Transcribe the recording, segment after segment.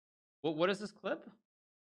What is this clip? Did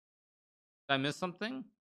I miss something?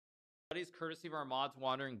 Buddies, courtesy of our mods,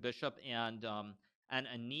 Wandering Bishop and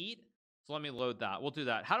Anit. So let me load that. We'll do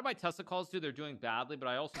that. How do my Tesla calls do? They're doing badly, but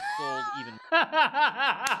I also sold even.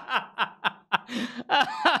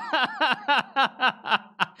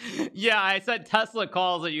 Yeah, I said Tesla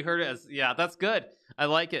calls that you heard it as. Yeah, that's good. I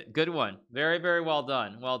like it. Good one. Very, very well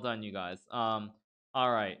done. Well done, you guys. All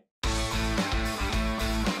right.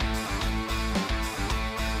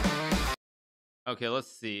 Okay,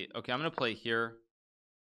 let's see. Okay, I'm gonna play here.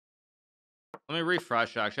 Let me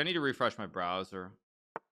refresh. Actually, I need to refresh my browser.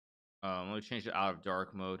 Let me change it out of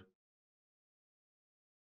dark mode.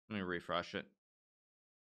 Let me refresh it.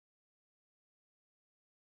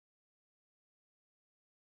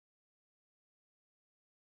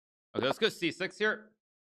 Okay, let's go C6 here.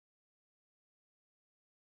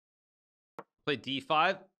 Play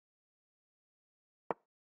D5.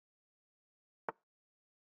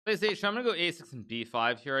 Plays H. I'm gonna go A6 and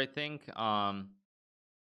B5 here. I think. I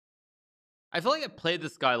feel like I played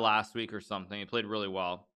this guy last week or something. He played really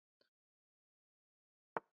well.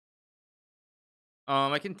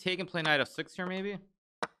 I can take and play knight f6 here, maybe.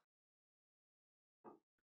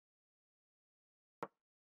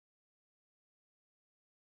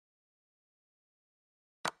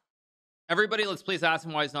 Everybody, let's please ask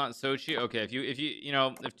him why he's not in Sochi. Okay,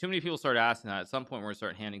 if too many people start asking that, at some point we're gonna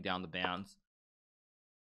start handing down the bans.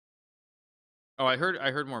 Oh, I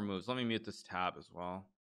heard more moves. Let me mute this tab as well.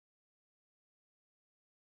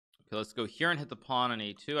 Okay, let's go here and hit the pawn on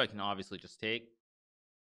A2. I can obviously just take.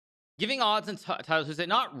 Giving odds and titles Tuesday,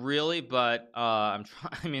 not really, but I'm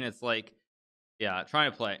trying. I mean, it's like, yeah, trying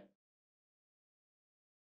to play.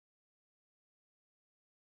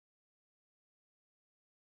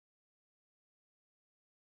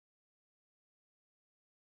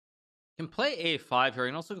 Can play A5 here. I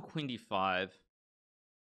can also go Queen D5. I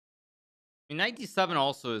mean, Knight D7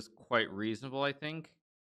 also is quite reasonable, I think.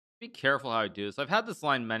 Be careful how I do this. I've had this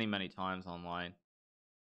line many, many times online.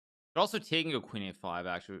 But also taking a Queen A5,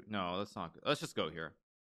 actually. No, that's not good. Let's just go here.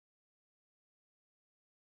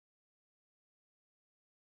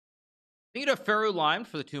 Thank you to Faru Limed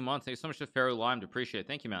for the 2 months. Thank you so much to Faru Limed. Appreciate it.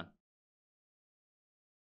 Thank you, man.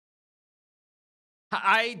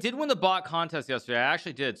 I did win the bot contest yesterday. I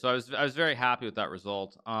actually did. So I was very happy with that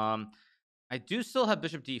result. I do still have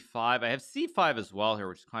Bishop D5. I have C5 as well here,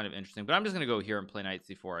 which is kind of interesting. But I'm just going to go here and play Knight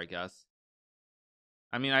C4, I guess.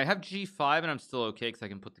 I mean, I have G5 and I'm still okay because I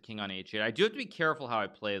can put the king on H8. I do have to be careful how I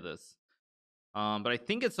play this. But I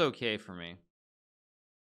think it's okay for me.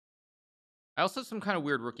 I also have some kind of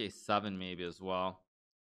weird rook A7 maybe as well.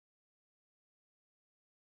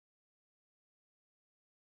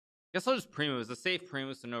 Guess I'll just premove. It's a safe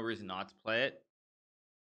premove, so no reason not to play it.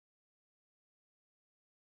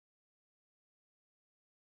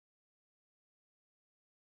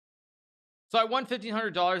 So I won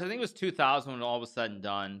 $1,500. I think it was $2,000 when all was said and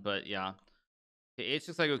done. But yeah. Okay,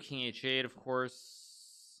 H6, I go King H8, of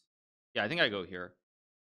course. Yeah, I think I go here.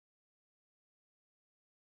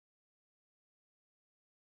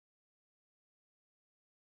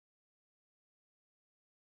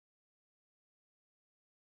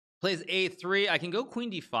 Plays A3. I can go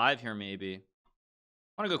Queen D5 here, maybe.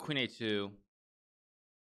 I want to go Queen A2.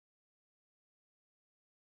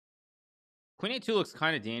 Queen A2 looks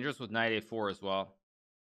kind of dangerous with Knight A4 as well.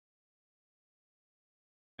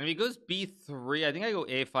 And if he goes B3, I think I go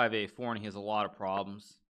A5, A4, and he has a lot of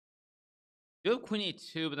problems. You have Queen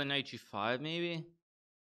A2, but then Knight G5, maybe?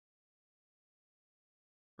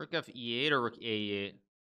 Rook F E8 or Rook A8?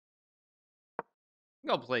 I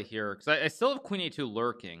think I'll play here, because I still have Queen A2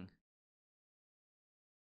 lurking.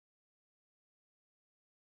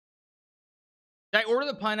 Did I order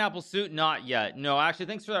the pineapple suit? Not yet. No, actually,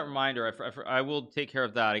 thanks for that reminder. I will take care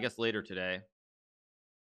of that, I guess, later today.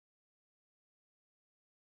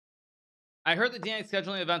 I heard that Danny's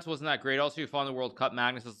scheduling events wasn't that great. Also, you following the World Cup.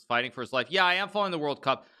 Magnus is fighting for his life. Yeah, I am following the World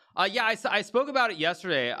Cup. Yeah, I spoke about it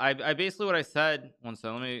yesterday. I basically what I said. One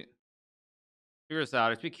second, let me figure this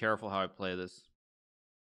out. Just be careful how I play this.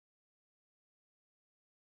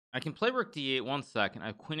 I can play Rook D8. 1 second. I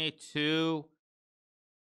have Queen A2.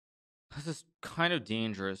 This is kind of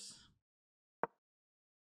dangerous.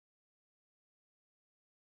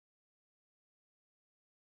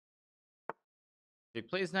 He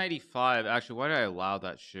plays 95. Actually, why did I allow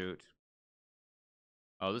that shoot?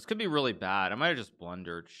 Oh, this could be really bad. I might have just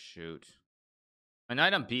blundered. Shoot. My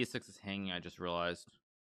knight on B6 is hanging, I just realized.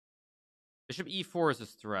 Bishop E4 is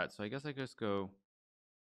his threat, so I guess I just go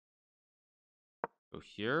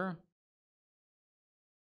here.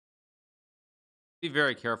 Be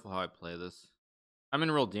very careful how I play this. I'm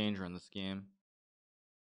in real danger in this game.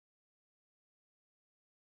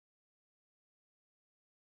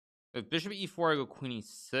 If bishop e4, I go queen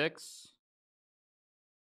e6.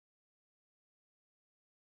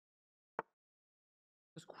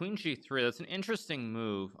 This queen g3. That's an interesting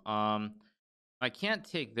move. I can't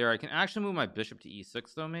take there. I can actually move my bishop to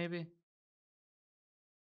e6 though. Maybe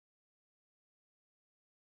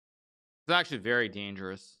it's actually very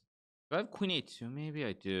dangerous. Do I have queen a2? Maybe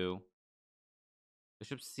I do.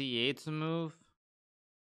 Bishop c8's a move.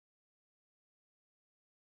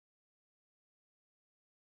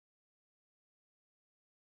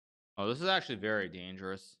 Oh, this is actually very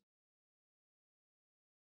dangerous.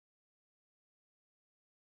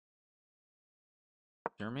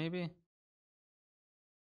 Sure, maybe.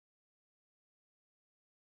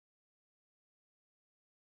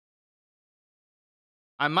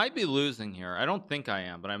 I might be losing here. I don't think I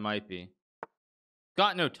am, but I might be.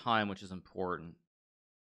 Got no time, which is important.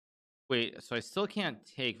 Wait, so I still can't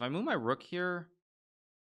take. If I move my rook here.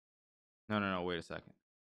 No. Wait a second.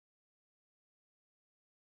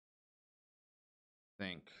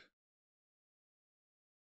 Think.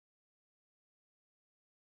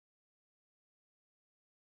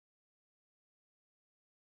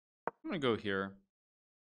 I'm gonna go here.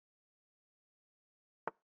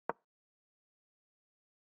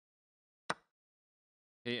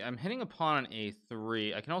 Okay, I'm hitting a pawn on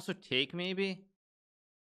a3. I can also take maybe.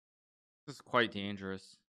 This is quite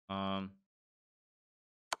dangerous.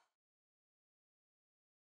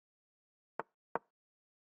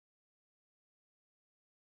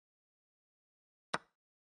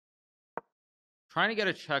 Trying to get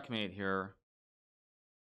a checkmate here.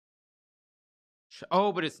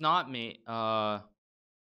 Oh, but it's not mate. It's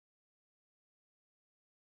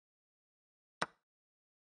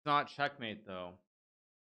not checkmate though.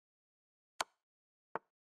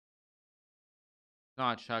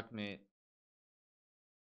 Not checkmate.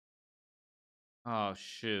 Oh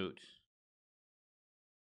shoot.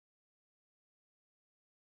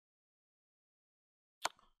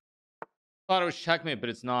 Thought it was checkmate, but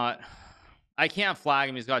it's not. I can't flag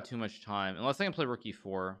him. He's got too much time. Unless I can play rook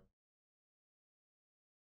e4.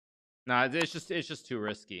 Nah, it's just too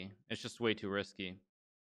risky. It's just way too risky.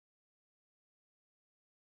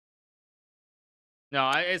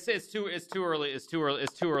 No, it's too early. It's too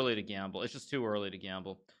early to gamble. It's just too early to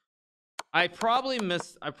gamble. I probably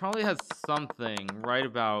had something right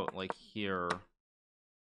about like here.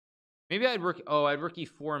 Maybe I had rook. Oh, I had rook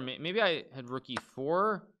e4. Maybe I had rook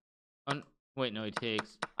e4. Wait, no, he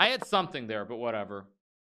takes. I had something there, but whatever.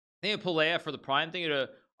 Thank you, Palea, for the prime. Thank you to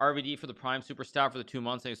RVD for the prime super star for the 2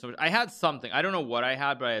 months. Thank you so much. I had something. I don't know what I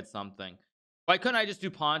had, but I had something. Why couldn't I just do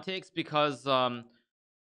pawn takes? Because pawn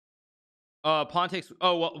takes.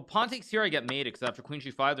 Oh well, pawn takes here I get mated because after queen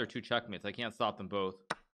g5 there are 2 checkmates. I can't stop them both.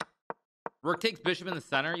 Rook takes bishop in the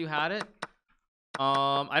center. You had it.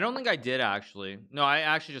 I don't think I did actually. No, I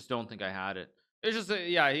actually just don't think I had it. It's just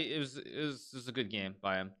yeah. It was a good game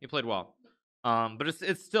by him. He played well. But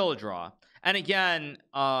it's still a draw. And again,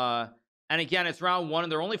 it's round 1,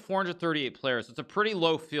 and there are only 438 players. So it's a pretty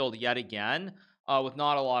low field yet again, with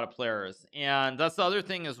not a lot of players. And that's the other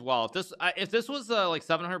thing as well. If this was a like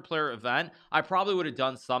 700 player event, I probably would have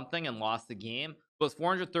done something and lost the game. But with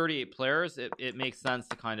 438 players, it makes sense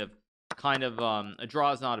to kind of a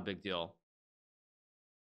draw is not a big deal.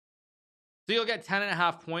 So you'll get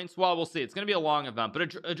 10.5 points. Well, we'll see. It's going to be a long event,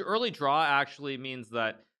 but an early draw actually means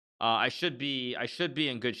that I should be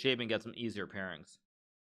in good shape and get some easier pairings.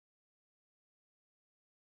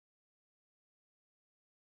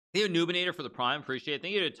 Thank you, Nubinator, for the prime. Appreciate it.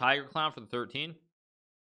 Thank you to Tiger Clown for the 13.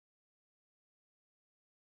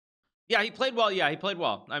 Yeah, he played well. Yeah, he played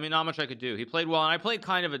well. I mean, not much I could do. He played well, and I played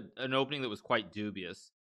kind of an opening that was quite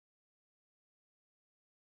dubious.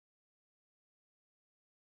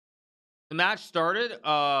 The match started.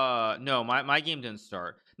 No, my game didn't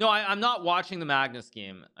start. No, I'm not watching the Magnus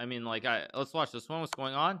game. I mean, like, let's watch this one. What's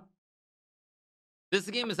going on? This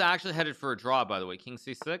game is actually headed for a draw, by the way. King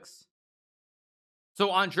c6. So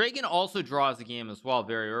Andregan also draws the game as well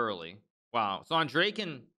very early. Wow. So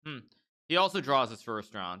Andregan, he also draws his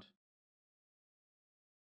first round.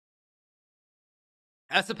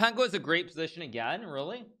 Esipenko is a great position again.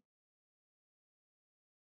 Really?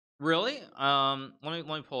 Really? Let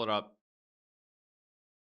me pull it up.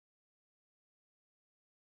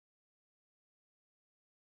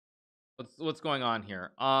 What's going on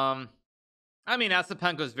here? I mean,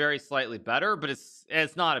 Esipenko is very slightly better, but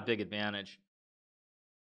it's not a big advantage.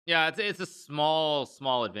 Yeah, it's a small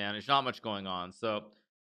advantage. Not much going on. So,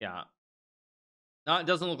 yeah, it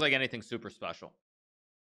doesn't look like anything super special.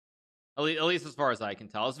 At least as far as I can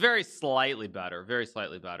tell, it's very slightly better. Very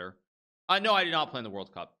slightly better. No, I did not play in the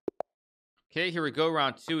World Cup. Okay, here we go,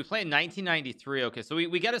 round 2. We play in 1993. Okay, so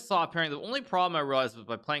we get a soft pairing. The only problem I realized was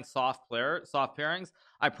by playing soft pairings,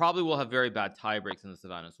 I probably will have very bad tie breaks in this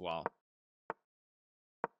event as well.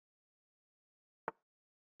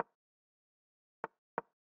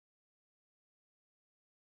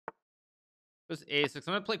 This a6.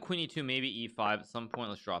 I'm gonna play queen e2, maybe e5 at some point.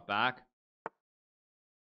 Let's drop back.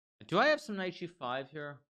 Do I have some knight g5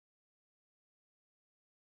 here?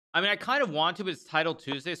 I mean, I kind of want to, but it's title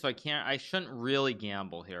Tuesday, so I shouldn't really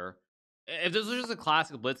gamble here. If this was just a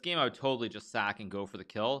classic blitz game, I would totally just sack and go for the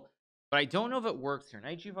kill, but I don't know if it works here.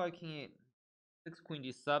 Knight g5, king e6, queen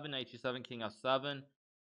d7, knight g7, king f7.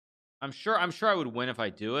 I'm sure I would win if I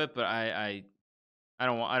do it, but I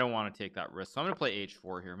don't want to take that risk. So I'm gonna play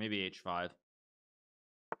h4 here, maybe h5.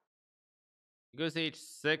 He goes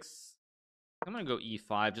h6. I'm gonna go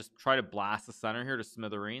e5, just try to blast the center here to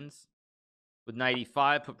smithereens. With knight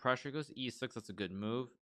e5, put pressure. Goes e6. That's a good move.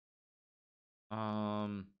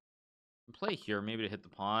 Play here maybe to hit the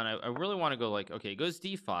pawn. I really want to go like, okay, goes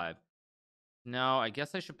d5. Now I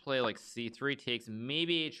guess I should play like c3 takes,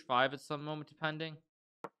 maybe h5 at some moment, depending.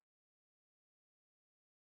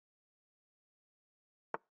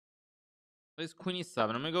 Plays queen e7.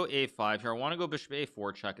 I'm gonna go a5 here. I want to go bishop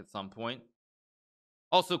a4 check at some point.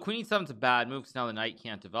 Also, queen e7 is a bad move because now the knight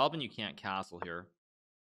can't develop and you can't castle here.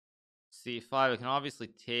 c5. I can obviously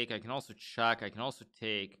take. I can also check. I can also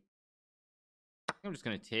take. I'm just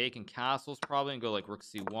gonna take and castles probably and go like rook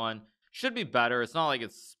c1. Should be better. It's not like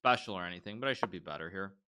it's special or anything, but I should be better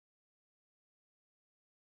here.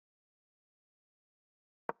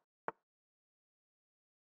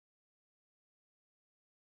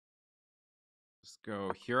 Just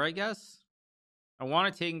go here, I guess. I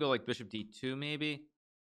want to take and go like bishop d2 maybe.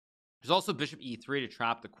 There's also bishop e3 to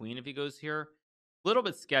trap the queen if he goes here. A little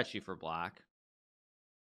bit sketchy for black.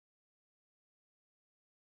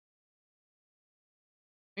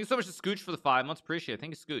 Thank you so much to Scooch for the 5 months. Appreciate it.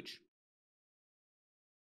 Thank you, Scooch.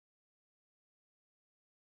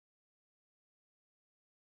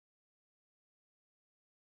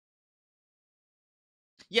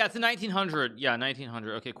 Yeah, it's a 1900. Yeah,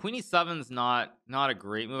 1900. Okay, queen e7's not a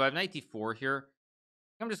great move. I have knight d4 here.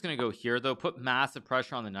 I'm just gonna go here though. Put massive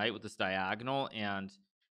pressure on the knight with this diagonal, and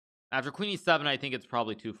after queen e7, I think it's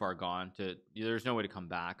probably too far gone. There's no way to come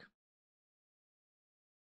back.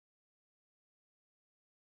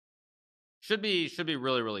 Should be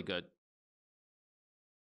really good.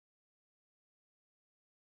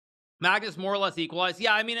 Magnus more or less equalized.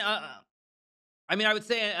 Yeah, I mean, I would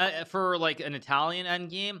say for like an Italian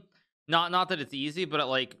endgame, not that it's easy, but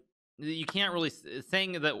like you can't really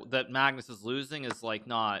saying that Magnus is losing is like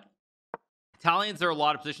not. Italians, there are a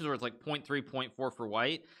lot of positions where it's like 0.3, 0.4 for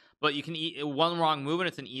white, but you can eat one wrong move and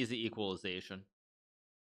it's an easy equalization.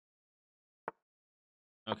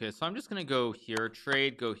 Okay, so I'm just gonna go here,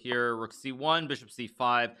 trade, go here, rook c1, bishop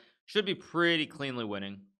c5. Should be pretty cleanly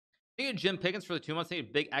winning. Thank you, Jim Pickens, for the 2 months. Thank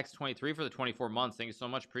you, Big X23 for the 24 months. Thank you so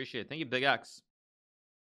much. Appreciate it. Thank you, Big X.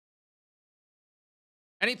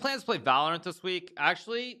 Any plans to play Valorant this week?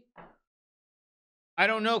 Actually, I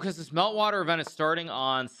don't know, because this Meltwater event is starting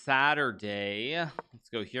on Saturday. Let's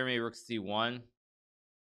go here, maybe rook c1.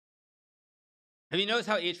 Have you noticed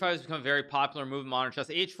how h5 has become a very popular move in modern chess?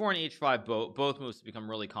 h4 and h5 both moves have become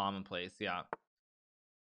really commonplace. Yeah.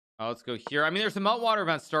 Let's go here. I mean, there's a Meltwater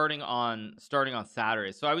event starting on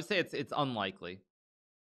Saturday, so I would say it's unlikely,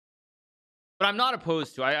 but I'm not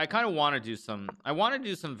opposed to. I kind of want to do some. I want to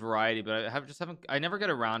do some variety, but I never get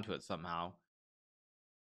around to it somehow.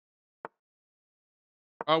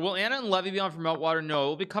 Will Anna and Levy be on for Meltwater? No, it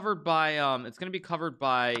will be covered by it's going to be covered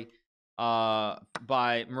by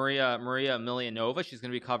Maria Emilianova. She's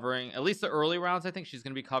going to be covering at least the early rounds. I think she's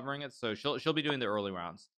going to be covering it, so she'll be doing the early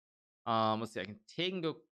rounds. Let's see. I can take and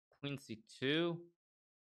go queen c2.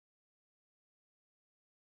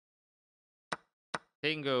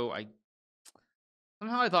 Take and go.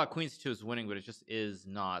 Somehow I thought queen c2 was winning, but it just is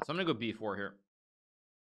not. So I'm gonna go b4 here.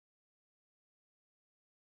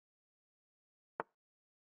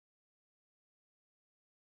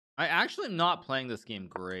 I actually am not playing this game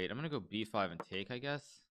great. I'm gonna go b5 and take, I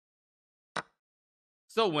guess.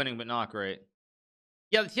 Still winning, but not great.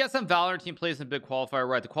 Yeah, the TSM Valorant team plays in a big qualifier,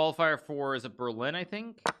 right? The qualifier for is it Berlin, I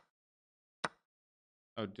think.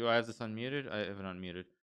 Oh, do I have this unmuted? I have it unmuted.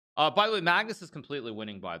 By the way, Magnus is completely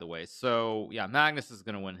winning, by the way. So yeah, Magnus is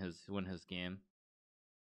gonna win his game.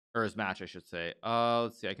 Or his match, I should say.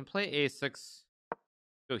 Let's see. I can play a6.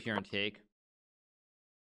 Go here and take.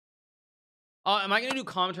 Am I going to do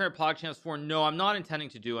commentary at PogChamps 4? No, I'm not intending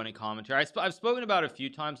to do any commentary. I've spoken about it a few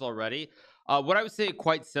times already. What I would say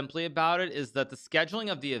quite simply about it is that the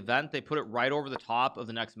scheduling of the event, they put it right over the top of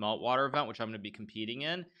the next Meltwater event, which I'm going to be competing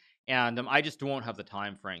in, and I just won't have the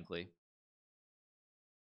time, frankly.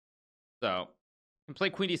 So I can play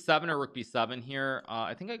Queen D7 or Rook B7 here.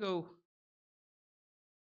 I think I go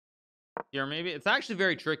here, maybe. It's actually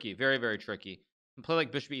very tricky, very, very tricky. I can play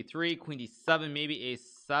like Bishop E3, Queen D7, maybe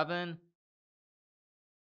A7.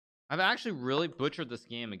 I've actually really butchered this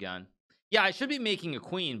game again. Yeah, I should be making a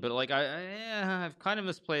queen, but like I've kind of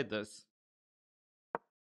misplayed this.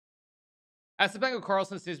 Estebango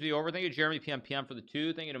Carlson seems to be over. Thank you, Jeremy PM for the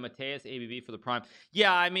 2. Thank you to Mateus ABB for the prime.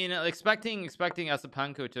 Yeah, I mean, expecting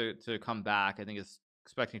Estebango to come back, I think is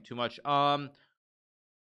expecting too much. I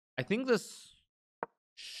think this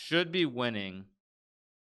should be winning.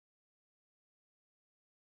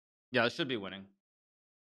 Yeah, this should be winning.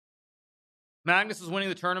 Magnus is winning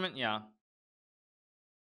the tournament. Yeah.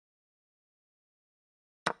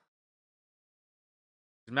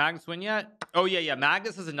 Did Magnus win yet? Oh yeah.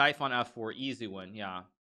 Magnus is a knife on F4. Easy win. Yeah.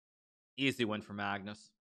 Easy win for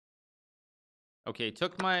Magnus. Okay,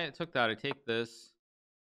 took that. I take this.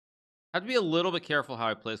 Have to be a little bit careful how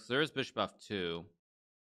I play because there is Bishop F2.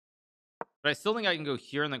 But I still think I can go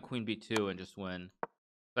here and then Queen B2 and just win.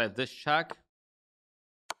 So I have this check.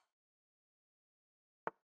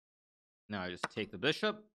 Now I just take the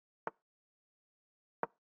bishop.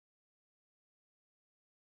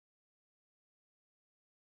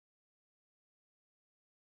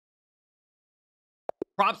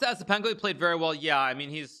 Props to Estebango. He played very well. Yeah, I mean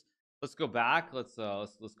let's go back. Let's go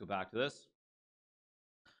back to this.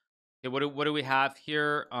 Okay, what do we have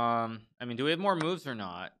here? I mean, do we have more moves or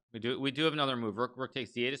not? We do have another move. Rook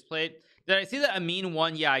takes D8 is played. Did I see that Amin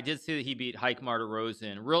won? Yeah, I did see that he beat Hikaru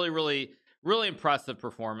BahadirOzen. Really impressive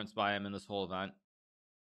performance by him in this whole event.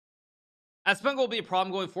 Estebango will be a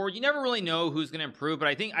problem going forward. You never really know who's going to improve, but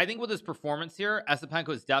I think with his performance here, Estebango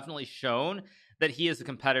has definitely shown that he is a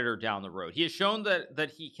competitor down the road. He has shown that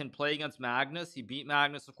he can play against Magnus. He beat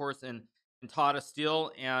Magnus, of course, in Tata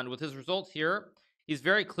Steel, and with his results here, he's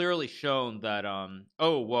very clearly shown that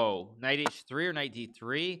oh whoa, knight h3 or knight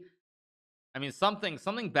d3. I mean,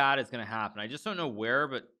 something bad is going to happen. I just don't know where,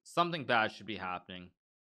 but something bad should be happening.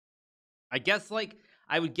 I guess like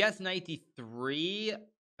I would guess knight d3.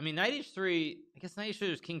 I mean, knight h3. I guess knight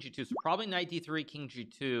h3 is king g2, so probably knight d3, king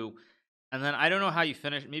g2, and then I don't know how you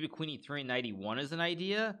finish. Maybe queen e3 and knight e1 is an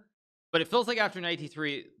idea, but it feels like after knight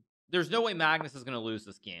d3, there's no way Magnus is going to lose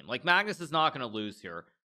this game. Like Magnus is not going to lose here.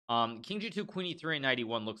 King g2, queen e3, and knight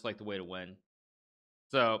e1 looks like the way to win.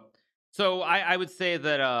 So I would say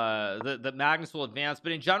that that Magnus will advance,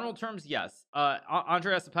 but in general terms, yes.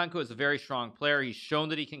 Andrei Estebango is a very strong player. He's shown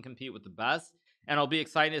that he can compete with the best, and I'll be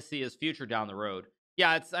excited to see his future down the road.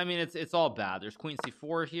 Yeah, it's all bad. There's queen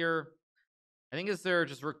c4 here. I think is there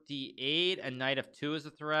just rook d8 and knight f2 is a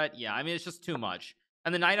threat. Yeah, I mean it's just too much.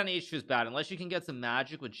 And the knight on h2 is bad. Unless you can get some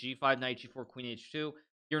magic with g5, knight g4, queen h2,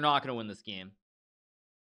 you're not going to win this game.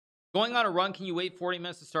 Going on a run, can you wait 40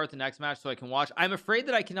 minutes to start the next match so I can watch? I'm afraid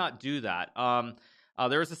that I cannot do that.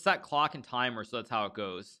 There's a set clock and timer, so that's how it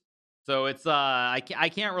goes. So it's I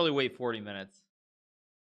can't really wait 40 minutes.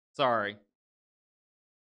 Sorry.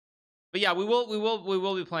 But yeah, we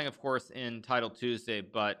will be playing, of course, in Title Tuesday,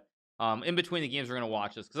 but in between the games we're gonna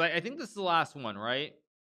watch this because I think this is the last one, right?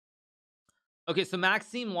 Okay, so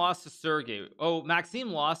Maxime lost to Sergey. Oh,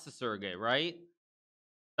 Maxime lost to Sergey, right?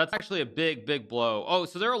 That's actually a big blow. Oh,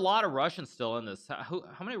 so there are a lot of Russians still in this. How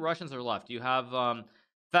many Russians are left? You have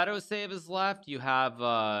Fedoseev is left. You have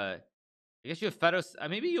I guess you have Fedoseev.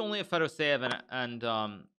 Maybe you only have Fedoseev and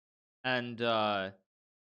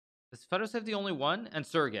is Fedoseev the only one? And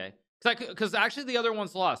Sergey. Because actually the other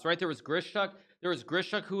one's lost, right? There was Grishuk. There was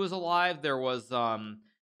Grishuk who was alive. There was there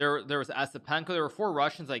was Estebango. There were 4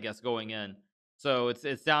 Russians, I guess, going in. So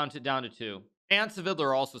it's down to 2. And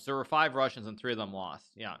Savidler also. So there were 5 Russians and 3 of them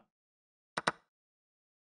lost. Yeah.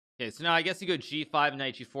 Okay, so now I guess you go g5,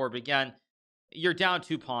 knight g4. But again, you're down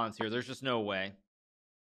 2 pawns here. There's just no way.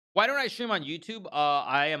 Why don't I stream on YouTube?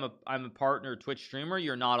 I'm a partner Twitch streamer.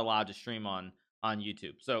 You're not allowed to stream on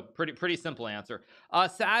YouTube. So pretty simple answer.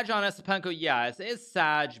 Saj on Estebango, yeah, it's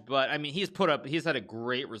Saj, but I mean he's had a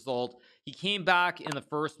great result. He came back in the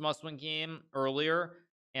first must-win game earlier,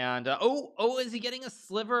 and oh, is he getting a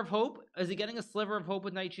sliver of hope? Is he getting a sliver of hope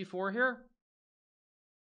with knight g4 here?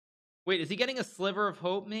 Wait, is he getting a sliver of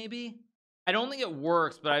hope? Maybe. I don't think it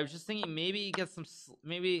works, but I was just thinking maybe he gets some.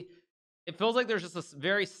 Maybe it feels like there's just a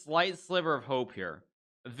very slight sliver of hope here.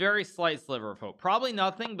 A very slight sliver of hope. Probably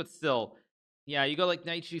nothing, but still. Yeah, you go like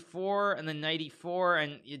knight g4 and then knight e4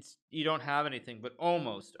 and you don't have anything, but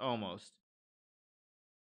almost.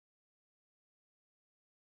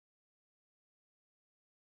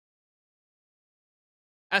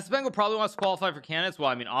 Espengo probably wants to qualify for candidates. Well,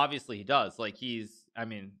 I mean, obviously he does. Like I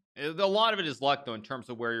mean, a lot of it is luck though, in terms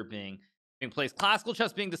of where you're being placed. Classical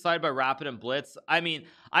chess being decided by rapid and blitz. I mean,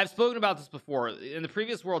 I've spoken about this before. In the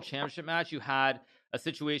previous World Championship match, you had a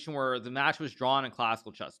situation where the match was drawn in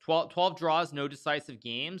classical chess. 12 draws, no decisive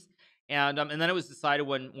games. And then it was decided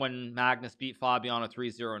when Magnus beat Fabiano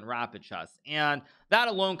 3-0 in rapid chess. And that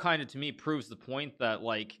alone kind of, to me, proves the point that,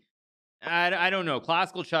 like, I don't know,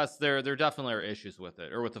 classical chess, there definitely are issues with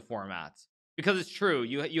it, or with the formats, because it's true.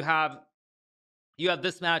 You have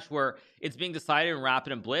this match where it's being decided in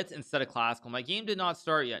rapid and blitz instead of classical. My game did not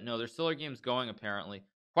start yet. No, there's still are games going, apparently,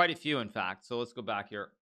 quite a few, in fact. So let's go back here.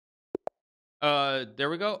 There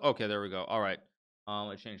we go. Okay, there we go. All right,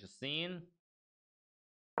 let's change the scene.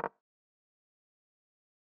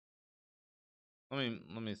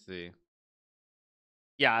 Let me see.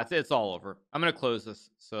 Yeah, it's all over. I'm gonna close this.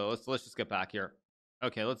 So let's just get back here.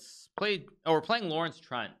 Okay, let's play. Oh, we're playing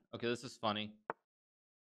LawrenceTrent. Okay, this is funny.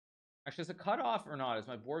 Actually, is it cut off or not? Is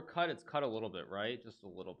my board cut? It's cut a little bit, right? Just a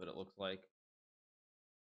little bit, it looks like.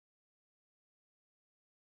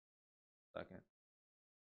 Second.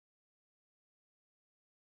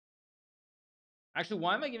 Actually,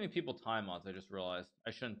 why am I giving people time mods? I just realized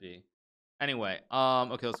I shouldn't be. Anyway,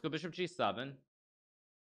 okay, let's go bishop g7.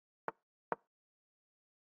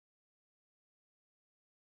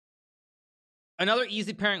 Another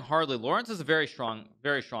easy pairing, hardly. Lawrence is a very strong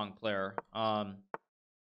player.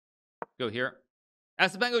 Go here.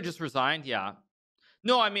 Espengo just resigned. Yeah.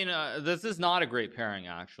 No, I mean, this is not a great pairing,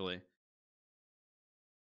 actually.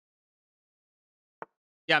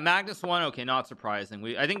 Yeah, Magnus won. Okay, not surprising.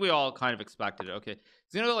 I think we all kind of expected it. Okay,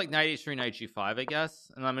 he's gonna go like knight h3, knight g5, I guess,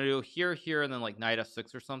 and I'm gonna go here, and then like knight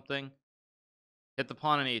f6 or something. Hit the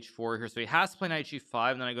pawn on h4 here, so he has to play knight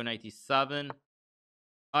g5, and then I go knight d7.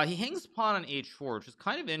 He hangs the pawn on h4, which is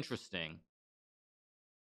kind of interesting.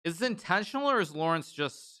 Is this intentional, or is Lawrence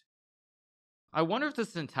just? I wonder if this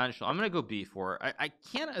is intentional. I'm gonna go b4. I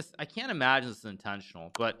can't imagine this is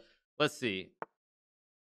intentional, but let's see.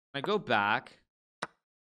 I go back.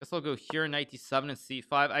 Guess I'll go here, knight d7 and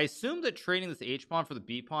c5. I assume that trading this h pawn for the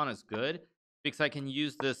b pawn is good because I can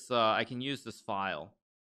use this. I can use this file.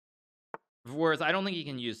 Whereas I don't think he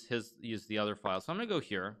can use the other file. So I'm gonna go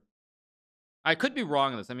here. I could be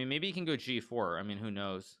wrong on this. I mean, maybe he can go g4. I mean, who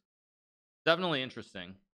knows? Definitely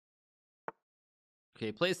interesting.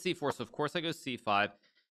 Okay, plays c4. So of course I go c5.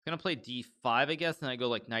 He's gonna play d5, I guess, and I go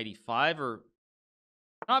like knight e5, or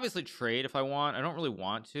obviously trade if I want. I don't really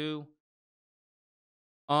want to.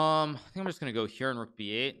 I think I'm just gonna go here and rook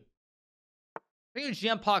b8. Thank you,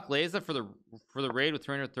 GM for the raid with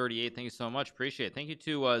 338. Thank you so much. Appreciate it. Thank you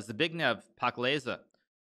to Zbigniew Pakleza,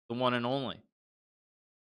 the one and only.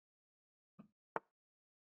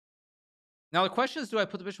 Now the question is, do I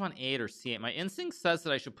put the bishop on 8 or c8? My instinct says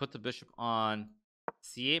that I should put the bishop on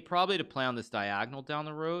c8, probably to play on this diagonal down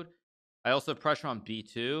the road. I also have pressure on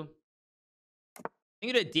b2.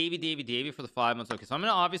 Thank you to Davey for the 5 months. Okay, so I'm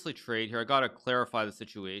gonna obviously trade here. I gotta clarify the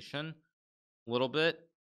situation a little bit.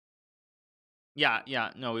 Yeah,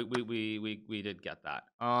 no, we did get that.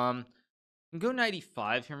 Go knight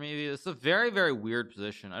e5 here, maybe. This is a very weird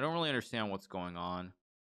position. I don't really understand what's going on.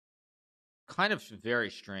 Kind of very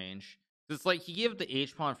strange. It's like he gave the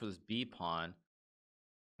h pawn for this b pawn.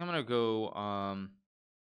 I'm gonna go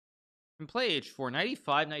can play h4. Knight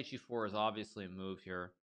e5, knight g4 is obviously a move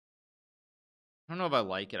here. I don't know if I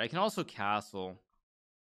like it. I can also castle.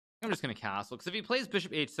 I'm just gonna castle, because if he plays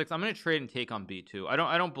bishop h6, I'm gonna trade and take on b2. I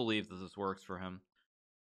don't believe that this works for him,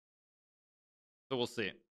 so we'll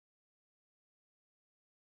see.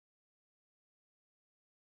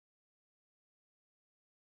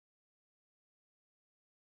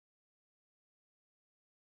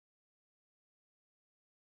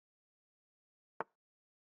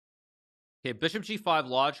 Okay, bishop g5,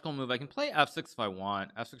 logical move. I can play f6 if I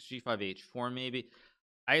want. F6, g5, h4 maybe.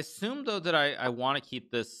 I assume though that I want to keep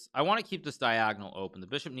this. I want to keep this diagonal open. The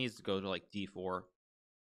bishop needs to go to like d4.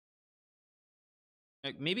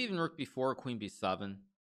 Like maybe even rook b4, queen b7.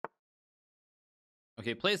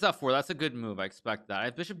 Okay, plays f4. That's a good move. I expect that. I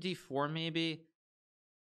have bishop d4 maybe.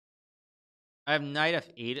 I have knight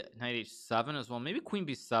f8, knight h7 as well. Maybe queen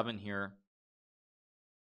b7 here.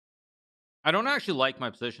 I don't actually like my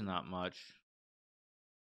position that much.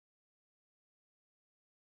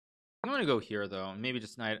 I'm gonna go here though. Maybe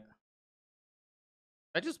just knight.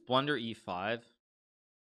 I just blunder e5. I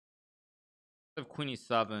have queen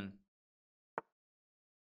e7.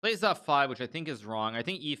 Plays f5, which I think is wrong. I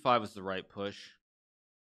think e5 was the right push.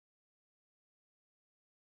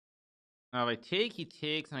 Now if I take, he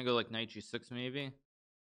takes, and I go like knight g6 maybe.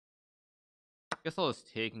 I guess I'll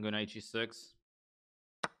just take and go knight g6.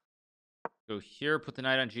 Go here, put the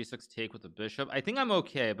knight on g6, take with the bishop. I think I'm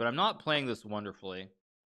okay, but I'm not playing this wonderfully.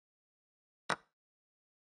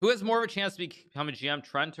 Who has more of a chance to become a GM,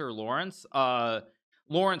 Trent or Lawrence?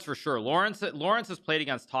 Lawrence for sure. Lawrence has played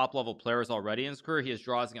against top level players already in his career. He has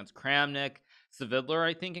draws against Kramnik, Savitler,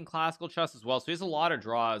 I think, in classical chess as well. So he has a lot of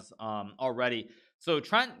draws already. So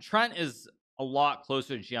Trent is a lot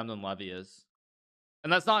closer to GM than Levy is.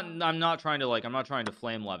 And that's not, I'm not trying to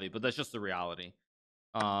flame Levy, but that's just the reality.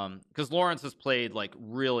 Because Lawrence has played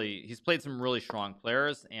he's played some really strong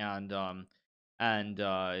players, and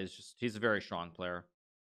he's a very strong player.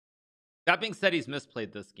 That being said, he's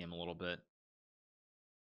misplayed this game a little bit,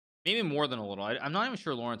 maybe more than a little. I'm not even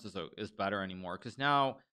sure Lawrence is better anymore, because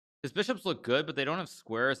now his bishops look good, but they don't have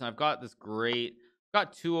squares, and I've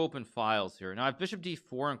got two open files here. Now I have bishop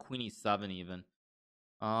d4 and queen e7 even.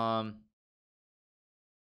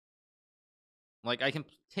 Like, I can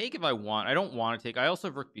take if I want. I don't want to take. I also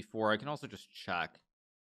have rook b4. I can also just check.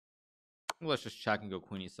 Let's just check and go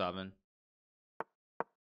queen e7.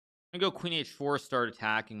 I'm gonna go queen h4, start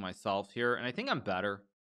attacking myself here, and I think I'm better.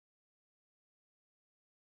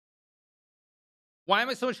 Why am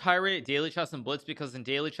I so much higher rate at daily chess and blitz? Because in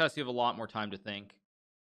daily chess you have a lot more time to think.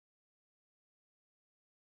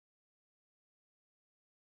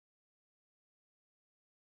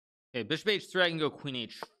 Okay, bishop h3. I can go queen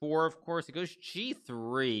h4, of course. It goes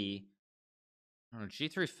g3. I don't know,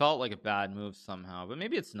 g3 felt like a bad move somehow, but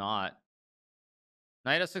maybe it's not.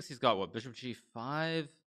 Knight f6. He's got what? Bishop g5.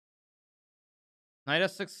 Knight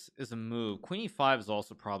f6 is a move. Queen e5 is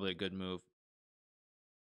also probably a good move.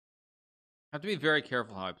 I have to be very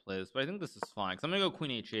careful how I play this, but I think this is fine, because I'm gonna go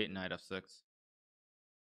queen h8 and knight f6.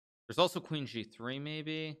 There's also queen g3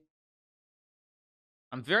 maybe.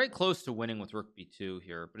 I'm very close to winning with rook b2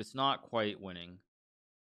 here, but it's not quite winning.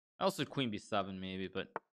 I also queen b7 maybe, but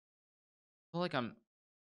I feel like I'm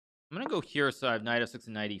gonna go here, so I have knight f6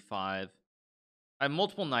 and knight e5. I have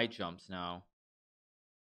multiple knight jumps now.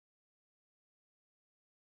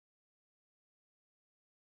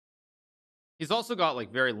 He's also got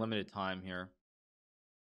like very limited time here.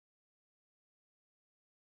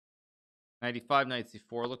 Knight e5, knight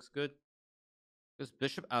c4 looks good. Goes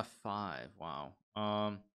bishop f5. Wow.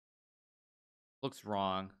 Looks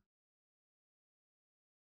wrong.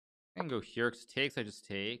 I can go here because takes. I just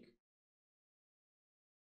take.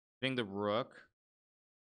 Getting the rook.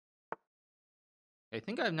 I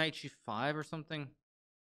think I have knight g5 or something.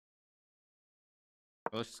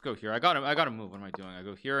 Let's just go here. I gotta move. What am I doing? I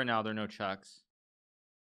go here, and now there are no checks.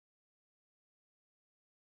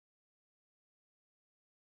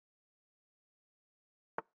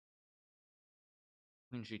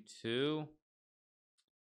 Queen g2.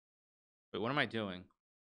 Wait, what am I doing?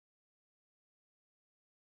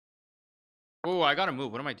 Oh, I gotta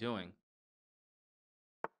move. What am I doing?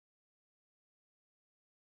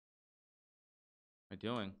 What am I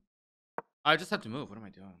doing? I just have to move. What am I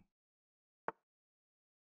doing?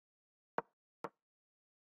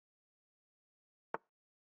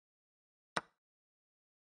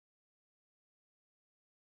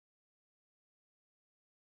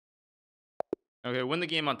 Okay, win the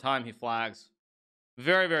game on time. He flags.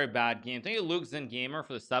 Very, very bad game. Thank you, Luke Zen Gamer,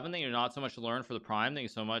 for the 7. Thank you, Not So Much to Learn, for the Prime. Thank you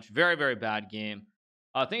so much. Very, very bad game.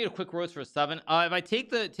 Thank you to Quick Rose for a 7. If I take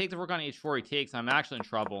the rook on h4, he takes. I'm actually in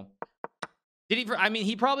trouble. Did he? I mean,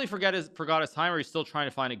 he probably forgot his time, or he's still trying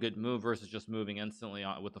to find a good move versus just moving instantly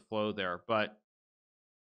with the flow there. But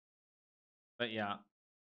yeah.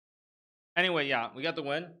 Anyway, yeah, we got the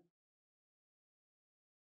win.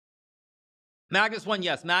 Magnus won.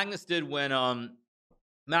 Yes, Magnus did win.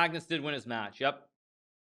 Magnus did win his match. Yep.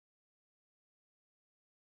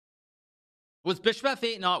 Was bishop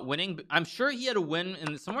f8 not winning? I'm sure he had a win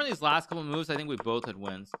in somewhere in these last couple of moves. I think we both had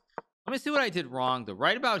wins. Let me see what I did wrong though.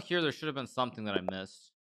 Right about here, there should have been something that I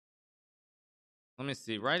missed. Let me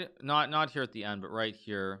see. Right, not here at the end, but right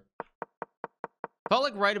here. Felt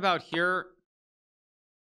like right about here.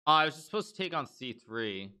 I was just supposed to take on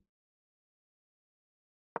c3.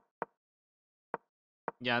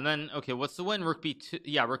 Yeah, and then okay, what's the win? Rook b2.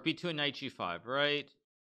 Yeah, rook b2 and knight g5. Right.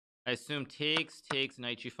 I assume takes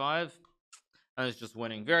knight g5. And it's just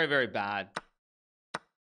winning. Very, very bad.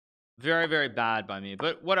 Very, very bad by me.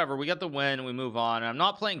 But whatever. We got the win and we move on. And I'm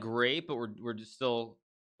not playing great, but we're just still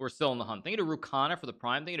in the hunt. Thank you to Rukana for the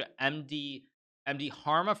Prime. Thank you to MD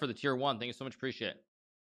Harma for the tier 1. Thank you so much. Appreciate it.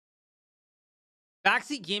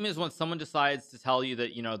 Backseat game is when someone decides to tell you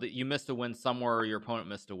that that you missed a win somewhere, or your opponent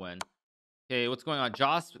missed a win. Okay, what's going on?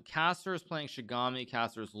 Joss Caster is playing Shigami.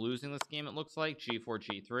 Caster is losing this game, it looks like.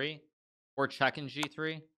 G4, G3. Or checking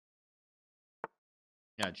G3.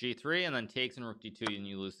 Yeah, G3, and then takes and rook D2, and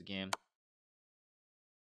you lose the game.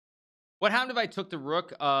 What happened if I took the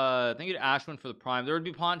rook? Thank you to Ashwin for the prime. There would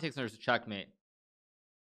be pawn takes and there's a checkmate.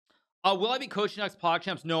 Will I be coaching next pod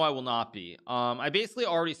champs? No, I will not be. I basically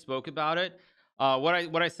already spoke about it.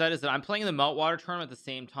 What I said is that I'm playing in the Meltwater tournament at the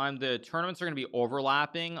same time. The tournaments are going to be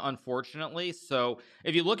overlapping, unfortunately. So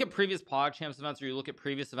if you look at previous pod champs events, or you look at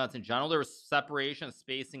previous events in general, there was separation,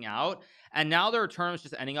 spacing out, and now there are tournaments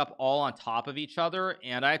just ending up all on top of each other.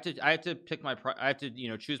 And I have to pick my, I have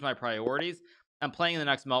to choose my priorities. And playing in the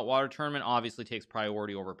next Meltwater tournament obviously takes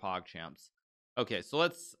priority over pod champs. Okay, so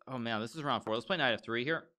let's. Oh man, this is round 4. Let's play knight f3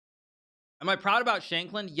 here. Am I proud about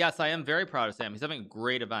Shankland? Yes, I am very proud of Sam. He's having a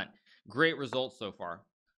great event. Great results so far.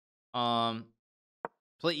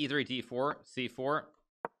 Play e3, d4, c4.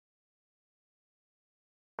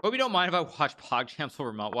 Hope you don't mind if I watch PogChamps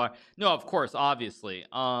over Meltwater. No, of course, obviously.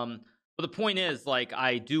 But the point is, like,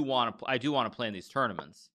 I do want to play in these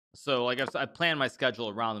tournaments. So, like, I plan my schedule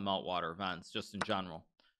around the Meltwater events, just in general.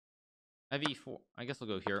 I have e4. I guess I'll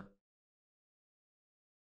go here.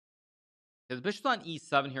 The bishop's on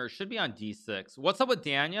e7 here. It should be on d6. What's up with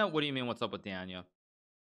Danya? What do you mean, what's up with Danya?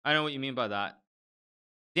 I know what you mean by that.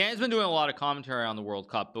 Dan's been doing a lot of commentary on the World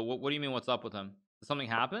Cup, but what do you mean, what's up with him? Did something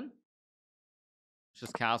happen? It's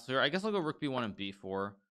just castle here. I guess I'll go rook b1 and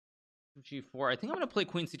b4. g4. I think I'm going to play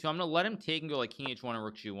queen c2. I'm going to let him take and go like king h1 and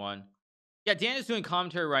rook g1. Yeah, Dan is doing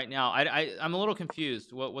commentary right now. I'm a little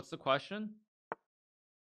confused. What's the question?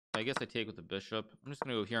 I guess I take with the bishop. I'm just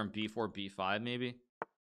going to go here on b4, b5 maybe.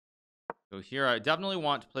 Go here. I definitely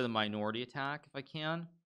want to play the minority attack if I can.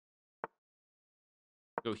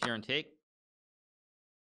 Go here and take.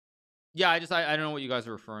 Yeah, I don't know what you guys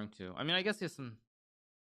are referring to. I mean, I guess he has some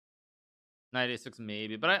knight a6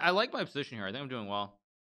 maybe, but I like my position here. I think I'm doing well.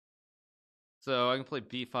 So I can play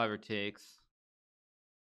b5 or takes.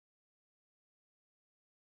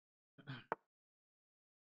 I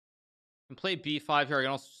can play b5 here. I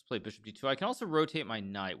can also just play bishop d2. I can also rotate my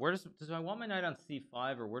knight. Where does I want my knight on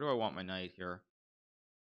c5, or where do I want my knight here?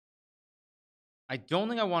 I don't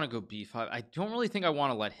think I want to go b5. I don't really think I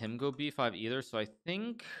want to let him go b5 either. So I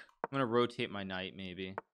think I'm going to rotate my knight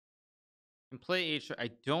maybe. And play h. I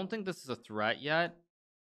don't think this is a threat yet.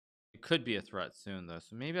 It could be a threat soon though.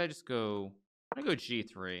 So maybe I just go. I'm going to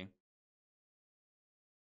go g3.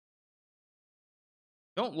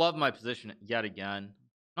 Don't love my position yet again.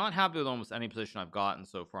 Not happy with almost any position I've gotten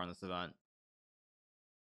so far in this event.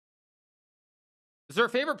 Is there a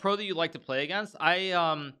favorite pro that you like to play against?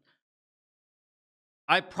 I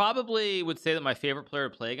probably would say that my favorite player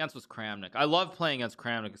to play against was Kramnik. I love playing against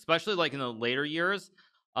Kramnik, especially like in the later years.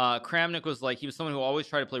 Kramnik was like, he was someone who always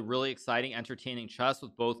tried to play really exciting, entertaining chess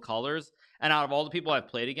with both colors. And out of all the people I've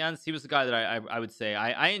played against, he was the guy that I would say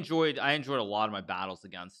I enjoyed a lot of my battles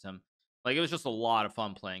against him. Like, it was just a lot of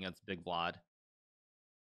fun playing against Big Vlad.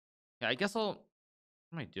 Yeah, I guess what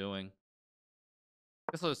am I doing?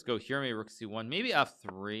 I guess I'll just go here, maybe rook c1, maybe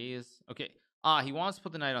f3 is okay. He wants to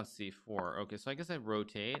put the knight on c4. Okay, so I guess I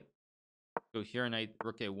rotate, go here, knight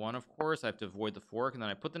rook a1. Of course I have to avoid the fork, and then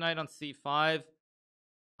I put the knight on c5.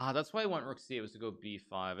 That's why I went rook c8, was to go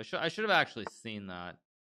b5. I should have actually seen that.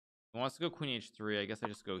 He wants to go queen h3. I guess I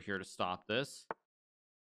just go here to stop this.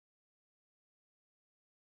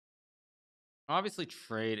 Obviously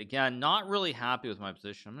trade again. Not really happy with my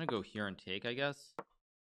position. I'm gonna go here and take, I guess.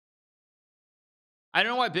 I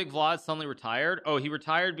don't know why Big Vlad suddenly retired. Oh, he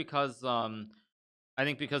retired because I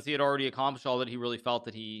think because he had already accomplished all that he really felt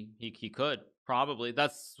that he could. Probably.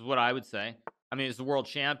 That's what I would say. I mean, he's the world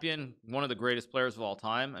champion, one of the greatest players of all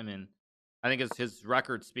time. I mean, I think his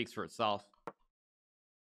record speaks for itself.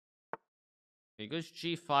 He goes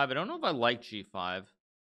g5. I don't know if I like g5.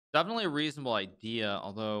 Definitely a reasonable idea,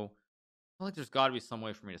 although I feel like there's got to be some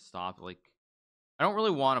way for me to stop it. Like, I don't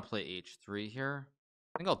really want to play h3 here.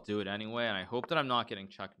 I think I'll do it anyway, and I hope that I'm not getting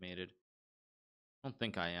checkmated. I don't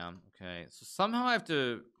think I am. Okay, so somehow I have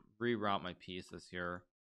to reroute my pieces here.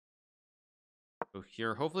 Go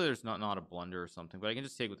here. Hopefully there's not a blunder or something, but I can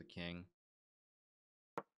just take with the king.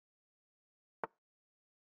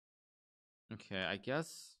 Okay, I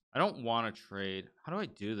guess I don't want to trade. How do I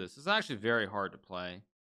do this? This is actually very hard to play.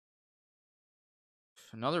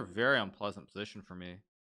 Another very unpleasant position for me.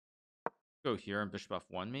 Go here and bishop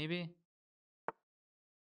f1 maybe.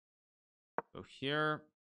 Go here.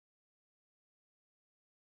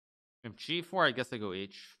 If g4, I guess I go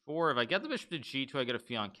h4. If I get the bishop to g2, I get a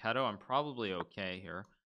fianchetto. I'm probably okay here.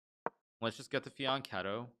 Let's just get the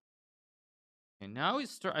fianchetto. Okay, now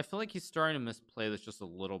I feel like he's starting to misplay this just a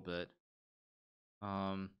little bit.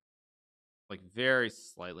 Like very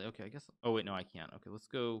slightly. Okay, I guess. Oh wait, no, I can't. Okay, let's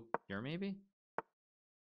go here maybe.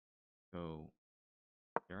 Go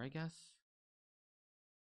here, I guess.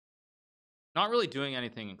 Not really doing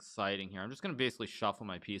anything exciting here. I'm just gonna basically shuffle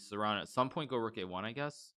my pieces around. At some point, go rook a1, I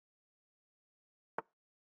guess.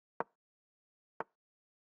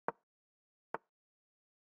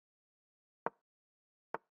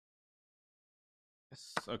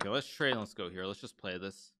 Yes. Okay, let's trade. Let's go here. Let's just play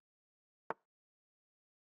this.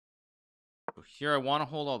 So here, I want to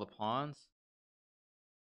hold all the pawns.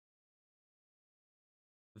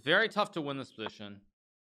 Very tough to win this position.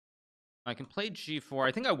 I can play g4.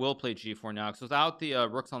 I think I will play g4 now because without the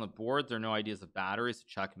rooks on the board, there are no ideas of batteries to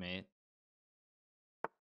checkmate.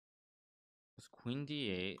 It's queen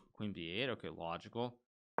d8, queen b8. Okay, logical.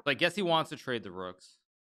 So I guess he wants to trade the rooks.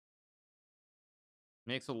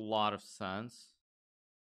 Makes a lot of sense.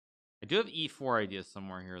 I do have e4 ideas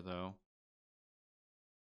somewhere here, though.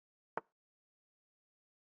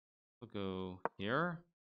 We'll go here.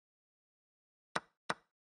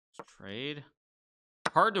 Let's trade.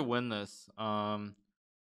 Hard to win this.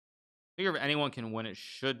 Figure if anyone can win, it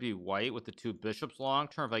should be white with the two bishops long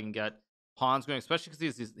term. If I can get pawns going, especially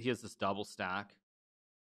because he has this double stack.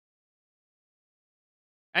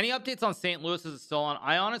 Any updates on St. Louis? Is it still on?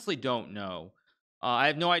 I honestly don't know. I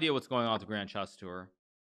have no idea what's going on with the Grand Chess Tour.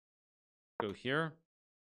 Go here.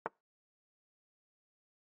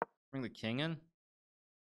 Bring the king in.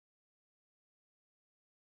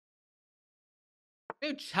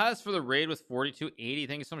 Thank you, Chess, for the raid with 4280.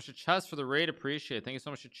 Thank you so much to Chess for the raid. Appreciate it. Thank you so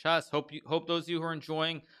much to Chess. Hope those of you who are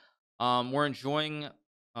enjoying enjoying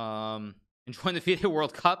the FIDE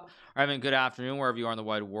World Cup are having a good afternoon wherever you are in the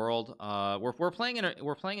wide world. We're playing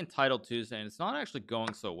in Title Tuesday, and it's not actually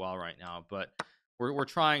going so well right now, but we're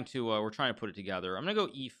trying to put it together. I'm gonna go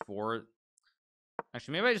e4.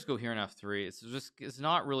 Actually, maybe I just go here in f3. It's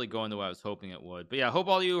not really going the way I was hoping it would. But yeah, I hope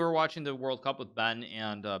all of you who are watching the World Cup with Ben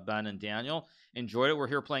and Daniel enjoyed it. We're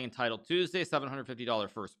here playing in Title Tuesday, $750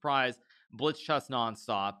 first prize, blitz chess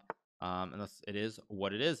nonstop. And it is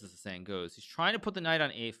what it is, as the saying goes. He's trying to put the knight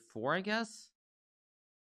on a4, I guess.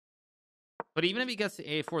 But even if he gets to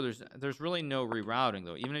a4, there's really no rerouting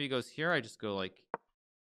though. Even if he goes here, I just go like.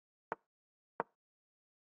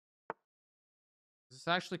 Does this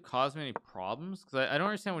actually cause me any problems? Because I don't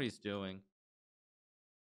understand what he's doing.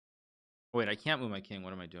 Wait, I can't move my king.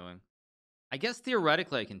 What am I doing? I guess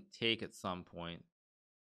theoretically I can take at some point.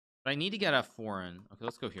 But I need to get f4 in. Okay,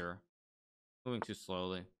 let's go here. Moving too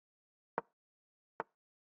slowly.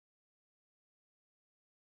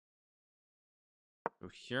 Go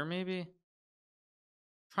here maybe?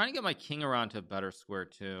 Trying to get my king around to a better square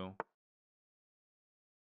too.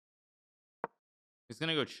 He's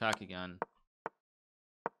gonna go check again.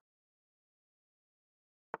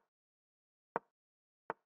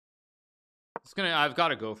 I've got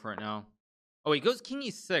to go for it now. Oh, he goes king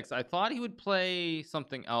e6. I thought he would play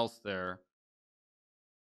something else there.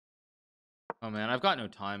 Oh man, I've got no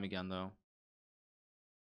time again though.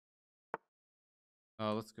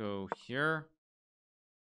 Let's go here.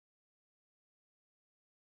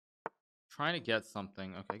 Trying to get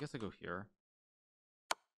something. Okay, I guess I go here.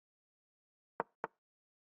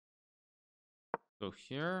 Go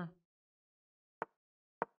here.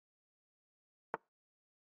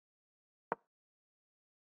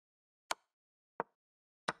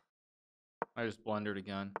 I just blundered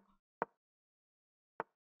again.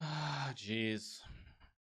 Ah, jeez.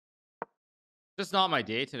 Just not my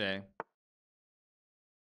day today.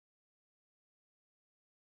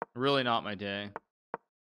 Really not my day.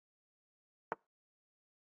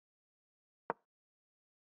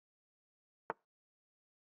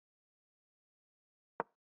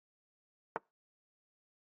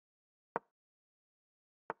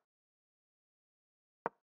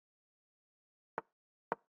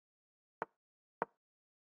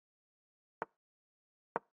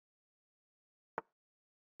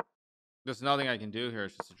 There's nothing I can do here.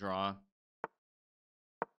 It's just a draw.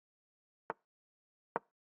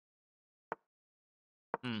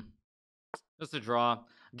 Just a draw.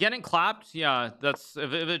 Getting clapped, yeah, that's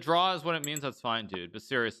if it draws what it means, that's fine, dude. But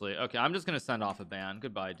seriously, okay, I'm just gonna send off a ban.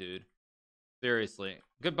 Goodbye, dude. Seriously,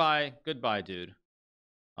 goodbye, dude.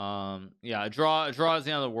 Yeah, a draw is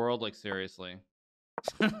the end of the world. Like seriously,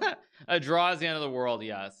 a draw is the end of the world.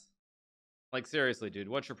 Yes, like seriously, dude.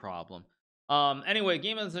 What's your problem? Anyway,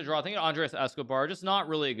 game ends in a draw. Thank you to Andres Escobar. Just not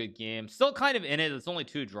really a good game. Still kind of in it. It's only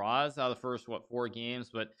 2 draws out of the first 4 games,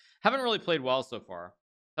 but haven't really played well so far.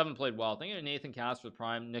 Haven't played well. Thank you to Nathan Cast for the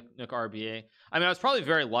prime. Nick RBA. I mean, I was probably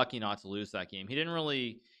very lucky not to lose that game. He didn't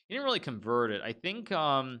really convert it. I think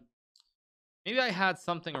maybe I had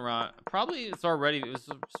something around. Probably it was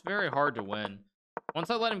very hard to win. Once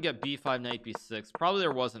I let him get b5 knight b6, probably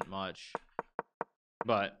there wasn't much,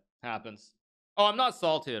 but happens. Oh, I'm not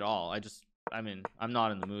salty at all. I mean, I'm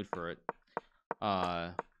not in the mood for it.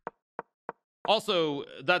 Also,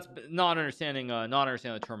 that's not understanding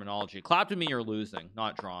the terminology. Clapped would mean you're losing,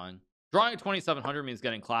 not drawing. Drawing at 2700 means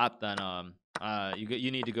getting clapped. Then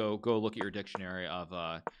you need to go look at your dictionary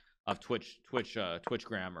of Twitch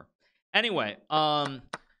grammar. Anyway,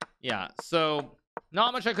 yeah. So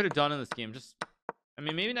not much I could have done in this game. Just, I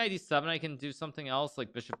mean, maybe 97 I can do something else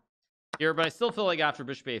like bishop here, but I still feel like after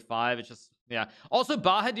bishop a5 it's just, yeah. Also,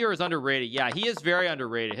 Bahadir is underrated. Yeah, he is very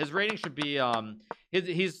underrated. His rating should be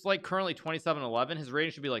he's like currently 2711. His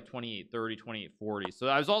rating should be like 2830, 2840. So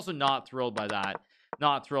I was also not thrilled by that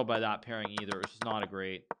pairing either. It's just not a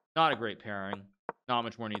great pairing. Not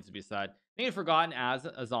much more needs to be said. Thinking of Forgotten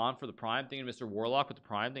Azan for the prime. Thinking of Mr. Warlock with the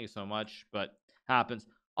prime. Thank you so much, but happens.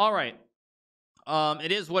 All right.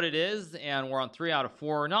 It is what it is, and we're on 3 out of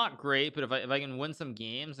 4. Not great, but if I can win some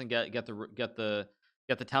games and get the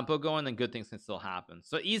tempo going, then good things can still happen.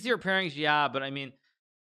 So easier pairings, yeah, but I mean,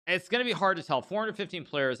 it's going to be hard to tell. 415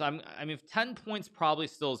 players. I mean, 10 points probably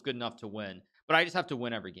still is good enough to win, but I just have to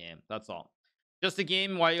win every game. That's all. Just a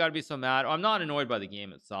game. Why you got to be so mad? I'm not annoyed by the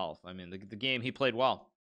game itself. I mean, the game, he played well.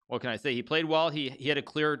 What can I say? He played well. He had a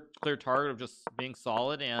clear target of just being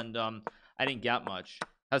solid, and I didn't get much.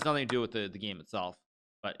 Has nothing to do with the game itself,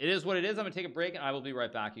 but it is what it is. I'm gonna take a break and I will be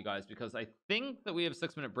right back, you guys, because I think that we have a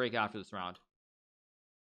 6-minute break after this round.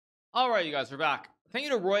 All right, you guys, we're back. Thank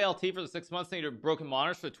you to Roy LT for the 6 months. Thank you to Broken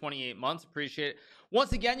Monitors for the 28 months. Appreciate it.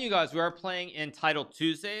 Once again, you guys, we are playing in Title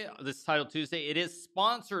Tuesday. This is Title Tuesday. It is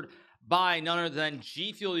sponsored by none other than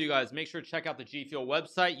G Fuel. You guys, make sure to check out the G Fuel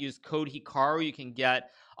website. Use code Hikaru. You can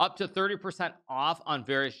get up to 30% off on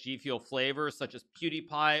various G Fuel flavors, such as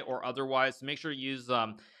PewDiePie or otherwise. So make sure to use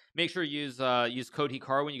code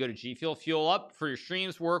Hikaru when you go to G Fuel. Fuel up for your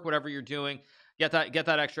streams, work, whatever you're doing. Get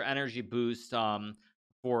that extra energy boost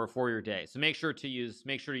for your day. So make sure to use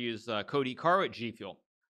code Hikaru at G Fuel.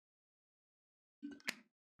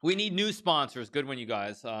 We need new sponsors. Good one, you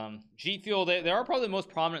guys. G Fuel, they are probably the most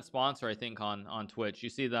prominent sponsor, I think, on Twitch. You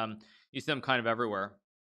see them kind of everywhere.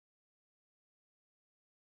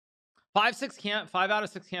 5 out of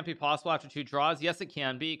 6 can't be possible after 2 draws. Yes, it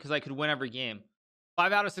can be, because I could win every game.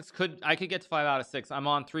 5 out of 6 I could get to 5 out of 6. I'm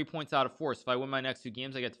on 3 points out of 4. So if I win my next 2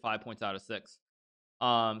 games, I get to 5 points out of 6.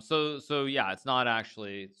 So yeah, it's not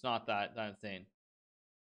that insane.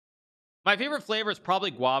 My favorite flavor is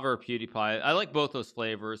probably guava or PewDiePie. I like both those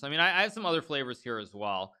flavors. I mean, I have some other flavors here as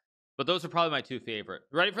well, but those are probably my 2 favorite.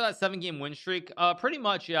 Ready for that 7-game win streak? Pretty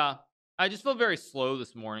much, yeah. I just feel very slow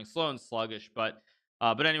this morning, slow and sluggish, but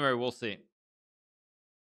anyway, we'll see.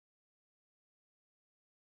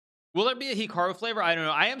 Will there be a Hikaru flavor? I don't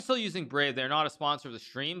know. I am still using Brave. They're not a sponsor of the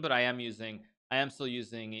stream, but I am still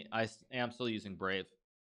using Brave.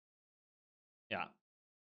 Yeah.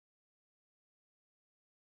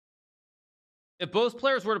 If both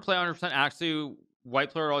players were to play 100%, actually, white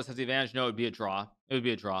player always has the advantage. No, it would be a draw. It would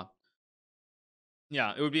be a draw.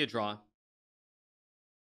 Yeah, it would be a draw.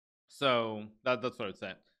 So that's what I would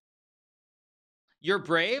say. You're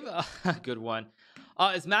Brave. Good one.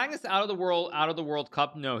 Is Magnus out of the World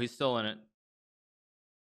Cup? No, he's still in it.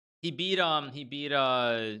 He beat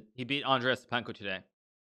Andrei Stepenko today.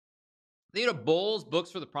 They had Bowls books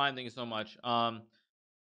for the prime. Thank you so much.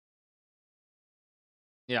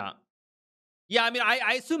 Yeah. I mean,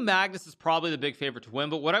 I assume Magnus is probably the big favorite to win,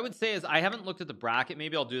 but what I would say is I haven't looked at the bracket.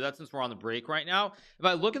 Maybe I'll do that since we're on the break right now. If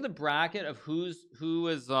I look at the bracket of who's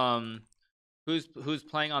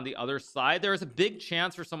playing on the other side, there is a big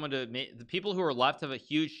chance for someone to make the people who are left have a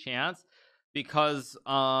huge chance because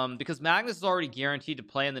Magnus is already guaranteed to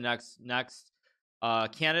play in the next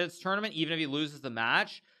candidates tournament, even if he loses the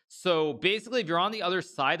match. So basically, if you're on the other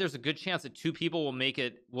side, there's a good chance that 2 people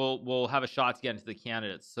will have a shot to get into the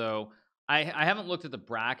candidates. So I haven't looked at the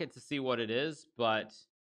bracket to see what it is, but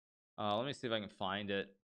let me see if I can find it.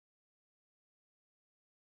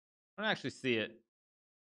 I don't actually see it.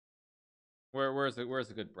 Where's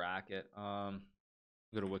a good bracket? Go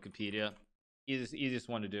to Wikipedia. Easiest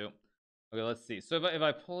one to do. Okay, let's see. So if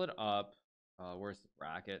I pull it up, where's the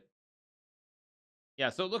bracket? Yeah,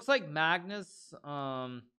 so it looks like Magnus,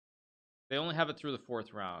 they only have it through the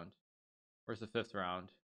 4th round. Where's the 5th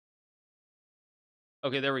round?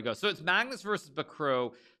 Okay, there we go. So it's Magnus versus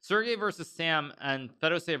Bakro, Sergey versus Sam, and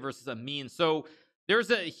Fedosey versus Amin. So there's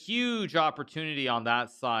a huge opportunity on that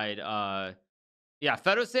side. Yeah,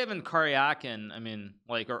 Fedosey and Karyakin, I mean,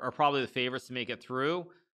 like, are probably the favorites to make it through.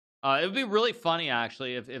 It would be really funny,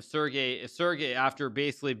 actually, if Sergey, after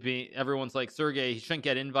basically everyone's like, Sergey, he shouldn't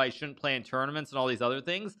get invites, shouldn't play in tournaments and all these other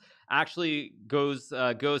things, actually goes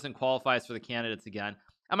and qualifies for the candidates again.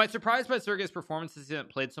 Am I surprised by Sergey's performances? He hasn't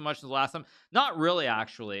played so much since the last time. Not really,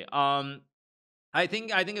 actually. I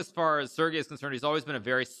think as far as Sergey is concerned, he's always been a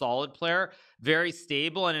very solid player, very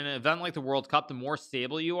stable, and in an event like the World Cup, the more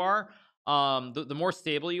stable you are, the more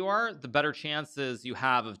stable you are, the better chances you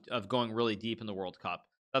have of going really deep in the World Cup.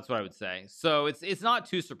 That's what I would say. So it's not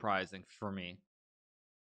too surprising for me.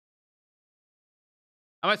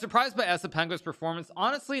 Am I surprised by Esipenko's performance?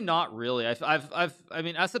 Honestly, not really. I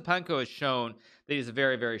mean, Esipenko has shown that he's a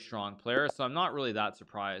very, very strong player, so I'm not really that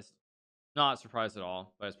surprised. Not surprised at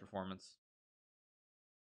all by his performance.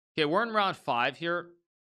 Okay, we're in round 5 here.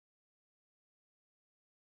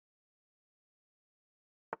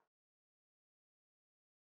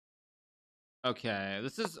 Okay,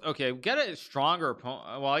 this is okay. Get a stronger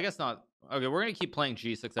opponent. Well, I guess not. Okay, we're gonna keep playing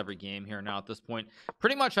G6 every game here now. At this point,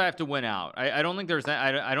 pretty much I have to win out. I don't think there's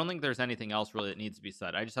I don't think there's anything else really that needs to be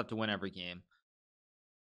said. I just have to win every game.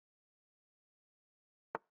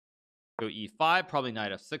 Go E5, probably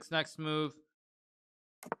knight F6 next move.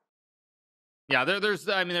 Yeah, there's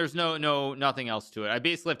I mean there's nothing else to it. I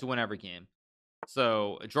basically have to win every game.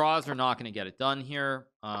 So draws are not going to get it done here.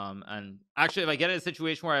 And actually, if I get in a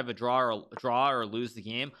situation where I have a draw or lose the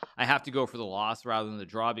game, I have to go for the loss rather than the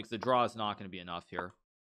draw, because the draw is not going to be enough here.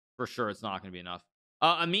 For sure, it's not going to be enough.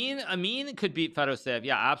 Amin could beat Fedoseev.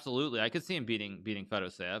 Yeah, absolutely. I could see him beating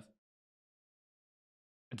Fedoseev.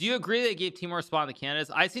 Do you agree they gave Timur a spot in the candidates?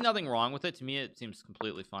 I see nothing wrong with it. To me, it seems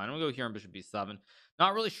completely fine. I'm gonna go here on Bishop B7.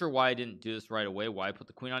 Not really sure why I didn't do this right away. Why I put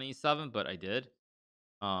the queen on E7, but I did.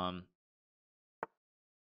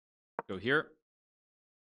 Go here.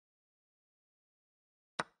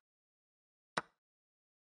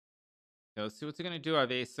 Okay, let's see what's it gonna do. I have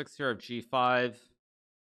A6 here. I have G5.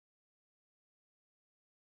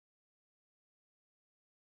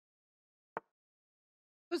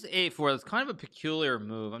 This A4. That's kind of a peculiar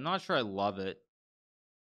move. I'm not sure I love it.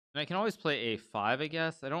 And I can always play A5, I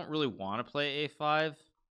guess. I don't really want to play A5.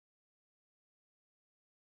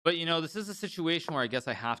 But, you know, this is a situation where I guess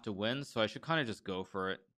I have to win, so I should kind of just go for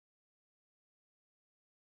it.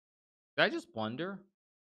 Did I just blunder?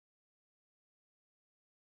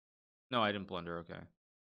 No, I didn't blunder. Okay.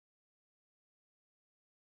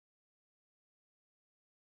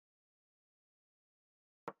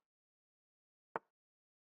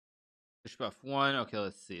 Bishop F1. Okay,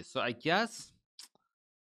 let's see. So I guess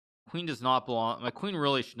queen does not belong. My queen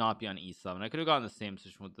really should not be on E7. I could have gotten the same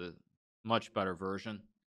position with the much better version.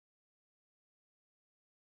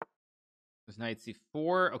 There's knight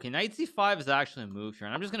C4. Okay, knight C5 is actually a move here,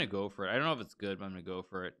 and I'm just going to go for it. I don't know if it's good, but I'm going to go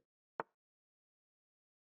for it.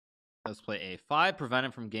 Let's play A5. Prevent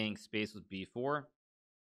him from gaining space with B4.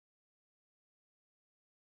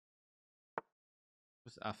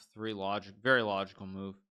 Just F3. Logic. Very logical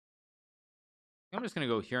move. I'm just going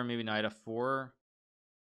to go here. Maybe knight F4.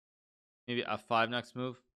 Maybe F5 next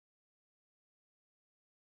move.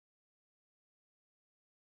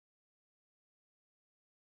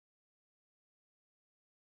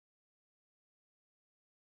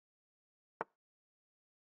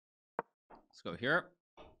 Let's go here.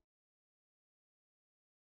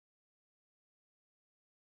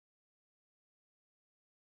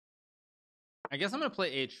 I guess I'm going to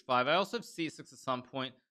play H5. I also have C6 at some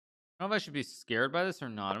point. I don't know if I should be scared by this or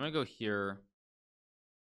not. I'm going to go here.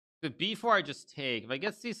 If B4 I just take. If I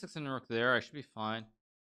get C6 and rook there, I should be fine.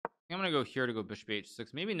 I'm going to go here to go bishop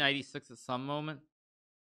H6. Maybe knight E6 at some moment.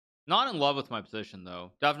 Not in love with my position,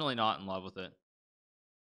 though. Definitely not in love with it.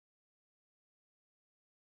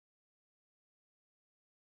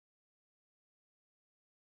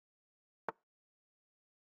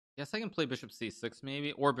 Guess I can play bishop C6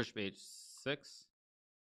 maybe. Or bishop H6.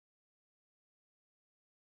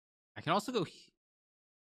 I can also go...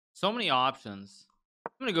 So many options.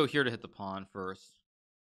 I'm going to go here to hit the pawn first.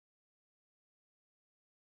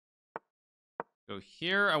 Go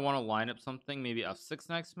here. I want to line up something. Maybe F6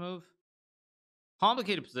 next move.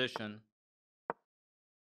 Complicated position.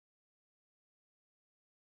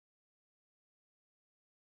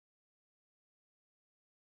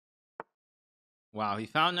 Wow, he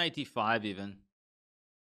found knight D5 even.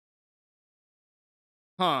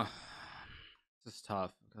 Huh. This is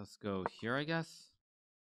tough. Let's go here, I guess.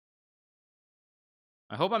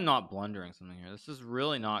 I hope I'm not blundering something here. This is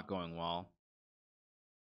really not going well.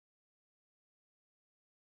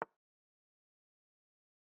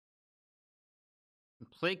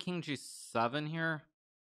 Play King G7 here.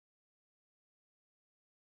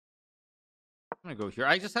 I'm gonna go here.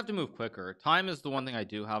 I just have to move quicker. Time is the one thing I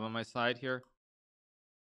do have on my side here.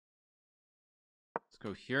 Let's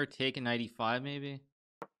go here. Take a knight E5 maybe.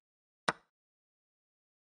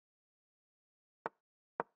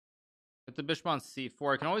 Hit the bishop on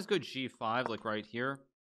C4. I can always go G5 like right here.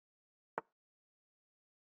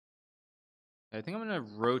 I think I'm gonna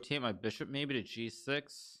rotate my bishop maybe to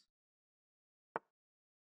g6.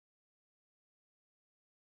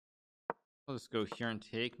 I'll just go here and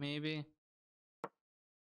take maybe.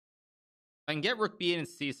 I can get rook b8 and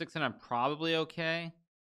c6 and I'm probably okay.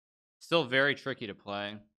 Still very tricky to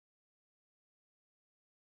play.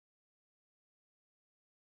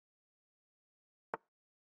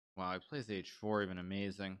 Wow, he plays h4, even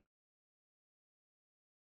amazing.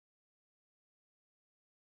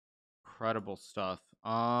 Incredible stuff.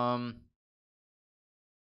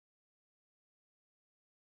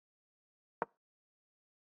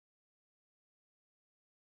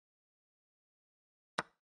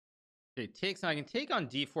 Okay, takes. Now I can take on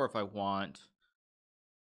d4 if I want.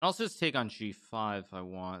 I'll also just take on g5 if I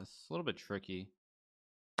want. It's a little bit tricky.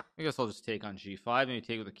 I guess I'll just take on g5. Maybe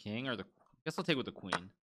take with the king or the. I guess I'll take with the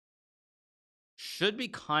queen. Should be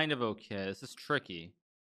kind of okay. This is tricky.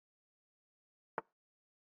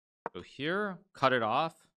 Go here, cut it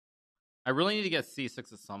off. I really need to get c6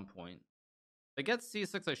 at some point. If I get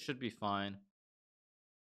c6, I should be fine.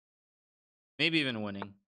 Maybe even winning.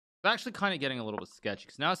 It's actually kind of getting a little bit sketchy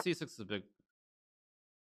because now c6 is a big.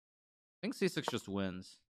 I think c6 just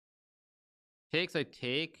wins. Takes, I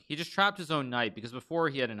take. He just trapped his own knight because before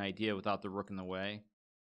he had an idea without the rook in the way.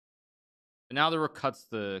 But now the rook cuts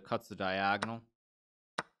the diagonal.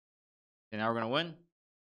 Okay, now we're gonna win.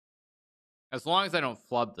 As long as I don't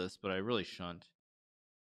flub this, but I really shouldn't.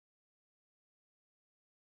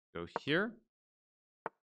 Go here.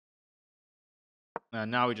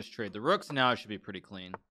 And now we just trade the rooks, and now it should be pretty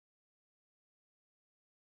clean.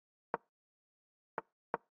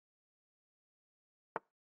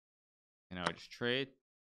 And now I just trade.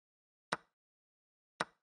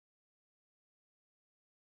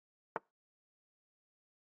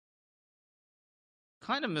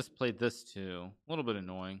 Kind of misplayed this too. A little bit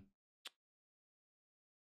annoying.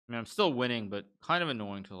 I mean, I'm still winning, but kind of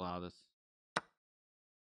annoying to allow this.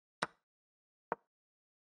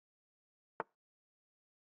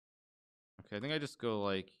 Okay, I think I just go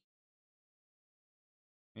like...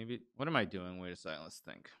 Maybe... What am I doing? Wait a second, let's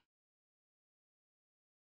think.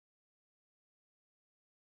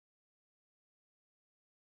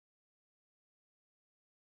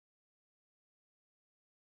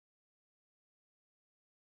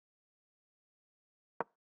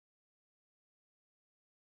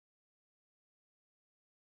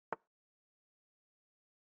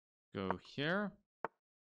 Go here.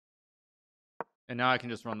 And now I can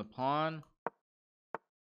just run the pawn.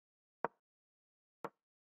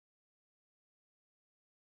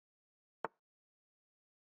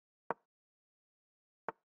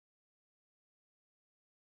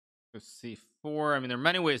 Go c4. I mean, there are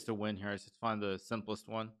many ways to win here. I just find the simplest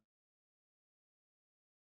one.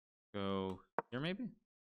 Go here maybe.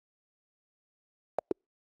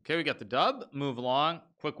 Okay, we got the dub. Move along.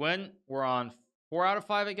 Quick win. We're on 4 out of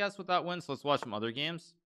 5, I guess, with that win. So let's watch some other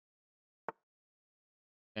games.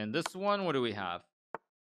 And this one, what do we have?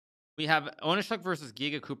 We have Onishuk versus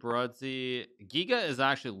GigaQuparadze. Giga is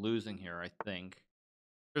actually losing here, I think.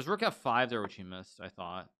 There's rook f5 there, which he missed, I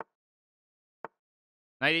thought.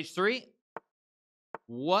 Knight h3?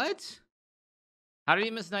 What? How did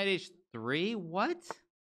he miss knight h3? What?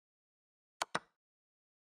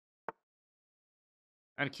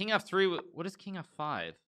 And king f3, what is king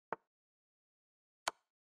f5?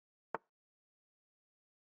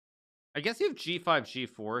 I guess you have g5,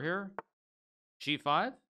 g4 here.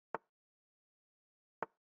 g5?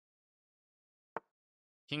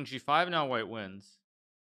 King g5, now white wins.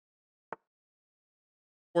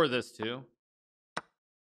 Or this too.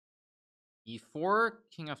 e4,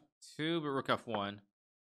 king f2, but rook f1.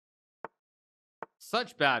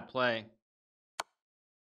 Such bad play.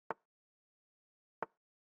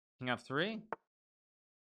 King f3.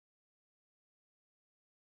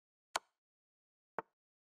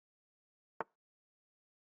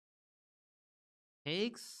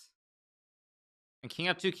 Takes. And king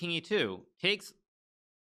f2, king e2. Takes.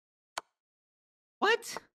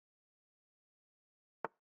 What?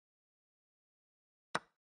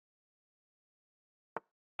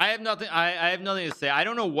 I have nothing. I have nothing to say. I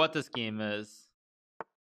don't know what this game is.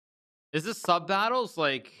 Is this sub battles?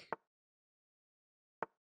 Like,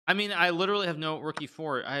 I mean, I literally have no rook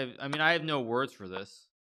e4. I mean, I have no words for this.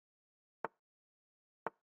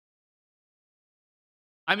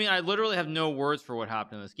 I mean, I literally have no words for what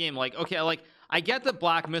happened in this game. Like, okay, like I get that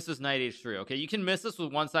black misses knight h3. Okay, you can miss this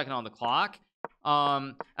with 1 second on the clock,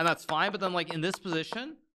 and that's fine. But then, like in this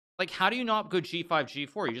position, like how do you not go g5,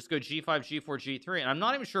 g4? You just go g5, g4, g3. And I'm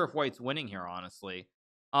not even sure if white's winning here, honestly.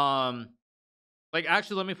 Like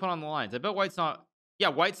actually, let me put on the lines. I bet white's not. Yeah,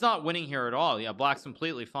 white's not winning here at all. Yeah, black's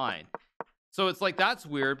completely fine. So it's like, that's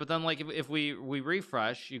weird. But then like if we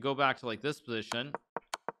refresh, you go back to like this position,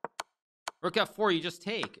 rook f4, you just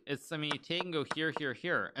take. It's, I mean, you take and go here, here,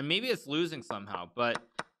 here, and maybe it's losing somehow, but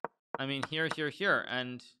I mean, here, here, here,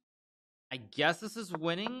 and I guess this is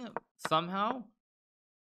winning somehow.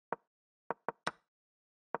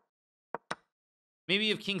 Maybe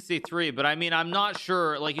you have king c3, but I mean, I'm not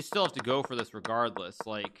sure. Like, you still have to go for this regardless.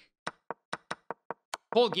 Like,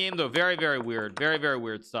 whole game though, very, very weird. Very, very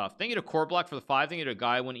weird stuff. Thank you to Core Black for the 5. Thank you to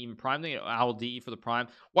Guy Win Even Prime. Thank you to Owl DE for the Prime.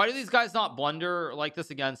 Why do these guys not blunder like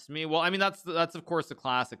this against me? Well, I mean, that's of course the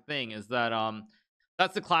classic thing, is that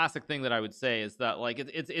that's the classic thing that I would say, is that like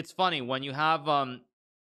it's funny when you have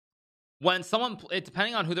when someone,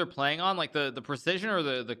 depending on who they're playing on, like the precision or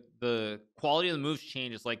the quality of the moves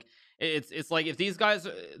changes. Like, it's like, if these guys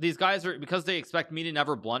are, because they expect me to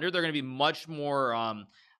never blunder, they're going to be much more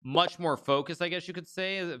focused, I guess you could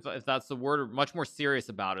say, if that's the word, or much more serious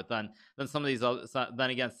about it than some of these other, than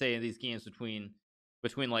against, say, in these games between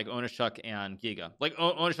like Onishuk and Giga. Like,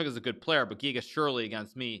 Onishuk is a good player, but Giga surely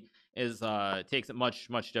against me is takes it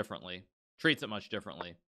much differently, treats it much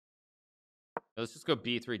differently. Let's just go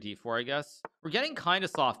b3 d4. I guess we're getting kind of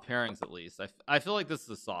soft pairings. At least I feel like this is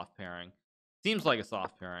a soft pairing. Seems like a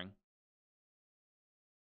soft pairing.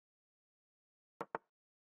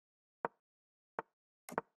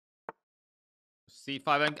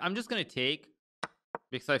 c5. I'm just gonna take,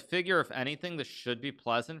 because I figure if anything, this should be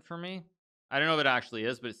pleasant for me. I don't know if it actually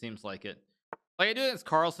is, but it seems like it. Like I do against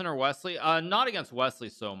Carlson or Wesley. Not against Wesley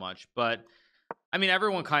so much, but I mean,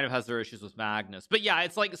 everyone kind of has their issues with Magnus. But yeah,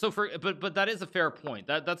 it's like, so for, but that is a fair point.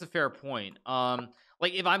 That's a fair point.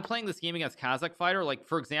 Like if I'm playing this game against Kazakh fighter, like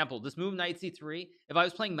for example, this move knight c3, if I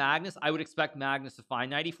was playing Magnus, I would expect Magnus to find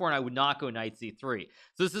knight e4, and I would not go knight c3.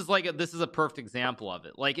 So this is like this is a perfect example of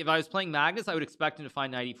it. Like if I was playing Magnus, I would expect him to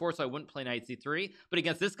find knight e4, so I wouldn't play knight c3. But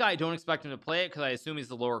against this guy, I don't expect him to play it, because I assume he's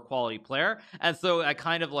a lower quality player, and so I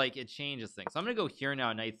kind of like, it changes things. So I'm gonna go here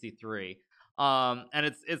now, knight c3. And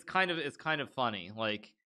it's kind of funny.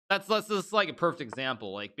 Like that's just like a perfect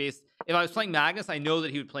example. Like, if I was playing Magnus, I know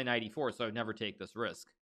that he would play knight e4, so I would never take this risk.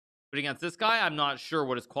 But against this guy, I'm not sure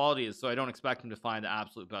what his quality is, so I don't expect him to find the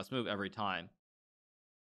absolute best move every time.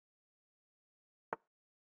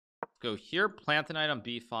 Let's go here, plant the knight on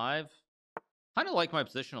b5. Kind of like my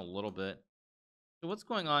position a little bit. So what's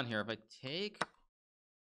going on here? If I take,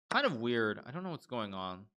 kind of weird. I don't know what's going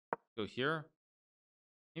on. Go here.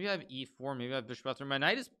 Maybe I have e4. Maybe I have bishop f3. My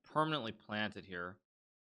knight is permanently planted here.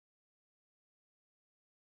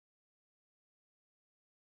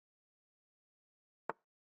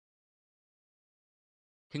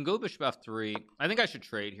 Can go bishop f3. I think I should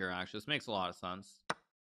trade here, actually. This makes a lot of sense.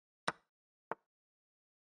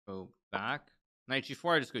 Go back. Knight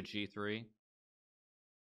g4, I just go g3.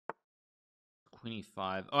 Queen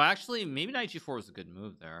e5. Oh, actually, maybe knight g4 was a good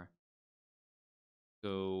move there.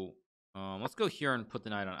 Go, let's go here and put the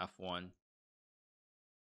knight on f1.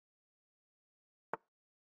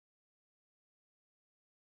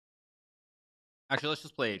 Actually, let's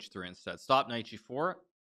just play h3 instead. Stop knight g4.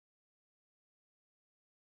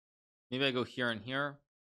 Maybe I go here and here.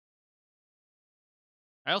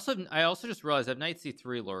 I also just realized I have knight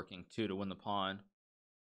c3 lurking too to win the pawn.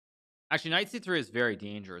 Actually, knight c3 is very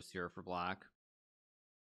dangerous here for black.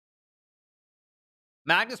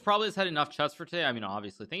 Magnus probably has had enough chess for today. I mean,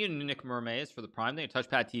 obviously. Thank you to Nick Mermays for the Prime. Thank you to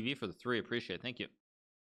Touchpad TV for the 3. Appreciate it. Thank you.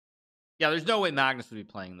 Yeah, there's no way Magnus would be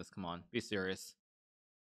playing this. Come on, be serious.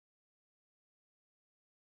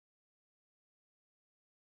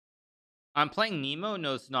 I'm playing Nemo.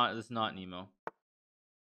 No, it's not. This is not Nemo. It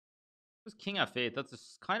was king f8.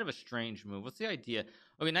 That's kind of a strange move. What's the idea?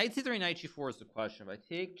 Okay, knight c3, knight g4 is the question. If I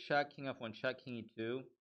take check, king f1, check, king e2.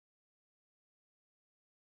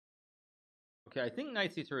 Okay, I think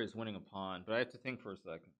knight c3 is winning a pawn, but I have to think for a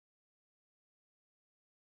second.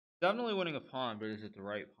 Definitely winning a pawn, but is it the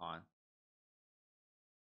right pawn?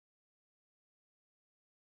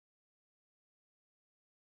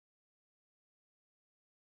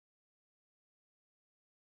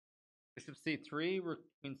 Bishop c3,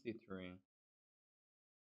 queen c3.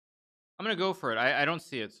 I'm gonna go for it. I don't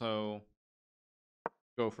see it, so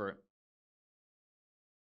go for it.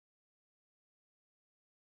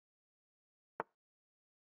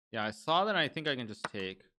 Yeah, I saw that. I think I can just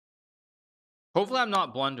take. Hopefully I'm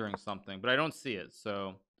not blundering something, but I don't see it,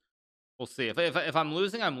 so we'll see. If I'm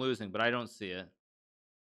losing, I'm losing, but I don't see it.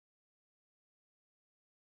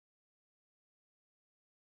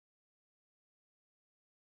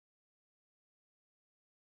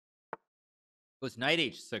 It was knight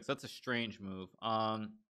h6. That's a strange move. I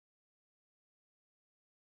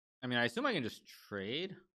mean, I assume I can just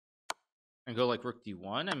trade and go like rook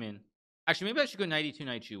d1. I mean, Actually, maybe I should go knight e2,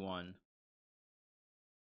 knight g1.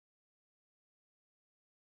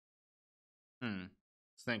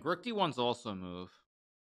 Let's think. Rook d1's also a move.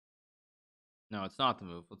 No, it's not the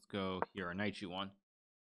move. Let's go here. Knight g1.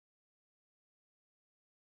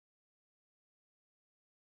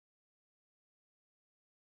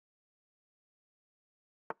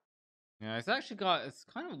 Yeah, it's actually it's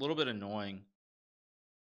kind of a little bit annoying.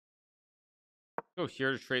 Go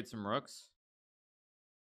here to trade some rooks.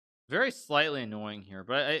 Very slightly annoying here,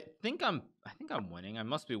 but I think I'm winning. I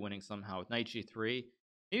must be winning somehow with knight g3,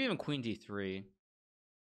 maybe even queen d3.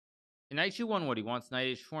 And knight g1, what he wants,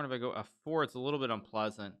 knight h4, and if I go f4, it's a little bit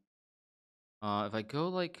unpleasant. If I go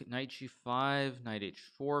like knight g5, knight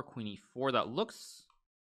h4, queen e4,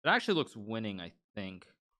 it actually looks winning, I think.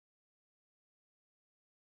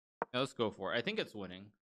 Yeah, let's go for it. I think it's winning.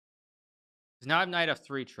 Because now I have knight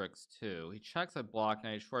f3 tricks too. He checks, I block,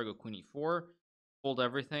 knight h4, I go queen e4, hold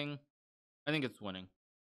everything. I think it's winning.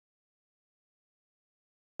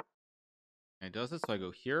 And it does it, so I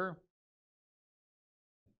go here.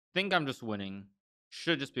 Think I'm just winning.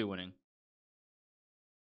 Should just be winning.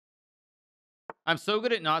 I'm so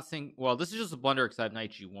good at not saying, well, this is just a blunder because I have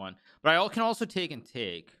knight g1, but I can also take and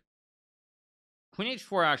take. Queen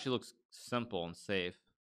h4 actually looks simple and safe.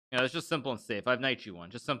 Yeah, it's just simple and safe. I have knight g1,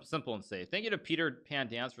 just simple and safe. Thank you to Peter Pan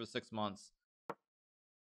Dance for 6 months.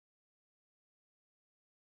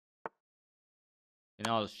 And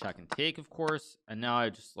now I'll just check and take, of course. And now I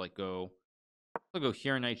just like I'll go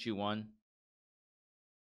here, knight g1.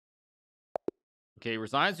 Okay,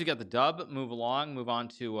 resigns. We got the dub. Move along. Move on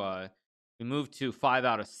to we move to 5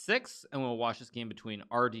 out of 6, and we'll watch this game between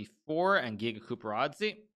RD4 and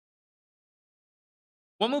GigaQuparadze.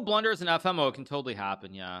 One move blunders in FMO, it can totally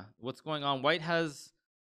happen. Yeah, what's going on? White has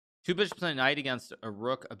 2 bishops and a knight against a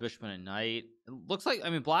rook, a bishop, and a knight. It looks like, I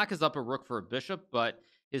mean, black is up a rook for a bishop, but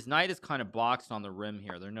his knight is kind of boxed on the rim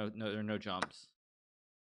here. There are no jumps.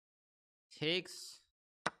 Takes.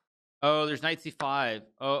 Oh, there's knight c5.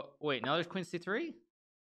 Oh, wait, now there's queen c3.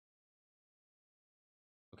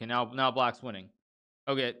 Okay, now black's winning.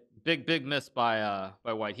 Okay, big miss by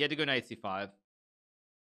white. He had to go knight c5.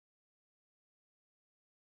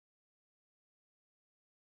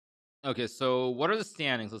 Okay, so what are the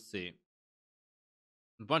standings? Let's see.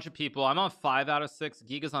 A bunch of people. I'm on 5 out of 6.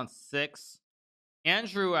 Giga's on 6.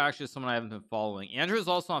 Andrew actually is someone I haven't been following. Andrew is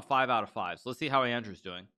also on 5 out of 5. So let's see how Andrew's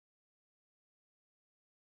doing.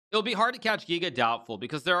 It'll be hard to catch Giga, doubtful,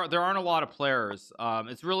 because there aren't a lot of players.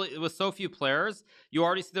 It's really, with so few players, you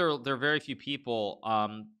already see there are very few people.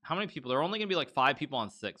 How many people? There are only gonna be like 5 people on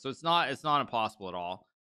 6, so it's not impossible at all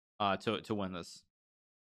to win this.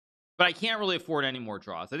 But I can't really afford any more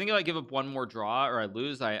draws. I think if I give up one more draw or I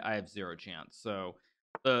lose, I have 0 chance. So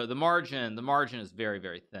the margin is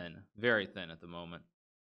very thin, very thin at the moment.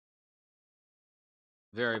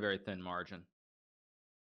 Very thin margin.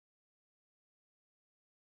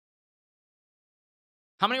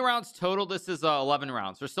 How many rounds total? This is 11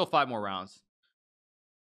 rounds. There's still 5 more rounds.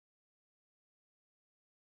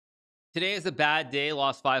 Today is a bad day.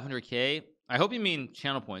 Lost 500k. I hope you mean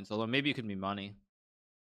channel points, although maybe it could be money.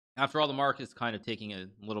 After all, the market is kind of taking a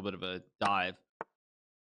little bit of a dive.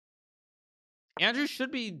 Andrew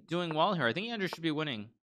should be doing well here. I think Andrew should be winning.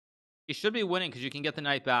 He should be winning because you can get the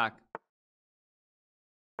knight back.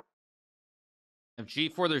 If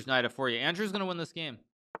g4, there's knight f4. Yeah, Andrew's going to win this game.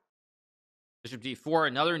 Bishop d4,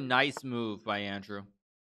 another nice move by Andrew.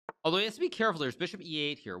 Although he has to be careful. There's bishop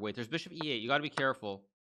e8 here. Wait, there's bishop e8. You got to be careful.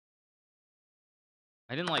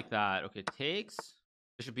 I didn't like that. Okay, takes.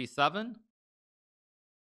 Bishop b7.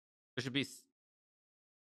 Bishop b.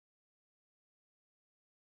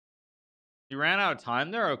 He ran out of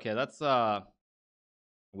time there. Okay, that's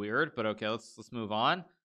weird, but okay, let's move on.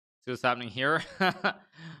 See what's happening here.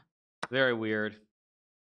 Very weird.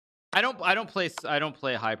 I don't play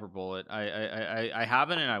Hyperbullet. I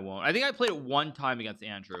haven't and I won't. I think I played it one time against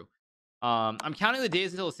Andrew. I'm counting the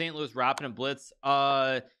days until the St. Louis Rapid and Blitz.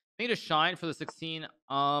 I need to shine for the 16.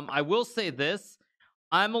 I will say this.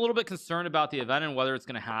 I'm a little bit concerned about the event and whether it's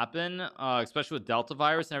going to happen, especially with Delta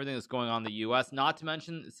virus and everything that's going on in the US. Not to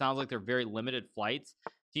mention, it sounds like they're very limited flights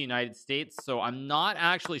to the United States. So I'm not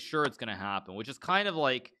actually sure it's going to happen, which is kind of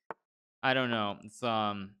like, I don't know. It's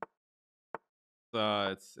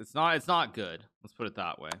not good. Let's put it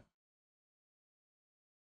that way.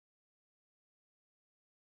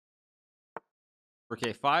 Rook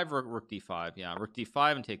a5, rook d5. Yeah, rook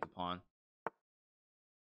d5 and take the pawn.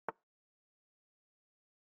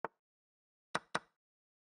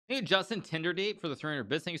 Thank you, Justin Tinder Date, for the 300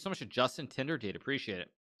 bits. Thank you so much to Justin Tinder Date. Appreciate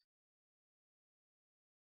it.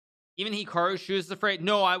 Even Hikaru shoes is afraid.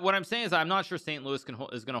 No, what I'm saying is I'm not sure St. Louis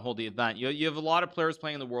is going to hold the event. You have a lot of players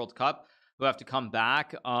playing in the World Cup who have to come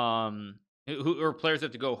back. Or players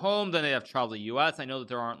have to go home. Then they have to travel to the U.S. I know that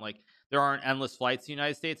there aren't endless flights to the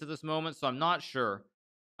United States at this moment, so I'm not sure.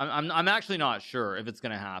 I'm actually not sure if it's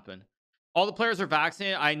going to happen. All the players are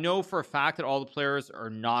vaccinated. I know for a fact that all the players are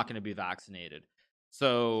not going to be vaccinated.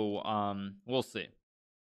 So we'll see.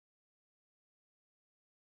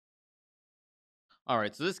 All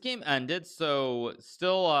right, so this game ended. So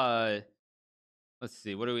still let's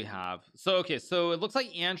see, what do we have? So okay, so it looks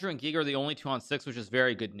like Andrew and Giga are the only 2 on 6, which is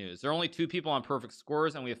very good news. There are only 2 people on perfect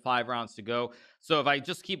scores, and we have 5 rounds to go. So if I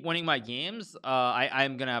just keep winning my games,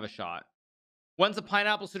 I'm gonna have a shot. When's the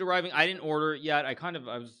pineapple suit arriving? I didn't order it yet. I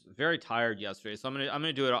was very tired yesterday, so I'm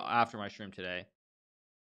gonna do it after my stream today.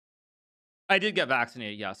 I did get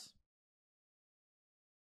vaccinated, yes.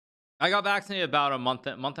 I got vaccinated about a month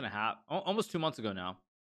and a half, almost 2 months ago now.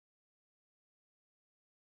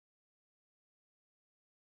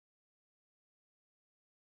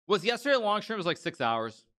 Was yesterday a long stream? It was like 6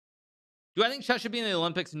 hours. Do I think chess should be in the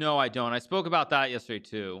Olympics? No, I don't. I spoke about that yesterday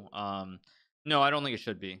too. No, I don't think it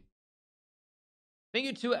should be. Thank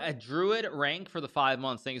you to a Druid rank for the 5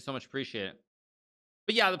 months. Thank you so much. Appreciate it.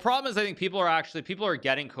 But yeah, the problem is I think people are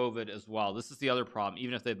getting COVID as well. This is the other problem,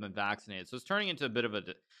 even if they've been vaccinated. So it's turning into a bit of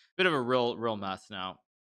a real mess now.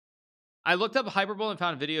 I looked up Hyperbole and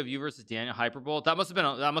found a video of you versus Daniel Hyperbole. That must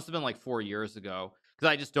have been like 4 years ago, because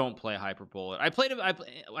I just don't play Hyperbole. I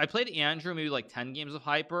played Andrew maybe like 10 games of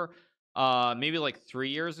Hyper, maybe like 3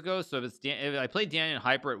 years ago. So if I played Daniel and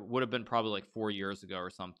Hyper, it would have been probably like 4 years ago or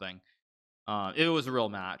something. It was a real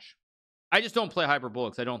match. I just don't play Hyperbole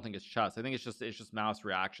because I don't think it's chess. I think it's just mouse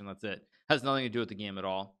reaction. That's it. Has nothing to do with the game at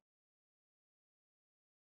all.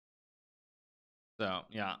 So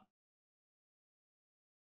yeah.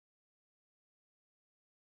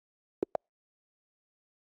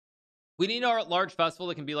 We need a large festival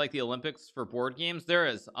that can be like the Olympics for board games. There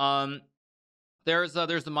is. There's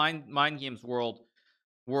the Mind Games World.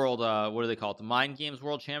 What do they call it? The Mind Games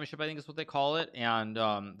World Championship, I think is what they call it. And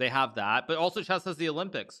they have that. But also chess has the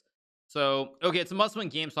Olympics. So okay, it's a must-win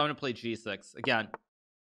game. So I'm gonna play G6 again.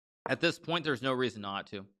 At this point, there's no reason not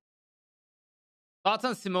to. Thoughts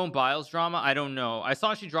on Simone Biles drama? I don't know. I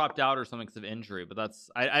saw she dropped out or something because of injury, but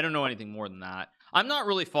I don't know anything more than that. I'm not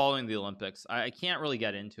really following the Olympics. I can't really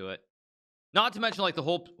get into it. Not to mention, like, the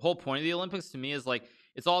whole point of the Olympics to me is like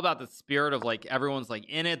it's all about the spirit of like everyone's like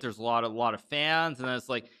in it. There's a lot of fans, and then it's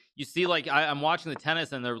like you see like I'm watching the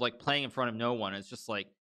tennis and they're like playing in front of no one. It's just like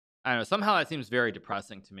I don't know. Somehow that seems very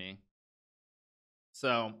depressing to me.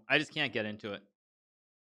 So I just can't get into it.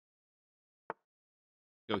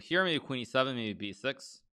 Go here, maybe Queen E7, maybe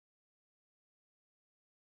B6.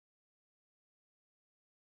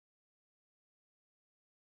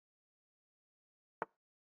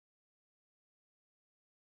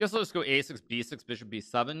 Guess I'll just go A6, B6, Bishop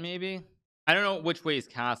B7, maybe. I don't know which way he's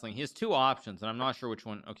castling. He has 2 options, and I'm not sure which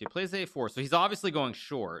one. Okay, plays A4, so he's obviously going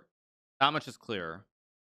short. That much is clear.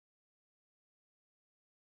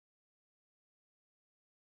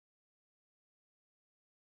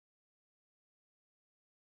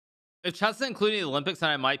 If chess is including the Olympics, then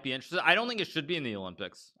I might be interested. I don't think it should be in the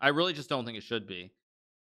Olympics. I really just don't think it should be.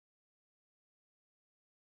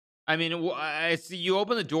 I mean, I see you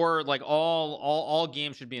open the door like all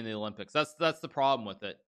games should be in the Olympics. That's the problem with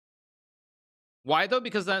it. Why though?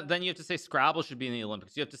 Because then you have to say Scrabble should be in the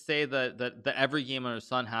Olympics. You have to say that every game under the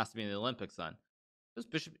sun has to be in the Olympics. Then this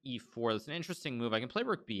Bishop E4. That's an interesting move. I can play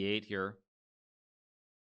Rook B8 here.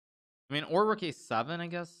 I mean, or Rook A7. I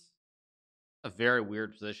guess a very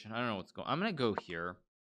weird position. I don't know what's going. I'm gonna go here.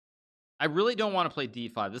 I really don't want to play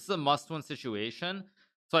D5. This is a must-win situation.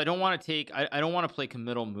 So I don't want to take. I don't want to play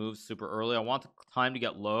committal moves super early. I want the time to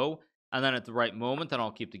get low. And then at the right moment, then I'll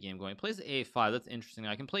keep the game going. Plays A5. That's interesting.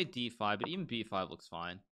 I can play D5, but even B5 looks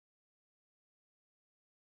fine.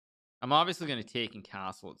 I'm obviously going to take and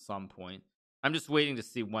castle at some point. I'm just waiting to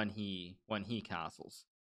see when he castles.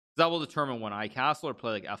 That will determine when I castle or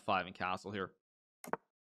play like F5 and castle here.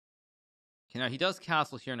 Okay, now he does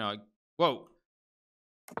castle here now. Whoa.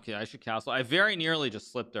 Okay, I should castle. I very nearly just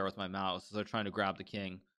slipped there with my mouse as I'm trying to grab the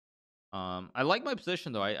king. I like my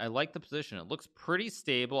position though. I like the position. It looks pretty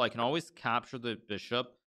stable. I can always capture the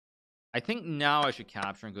bishop. I think now I should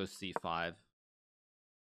capture and go C5.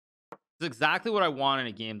 It's exactly what I want in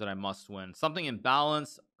a game that I must win. Something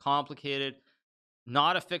imbalanced, complicated,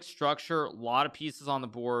 not a fixed structure, a lot of pieces on the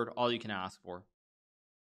board, all you can ask for.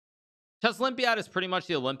 Chess Olympiad is pretty much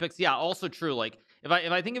the Olympics. Yeah, also true. Like if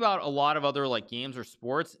I think about a lot of other like games or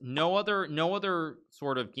sports, no other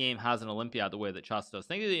sort of game has an Olympiad the way that chess does.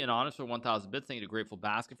 Thank you to the Anonymous for 1,000 bits. Thank you to Grateful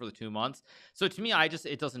Basket for the 2 months. So to me,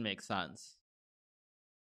 it doesn't make sense.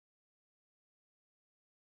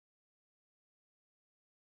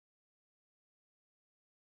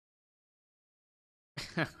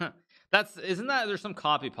 Isn't that there's some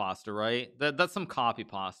copy pasta, right? That's some copy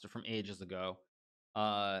pasta from ages ago.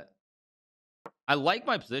 Uh, I like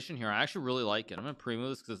my position here. I actually really like it. I'm gonna pre-move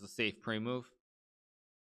this because it's a safe pre-move.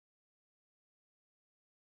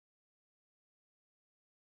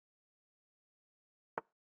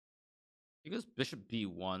 He goes bishop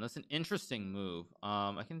b1. That's an interesting move.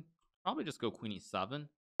 I can probably just go queen e7.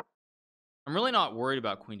 I'm really not worried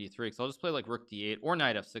about queen d3 because I'll just play like rook d8 or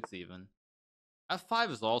knight f6 even.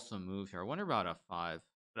 F5 is also a move here. I wonder about F5.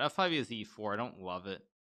 But F5 is E4. I don't love it.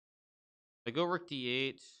 I go rook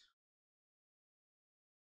D8.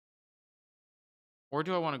 Or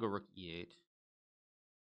do I want to go rook E8?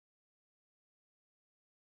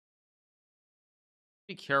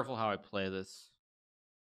 Be careful how I play this.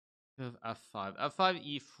 F5.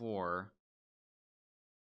 F5 E4.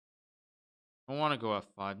 I want to go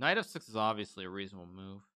F5. Knight F6 is obviously a reasonable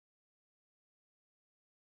move.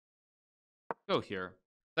 Go here.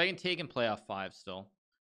 So I can take and play F5 still.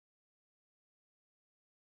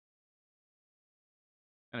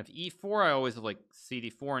 And if E4, I always have like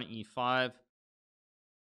CD4 and E5.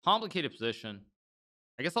 Complicated position.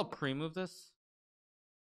 I guess I'll pre-move this.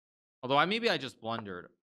 Although maybe I just blundered.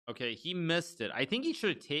 Okay, he missed it. I think he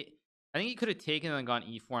should have taken. I think he could have taken and gone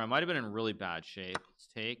E4. I might have been in really bad shape. Let's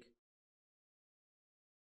take.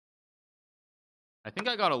 I think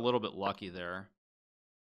I got a little bit lucky there.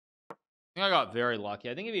 I think I got very lucky.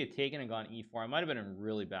 I think if he had taken and gone E4, I might have been in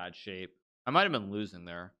really bad shape. I might have been losing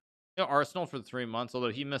there. You know, Arsenal for the 3 months,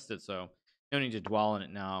 although he missed it, so no need to dwell on it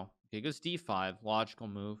now. Okay, goes D5. Logical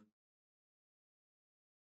move.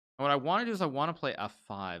 And what I want to do is I want to play F5.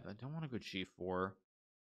 I don't want to go G4.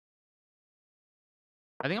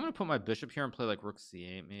 I think I'm going to put my bishop here and play like rook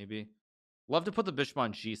C8 maybe. Love to put the bishop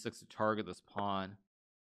on G6 to target this pawn.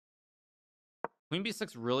 Queen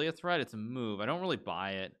B6 really a threat? It's a move. I don't really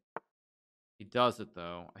buy it. He does it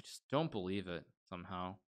though. I just don't believe it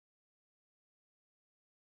somehow.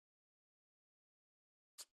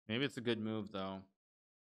 Maybe it's a good move though.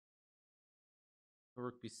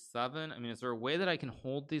 Rook B7. I mean, is there a way that I can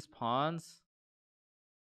hold these pawns?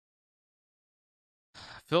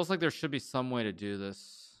 Feels like there should be some way to do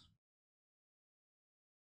this.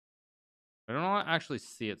 I don't actually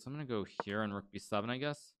see it, so I'm gonna go here on rook B7, I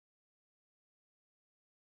guess.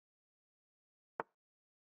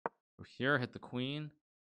 Go here, hit the queen.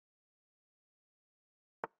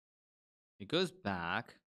 He goes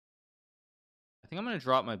back. I think I'm gonna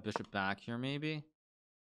drop my bishop back here, maybe.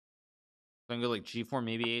 So I can go like G4,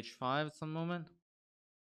 maybe H5 at some moment.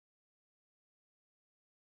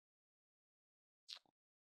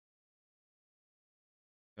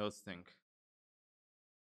 Okay, let's think.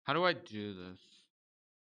 How do I do this?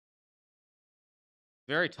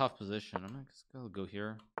 Very tough position. I'm just gonna go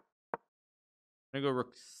here. I'm gonna go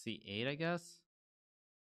rook C8, I guess.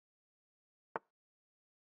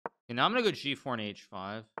 Okay, now I'm gonna go G4 and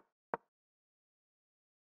H5.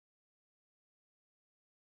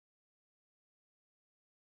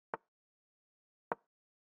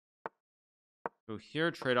 Go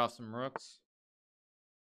here, trade off some rooks.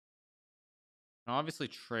 And obviously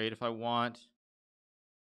trade if I want.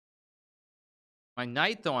 My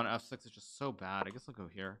knight though on F6 is just so bad. I guess I'll go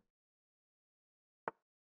here.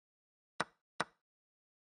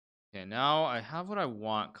 Okay, now I have what I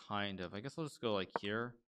want, kind of. I guess I'll just go like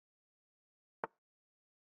here.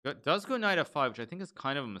 It does go knight F5, which I think is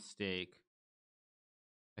kind of a mistake.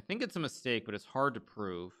 I think it's a mistake, but it's hard to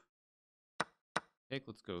prove. Take,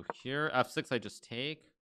 let's go here. F6, I just take.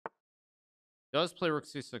 Does play rook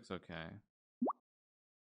C6, okay.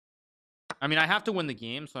 I mean, I have to win the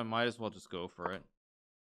game, so I might as well just go for it.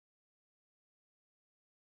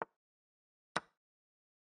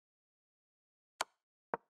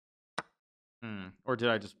 Or did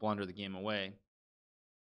I just blunder the game away?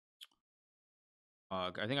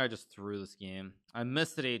 I think I just threw this game. I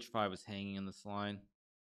missed that H5 was hanging in this line.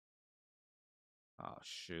 Oh,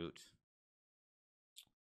 shoot.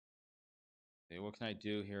 Okay, what can I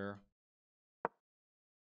do here?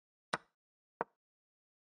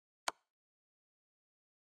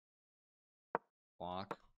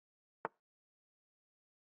 Block.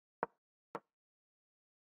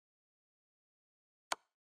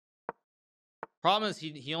 Problem is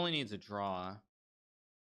he only needs a draw.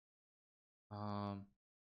 Go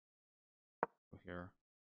here.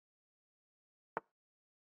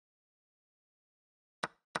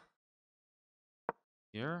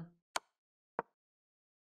 Here.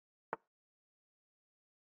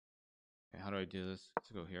 Okay, how do I do this?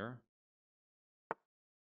 Let's go here.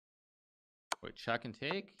 Wait, check and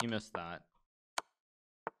take. He missed that.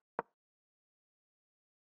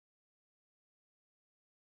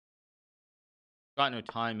 Got no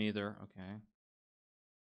time either. Okay.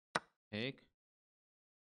 Take.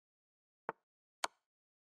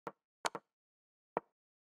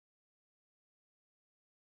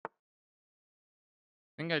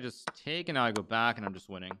 I think I just take and now I go back and I'm just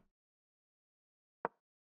winning.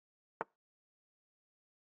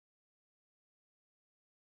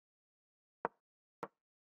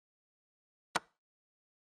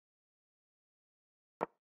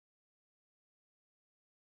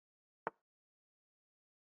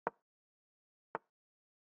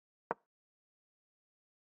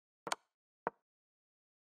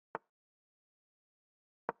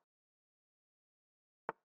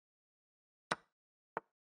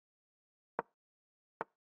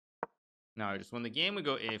 Now I just win the game. We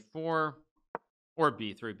go A4 or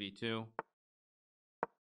B3, B2.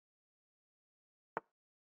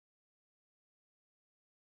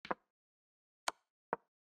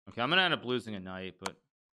 Okay, I'm gonna end up losing a knight, but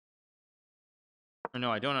or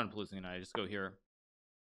no, I don't end up losing a knight. I just go here.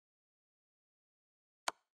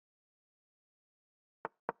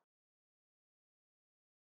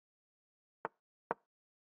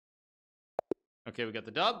 Okay, we got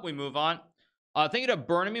the dub. We move on. Thank you to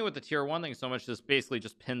burning me with the tier 1. Thank you so much. This basically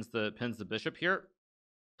just pins the bishop here.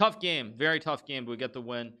 Tough game, very tough game, but we get the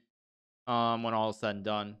win when all is said and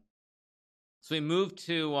done. So we move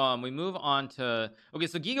on to okay,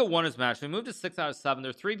 so Giga won his match. So we moved to 6 out of 7.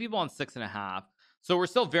 There are 3 people on 6.5. So we're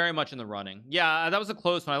still very much in the running. Yeah, that was a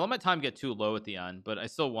close one. I let my time get too low at the end, but I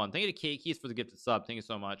still won. Thank you to Keys for the gifted sub. Thank you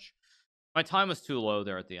so much. My time was too low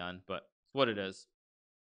there at the end, but it's what it is.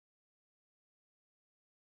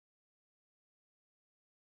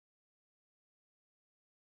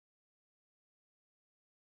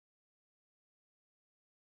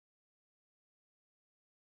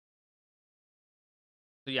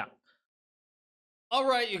 So yeah. All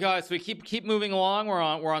right, you guys. So we keep moving along. We're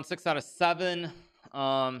on 6 out of 7.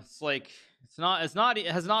 It's like it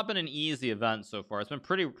has not been an easy event so far. It's been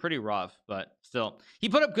pretty rough, but still, he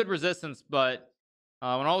put up good resistance. But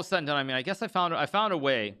when all was said and done, I mean, I guess I found a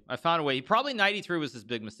way. He probably 93 was his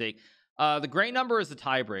big mistake. The gray number is the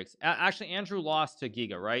tie breaks. Actually, Andrew lost to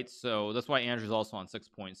Giga, right? So that's why Andrew's also on 6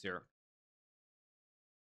 points here.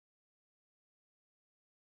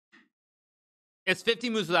 It's 50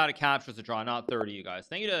 moves without a capture as a draw, not 30, you guys.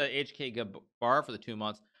 Thank you to HK Bar for the 2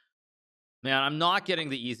 months. Man, I'm not getting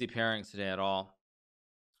the easy pairings today at all.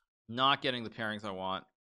 Not getting the pairings I want.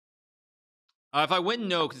 If I win,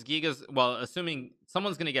 no, because Giga's, well, assuming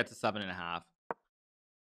someone's going to get to 7.5. Now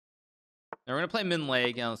we're going to play min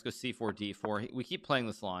leg, and let's go C4, D4. We keep playing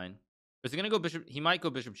this line. Is he going to go bishop? He might go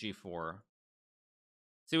bishop G4.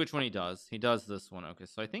 See which one he does. He does this one. Okay,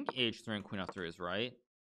 so I think H3 and Queen F3 is right.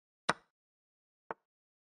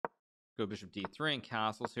 Go bishop D3 and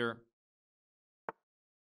castles here.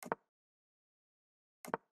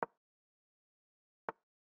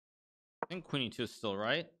 I think Queen E2 is still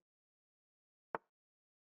right.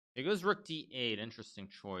 It goes Rook D8. Interesting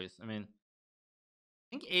choice. I mean,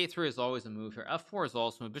 I think A3 is always a move here. F4 is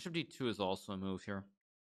also a move. Bishop D2 is also a move here.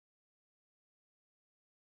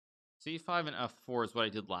 C5 and F4 is what I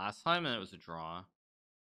did last time, and it was a draw.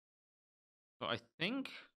 So I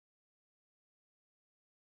think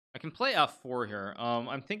I can play F4 here.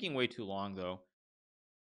 I'm thinking way too long, though.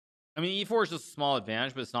 I mean, E4 is just a small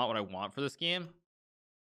advantage, but it's not what I want for this game.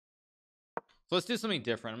 So let's do something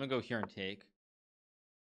different. I'm gonna go here and take.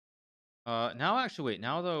 Now actually, wait.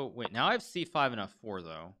 Now I have C5 and F4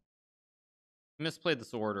 though. I misplayed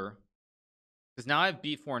this order because now I have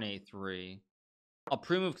B4 and A3. I'll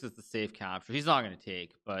pre-move because it's the safe capture. He's not gonna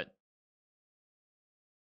take, but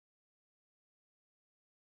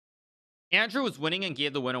Andrew was winning and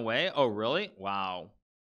gave the win away. Oh, really? Wow.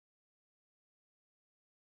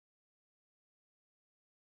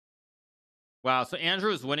 Wow. So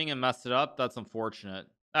Andrew was winning and messed it up. That's unfortunate.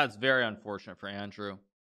 That's very unfortunate for Andrew.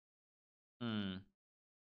 Okay,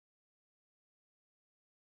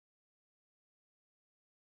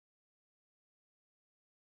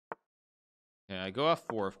 I go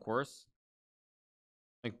F4, of course.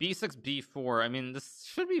 Like B6, B4. I mean, this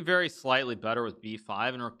should be very slightly better with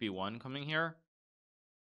B5 and Rook B1 coming here.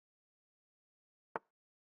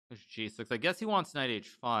 There's G6. I guess he wants knight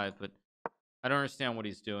H5, but I don't understand what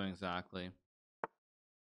he's doing exactly.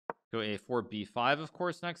 Go A4, B5, of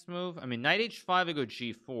course, next move. I mean, knight H5, I go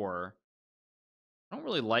G4. I don't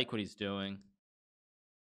really like what he's doing.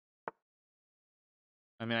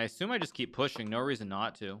 I mean, I assume I just keep pushing. No reason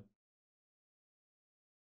not to.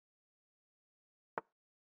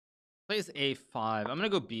 Plays a5. I'm gonna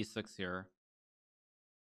go b6 here.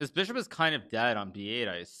 This bishop is kind of dead on b8,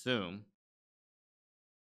 I assume.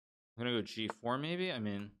 I'm gonna go g4 maybe. I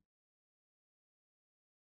mean,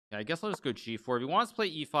 yeah, I guess I'll just go g4. If he wants to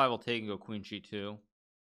play e5, I'll take and go queen g2.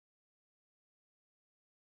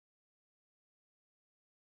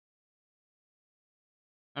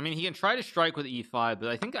 I mean, he can try to strike with e5, but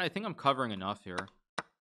I think I'm covering enough here.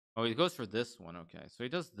 Oh, he goes for this one. Okay, so he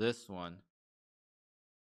does this one.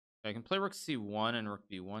 I can play rook c1 and rook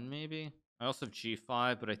b1 maybe. I also have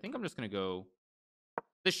g5, but I think I'm just gonna go.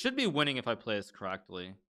 This should be winning if I play this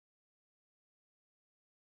correctly.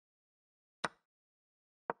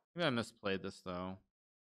 Maybe I misplayed this though.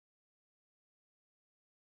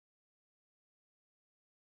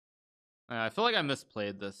 I feel like I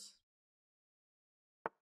misplayed this.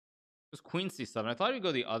 It was queen c7. I thought he'd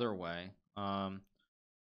go the other way. Don't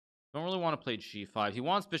really want to play g5. He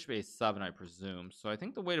wants bishop a7, I presume. So I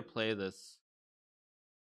think the way to play this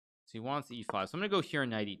is he wants e5. So I'm gonna go here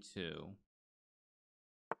knight e2.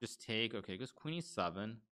 Just take. Okay, goes queen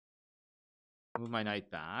e7. Move my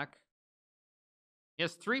knight back. He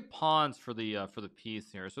has 3 pawns for the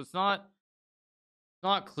piece here, so it's not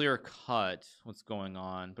clear cut what's going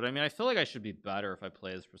on. But I mean, I feel like I should be better if I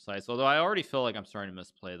play this precise. Although I already feel like I'm starting to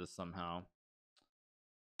misplay this somehow.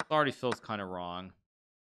 It already feels kind of wrong.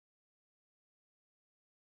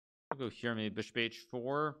 I'll go here, maybe bishop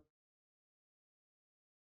h4.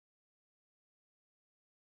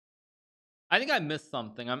 I think I missed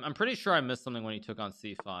something. I'm pretty sure I missed something when he took on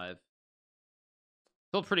c5.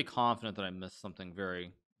 Feel pretty confident that I missed something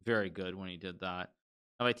very, very good when he did that.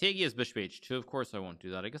 If I take he has bishop h2, of course I won't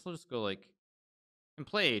do that. I guess I'll just go like and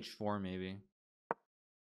play h4 maybe.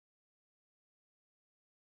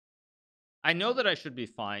 I know that I should be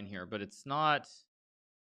fine here, but it's not.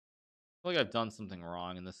 I feel like I've done something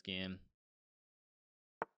wrong in this game.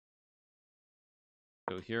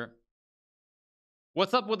 Go here.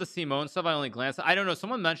 What's up with the Simone stuff? I only glanced. I don't know.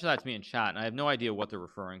 Someone mentioned that to me in chat, and I have no idea what they're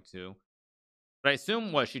referring to. But I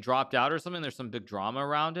assume what, she dropped out or something. There's some big drama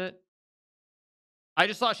around it. I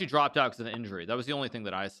just thought she dropped out because of an injury. That was the only thing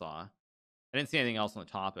that I saw. I didn't see anything else on the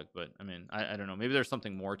topic, but I mean, I don't know. Maybe there's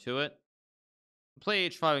something more to it. Play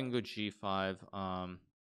h5 and go g5.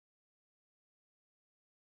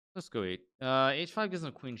 Let's go h5 gives him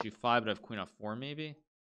a queen g5, but I have queen f4 maybe.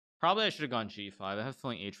 Probably I should have gone g5. I have a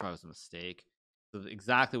feeling h5 was a mistake. So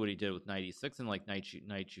exactly what he did with knight e6 and like knight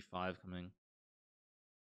g5 coming.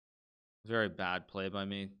 Very bad play by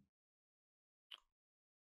me.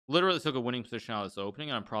 Literally took a winning position out of this opening,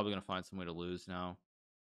 and I'm probably going to find some way to lose now.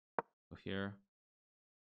 Go here.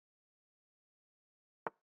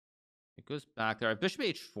 It goes back there. Bishop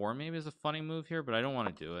h4 maybe is a funny move here, but I don't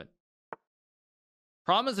want to do it.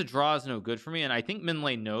 Problem is a draw is no good for me, and I think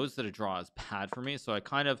Minh knows that a draw is bad for me, so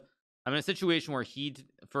I'm in a situation where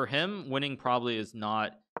for him, winning probably is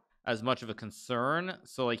not as much of a concern.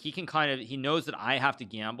 So like he knows that I have to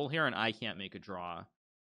gamble here and I can't make a draw,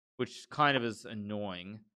 which kind of is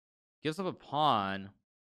annoying. Gives up a pawn.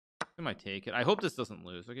 I might take it. I hope this doesn't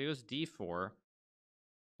lose. Okay, it goes d4.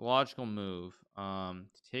 Logical move. To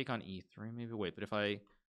take on e3 maybe. Wait, but I feel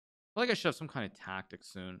like I should have some kind of tactic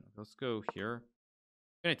soon. Let's go here.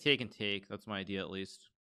 I'm gonna take and take. That's my idea at least.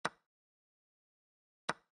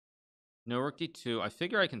 No rook d2. I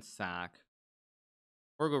figure I can sack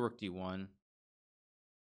or go rook d1.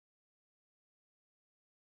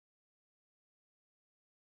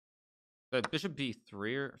 Bishop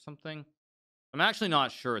b3 or something. I'm actually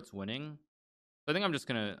not sure it's winning. So I think I'm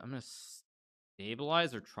gonna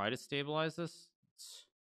stabilize or try to stabilize this.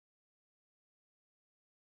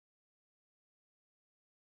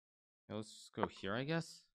 Okay, let's just go here, I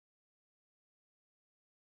guess.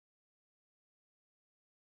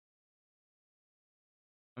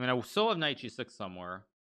 I mean, I will still have knight g6 somewhere.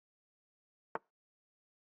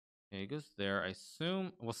 Okay, he goes there. I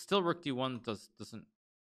assume. Well, still rook d1 doesn't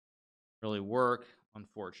really work,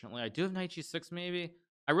 unfortunately. I do have knight g6 maybe.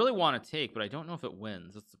 I really want to take, but I don't know if it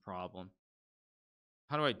wins. That's the problem.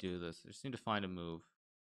 How do I do this? I just need to find a move.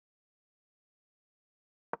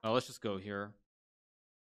 Oh, let's just go here.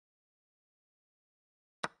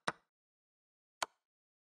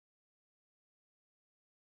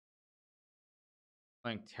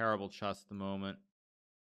 Playing terrible chess at the moment.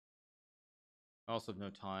 I also have no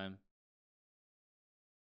time.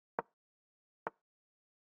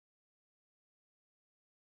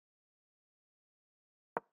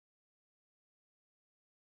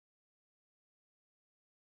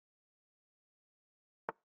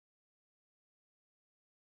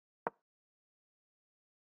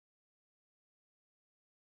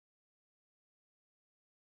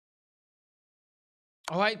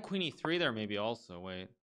 Oh, I had queen e3 there maybe also. Wait.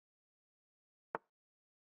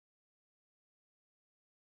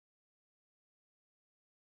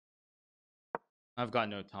 I've got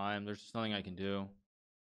no time. There's just nothing I can do.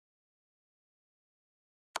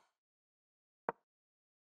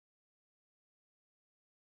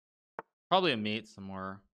 Probably a mate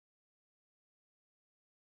somewhere.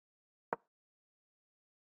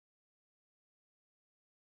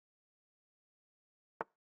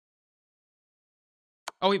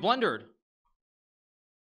 Oh, he blundered.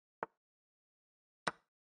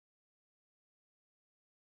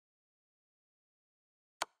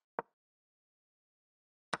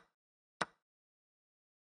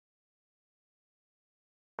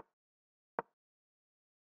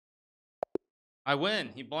 I win.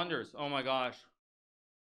 He blunders. Oh my gosh.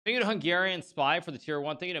 Thinking of Hungarian spy for the tier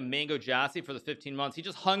 1. Thinking of Mango Jassy for the 15 months. He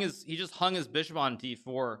just hung his bishop on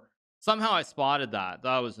d4. Somehow I spotted that.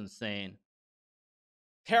 That was insane.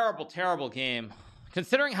 Terrible game.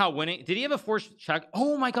 Considering how winning. Did he have a forced check?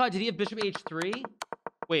 Oh my god, did he have bishop h3?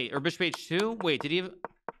 Wait, or bishop h2? Wait, did he have...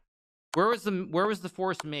 Where was the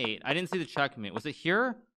forced mate? I didn't see the checkmate. Was it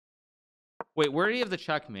here? Wait, where did he have the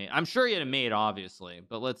checkmate? I'm sure he had a mate, obviously,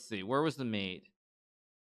 but let's see. Where was the mate?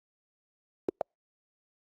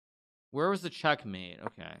 Where was the checkmate?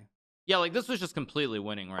 Okay. Yeah, like this was just completely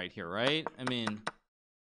winning right here, right? I mean,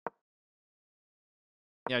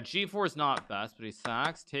 yeah, g4 is not best, but he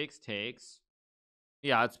sacks, takes.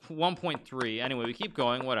 Yeah, it's 1.3. Anyway, we keep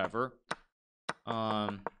going, whatever. Now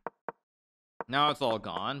it's all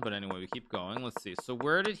gone, but anyway, we keep going. Let's see. So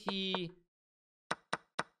where did he...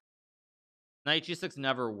 Knight g6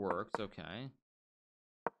 never works. Okay.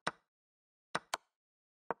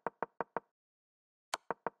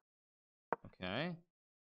 Okay.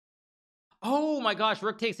 Oh my gosh,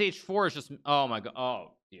 rook takes h4 is just... Oh my god.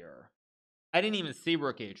 Oh dear. I didn't even see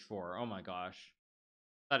rook h4. Oh my gosh.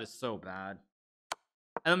 That is so bad.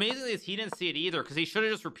 And amazingly is he didn't see it either, because he should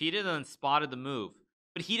have just repeated and then spotted the move.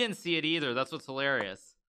 But he didn't see it either. That's what's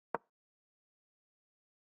hilarious.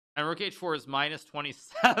 And rook h4 is minus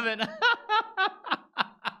 27.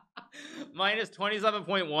 Minus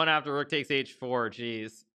 27.1 after rook takes h4.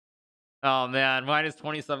 Jeez. Oh man, minus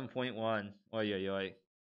 27.1. Oy, oy, oy.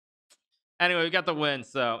 Anyway, we got the win,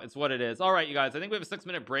 so it's what it is. All right, you guys. I think we have a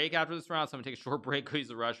 6-minute break after this round, so I'm gonna take a short break, go use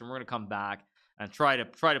the restroom. We're gonna come back and try to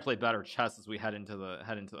play better chess as we head into the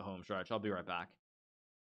home stretch. I'll be right back.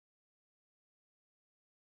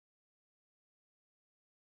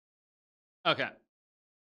 Okay.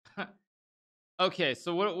 Okay,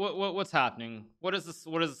 so what's happening? What is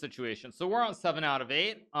the situation? So we're on 7 out of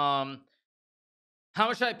 8. How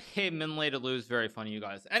much I pay Minh to lose? Very funny, you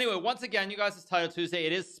guys. Anyway, once again, you guys, it's Title Tuesday.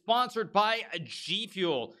 It is sponsored by G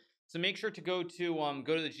Fuel. So make sure to go to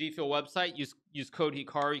the G Fuel website. Use code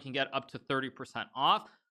Hikaru. You can get up to 30% off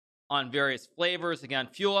on various flavors. Again,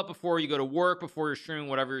 fuel up before you go to work, before you're streaming,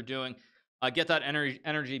 whatever you're doing. Get that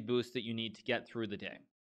energy boost that you need to get through the day.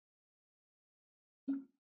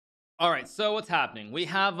 All right, so what's happening? We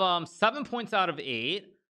have 7 points out of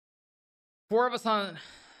 8. 4 of us on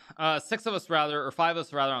 6 of us rather, or 5 of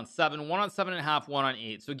us rather on 7. 1 on 7.5, 1 on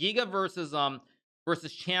 8. So Giga versus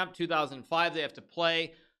Champ 2005. They have to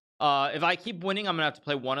play. If I keep winning, I'm gonna have to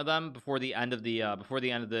play one of them before the end of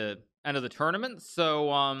the tournament.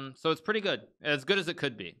 So it's pretty good, as good as it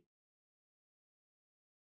could be.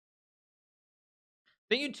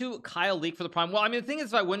 Thank you to Kyle Leak for the prime. Well, I mean, the thing is,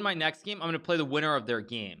 if I win my next game, I'm going to play the winner of their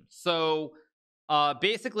game. So,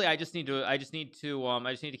 basically, I just need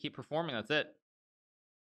to keep performing. That's it.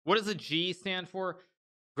 What does a G stand for?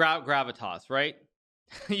 Gravitas, right?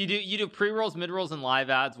 you do pre-rolls, mid-rolls, and live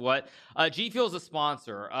ads. What? G Fuel is a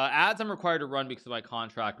sponsor. Ads I'm required to run because of my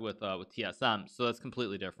contract with TSM, so that's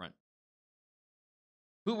completely different.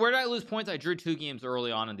 Where did I lose points? I drew 2 games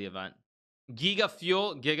early on in the event. Giga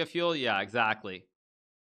Fuel. Yeah, exactly.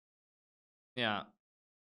 Yeah.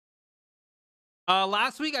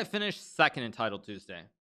 Last week I finished 2nd in Title Tuesday.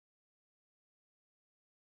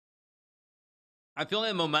 I feel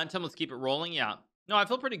like momentum. Let's keep it rolling. Yeah. No, I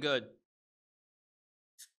feel pretty good.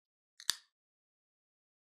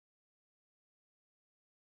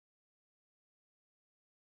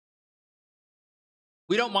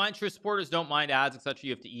 We don't mind. True supporters don't mind ads, etc.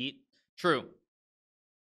 You have to eat. True.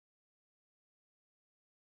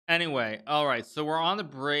 Anyway, all right, so we're on the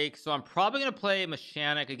break. So I'm probably going to play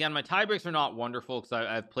Mishanick. Again, my tie breaks are not wonderful because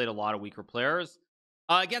I've played a lot of weaker players.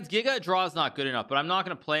 Against Giga, a draw is not good enough, but I'm not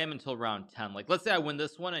going to play him until round 10. Like, let's say I win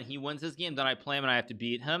this one and he wins his game, then I play him and I have to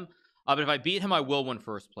beat him. But if I beat him, I will win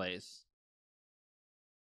first place.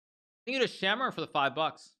 Thank you to Shammer for the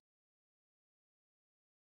 $5.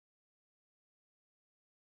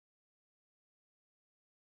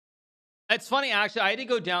 It's funny, actually. I had to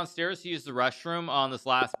go downstairs to use the restroom on this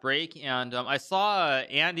last break, and I saw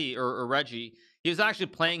Andy or Reggie. He was actually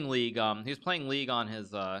playing League. He was playing League on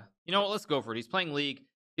his. You know what? Let's go for it. He's playing League.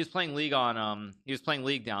 He was playing League on. He was playing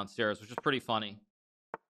League downstairs, which is pretty funny.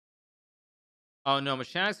 Oh no,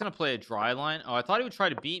 Mishanick's gonna play a dry line. Oh, I thought he would try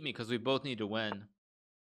to beat me because we both need to win.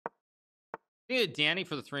 I need Danny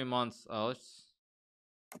for the 3 months. Let's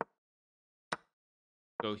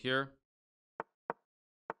go here.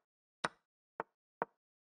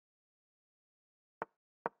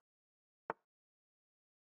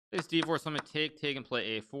 Plays D4, so I'm gonna take and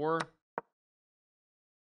play A4.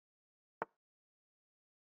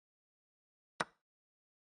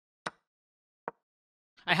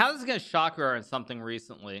 I had this against Chakra and something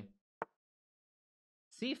recently.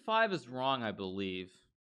 C5 is wrong, I believe.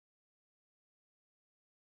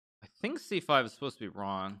 I think C5 is supposed to be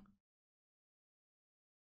wrong.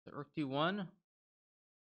 The Rook D1.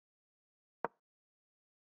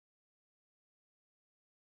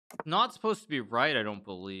 Not supposed to be right, I don't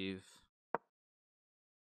believe.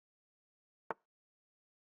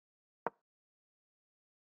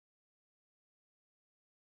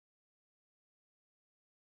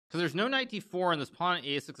 Because there's no knight D4 and this pawn at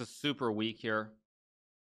A6 is super weak here.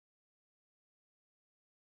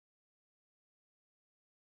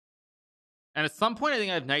 And at some point I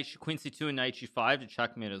think I have knight Queen C2 and knight G5 to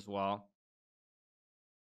checkmate as well.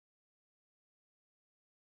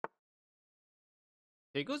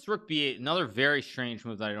 Okay, goes Rook B8. Another very strange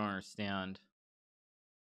move that I don't understand.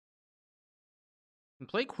 Can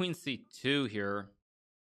play Queen C2 here.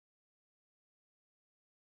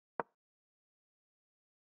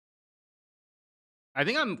 I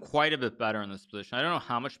think I'm quite a bit better in this position. I don't know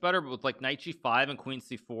how much better, but with like knight G5 and Queen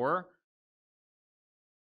C4.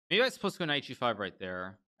 Maybe I'm supposed to go knight G5 right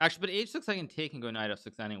there. Actually, but H6 I can take and go knight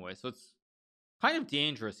F6 anyway. So it's kind of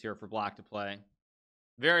dangerous here for black to play.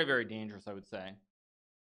 Very, very dangerous, I would say.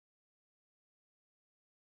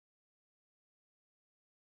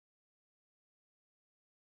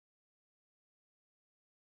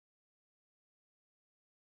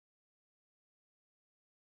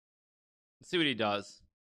 Let's see what he does.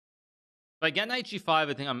 If I get knight G5,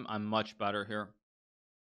 I think I'm much better here.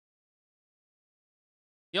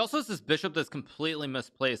 He also has this bishop that's completely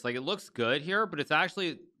misplaced. Like, it looks good here, but it's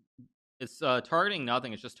actually targeting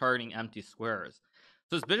nothing. It's just targeting empty squares.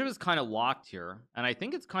 So his bishop is kind of locked here, and I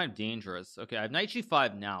think it's kind of dangerous. Okay, I have knight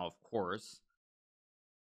G5 now, of course.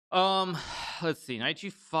 Let's see, knight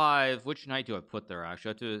G5. Which knight do I put there? Actually,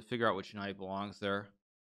 I have to figure out which knight belongs there.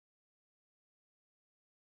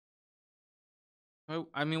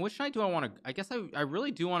 I mean, which knight do I want to? I guess I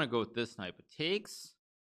really do want to go with this knight, but takes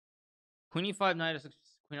Queen E5, knight F6,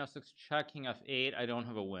 Queen F6, check, King F8. I don't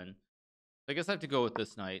have a win. I guess I have to go with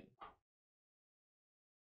this knight.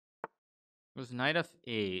 It was knight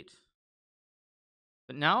F8.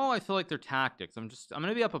 But now I feel like they're tactics. I'm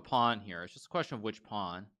gonna be up a pawn here. It's just a question of which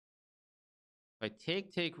pawn. If I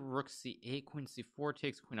take Rook C8, Queen C4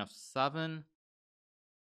 takes Queen F7.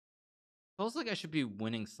 Feels like I should be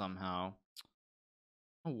winning somehow.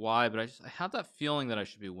 I don't know why, but I have that feeling that I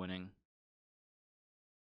should be winning.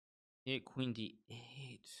 8 Queen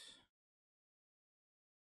D8.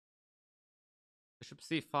 Bishop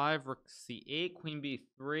C5, Rook C8, Queen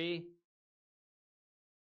B3.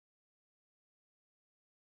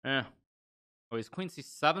 Oh, he's Queen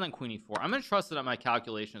C7 and Queen E4. I'm gonna trust that my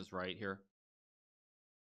calculation is right here.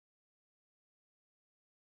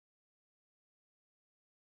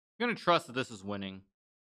 I'm gonna trust that this is winning.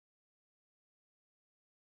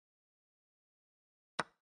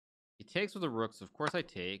 He takes with the rooks. Of course I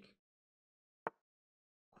take.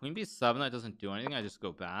 Queen B7, that doesn't do anything. I just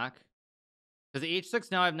go back. Because H6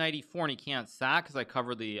 now I have knight E4 and he can't sack because I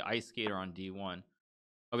covered the ice skater on D1.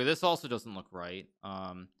 Okay, this also doesn't look right.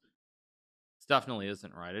 This definitely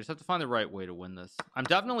isn't right. I just have to find the right way to win this. I'm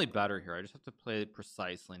definitely better here. I just have to play it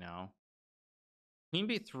precisely now. Queen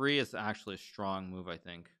B3 is actually a strong move, I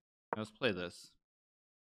think. Let's play this.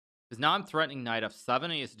 Because now I'm threatening knight F7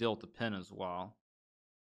 and he has to deal with the pin as well.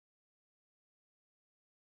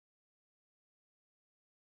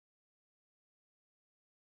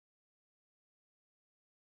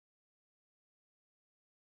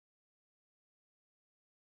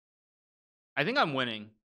 I think I'm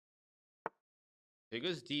winning. It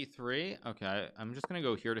goes D3. Okay, I'm just going to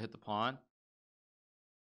go here to hit the pawn.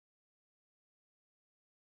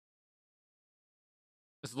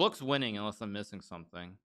 This looks winning unless I'm missing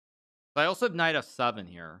something. But I also have knight F7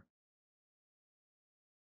 here.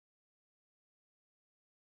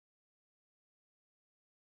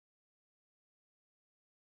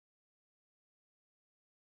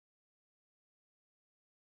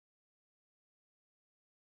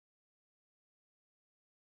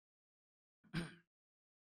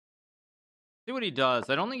 See what he does.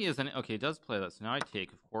 I don't think he has any. Okay, he does play that. So now I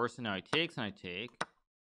take, of course, and now he takes, and I take.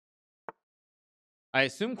 I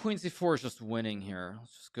assume queen c4 is just winning here.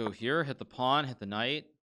 Let's just go here, hit the pawn, hit the knight.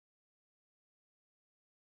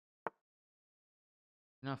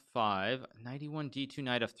 Now 5. 91 d2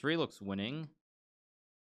 knight f3 looks winning.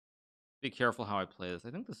 Be careful how I play this.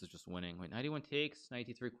 I think this is just winning. Wait, 91 takes,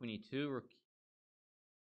 93 queen e2.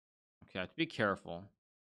 Okay, I have to be careful.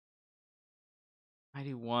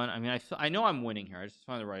 91. I mean, I know I'm winning here. I just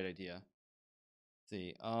find the right idea. Let's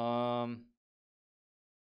see. 91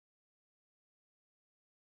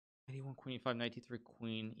 queen e5, 93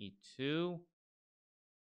 queen e2.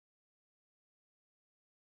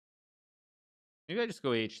 Maybe I just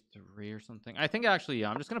go h3 or something. I think actually,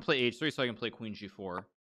 yeah, I'm just gonna play h3 so I can play queen g4.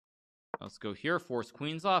 Let's go here, force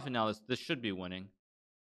queens off, and now this should be winning.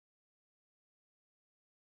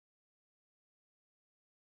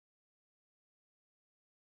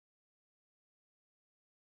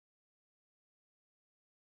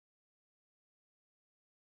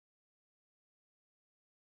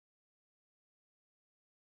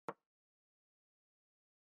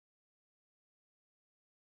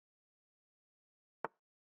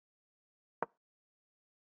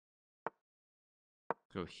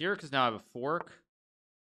 Go here because now I have a fork.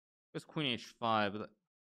 There's queen h5. But...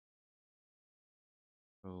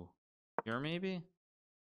 oh, here maybe.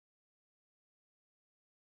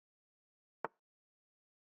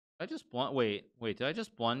 I just wait. Did I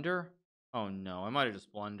just blunder? Oh no, I might have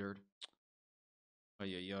just blundered. Oh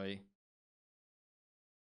yeah.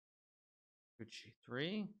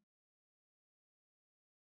 G3.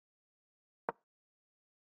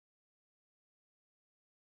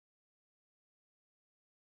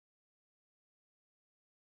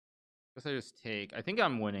 Guess I just take. I think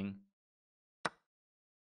I'm winning.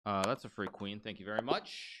 That's a free queen. Thank you very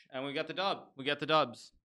much. And we got the dub. We got the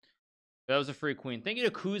dubs. That was a free queen. Thank you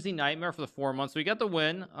to Koozie Nightmare for the 4 months. We got the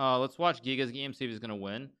win. Let's watch Giga's game, see if he's gonna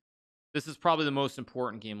win. This is probably the most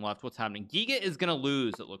important game left. What's happening? Giga is gonna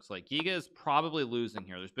lose, it looks like. Giga is probably losing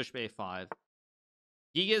here. There's bishop a5.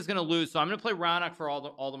 Giga is gonna lose, so I'm gonna play Raunak for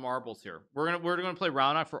all the marbles here. We're gonna play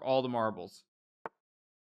Raunak for all the marbles.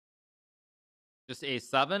 Just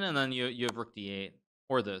a7, and then you have rook d8.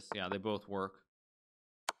 Or this. Yeah, they both work.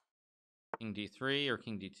 King d3 or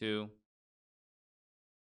king d2.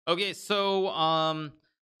 Okay, so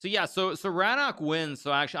Raunak wins.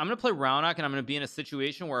 So actually I'm gonna play Raunak, and I'm gonna be in a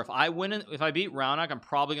situation where if I beat Raunak, I'm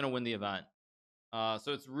probably gonna win the event.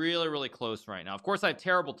 So it's really close right now. Of course I have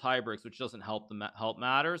terrible tie breaks, which doesn't help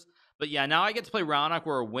matters, but yeah, now I get to play Raunak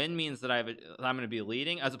where a win means that I'm gonna be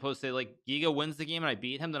leading, as opposed to like Giga wins the game and I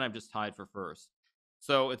beat him, then I'm just tied for first.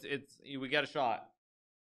 So we got a shot.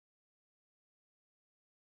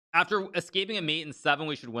 After escaping a mate in 7,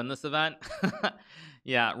 we should win this event.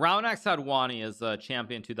 Yeah, Raunak Sadhwani is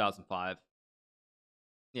champion 2005.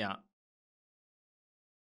 Yeah.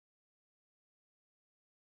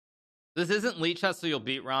 This isn't lead chess, so you'll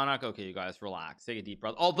beat Raunak. Okay, you guys, relax. Take a deep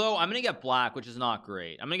breath. Although, I'm going to get black, which is not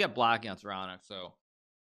great. I'm going to get black against Raunak, so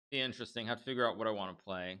be interesting. Have to figure out what I want to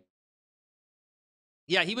play.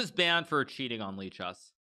 Yeah, he was banned for cheating on lead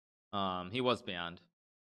chess. He was banned.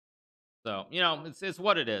 So, you know, it's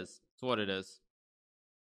what it is. It's what it is.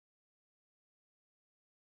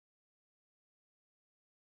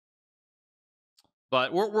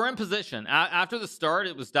 But we're in position. After the start,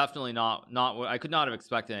 it was definitely not what I could not have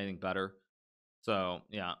expected anything better. So,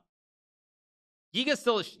 yeah. Giga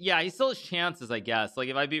still, yeah, he still has chances, I guess. Like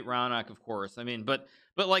if I beat Raunak, of course. I mean, but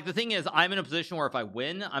like the thing is, I'm in a position where if I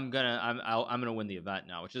win, I'm gonna win the event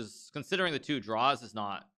now, which is, considering the 2 draws, is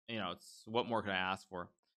not, you know, it's what more could I ask for?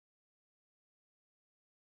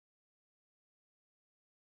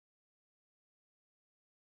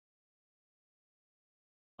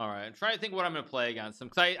 All right, I'm trying to think what I'm gonna play against him,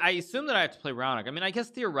 because I assume that I have to play Raunak. I mean, I guess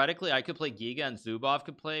theoretically I could play Giga and Zubov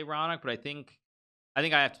could play Raunak, but I think I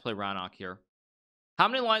have to play Raunak here. How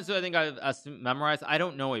many lines do I think I've memorized? I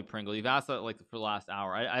don't know, a Pringle. You've asked that like for the last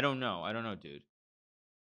hour. I don't know. I don't know, dude.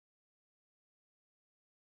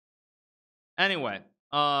 Anyway,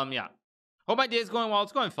 yeah. Hope my day is going well.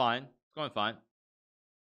 It's going fine. It's going fine.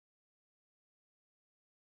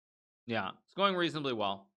 Yeah, it's going reasonably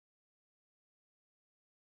well.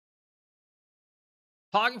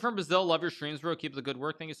 Talking from Brazil. Love your streams, bro. Keep the good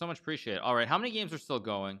work. Thank you so much. Appreciate it. All right, how many games are still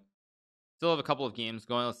going? Still have a couple of games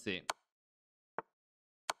going. Let's see.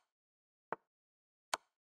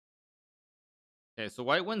 Okay, so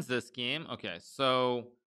white wins this game. Okay, so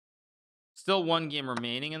still 1 game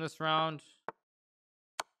remaining in this round.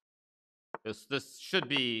 This should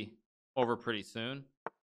be over pretty soon.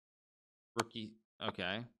 Rookie.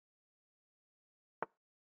 Okay.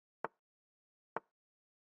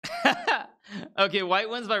 Okay, white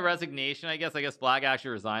wins by resignation. I guess black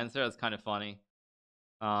actually resigns there. That's kind of funny.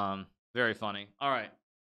 Very funny. All right.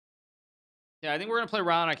 Yeah, I think we're gonna play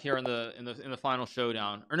Raunak here in the final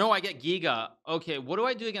showdown. Or no, I get Giga. Okay, what do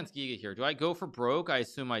I do against Giga here? Do I go for broke? I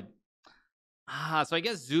assume I. So I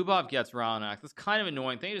guess Zubov gets Raunak. That's kind of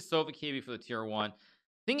annoying. Thank you to Sofa KB for the tier 1.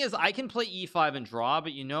 Thing is, I can play e5 and draw,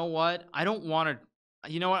 but you know what? I don't want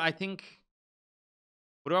to. You know what? I think.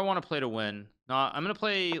 What do I want to play to win? No, I'm gonna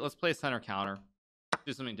play. Let's play center counter.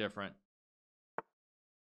 Do something different.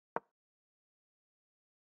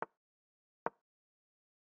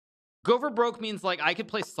 Go for broke means like I could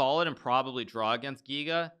play solid and probably draw against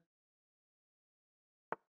Giga.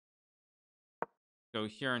 Go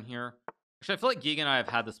here and here. Actually, I feel like Giga and I have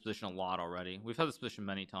had this position a lot already. We've had this position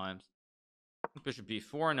many times. Bishop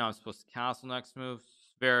b4. Now I'm supposed to castle next move.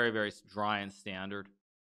 Very, very dry and standard.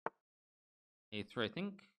 a3. I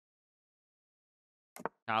think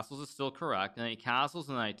castles is still correct. And then he castles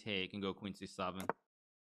and then I take and go queen c7.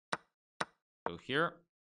 Go here.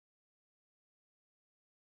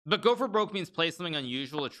 But go for broke means play something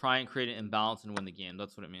unusual to try and create an imbalance and win the game.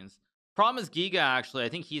 That's what it means. Problem is Giga, actually, I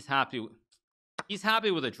think he's happy. He's happy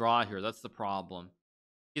with a draw here. That's the problem.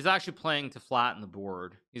 He's actually playing to flatten the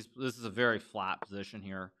board. This is a very flat position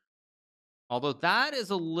here. Although that is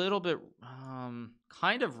a little bit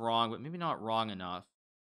kind of wrong, but maybe not wrong enough.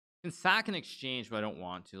 I can sack an exchange, but I don't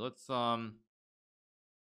want to. Let's I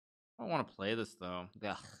don't want to play this though.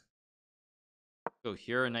 Ugh. Go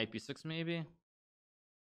here, knight b6 maybe.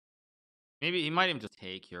 Maybe he might even just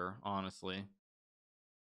take here, honestly.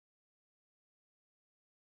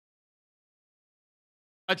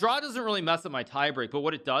 A draw doesn't really mess up my tiebreak, but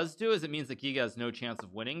what it does do is it means that Giga has no chance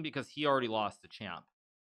of winning because he already lost to champ.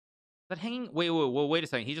 Is that hanging? Wait a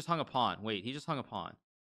second. He just hung a pawn. Wait, he just hung a pawn.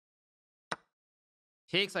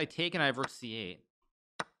 Takes, I take, and I have rook c8.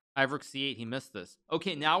 I have rook c8. He missed this.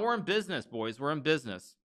 Okay, now we're in business, boys. We're in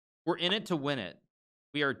business. We're in it to win it.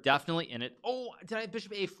 We are definitely in it. Oh, did I have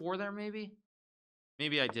bishop a4 there, maybe?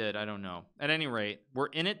 Maybe I did. I don't know. At any rate, we're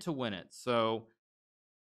in it to win it. So,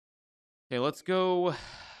 okay, let's go.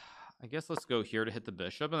 I guess let's go here to hit the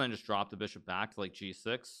bishop and then just drop the bishop back to like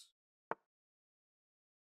g6.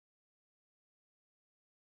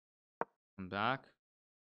 Come back.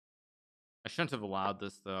 I shouldn't have allowed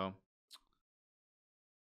this, though.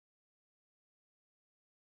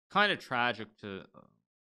 Kind of tragic to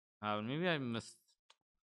have. Maybe I missed.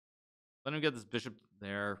 Let him get this bishop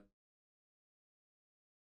there.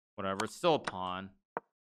 Whatever. It's still a pawn.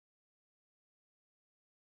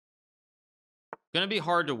 Gonna be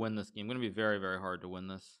hard to win this game. Gonna be very, very hard to win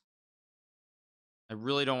this. I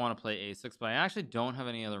really don't want to play a6, but I actually don't have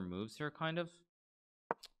any other moves here, kind of.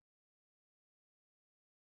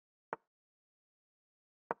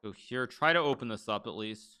 Go here. Try to open this up at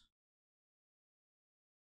least.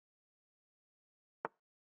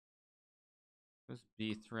 Goes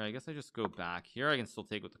b3. I guess I just go back here. I can still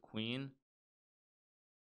take with the queen.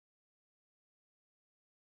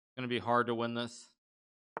 Gonna be hard to win this.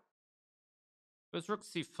 Goes rook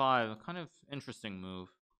c5. A kind of interesting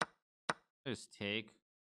move. I just take.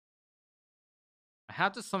 I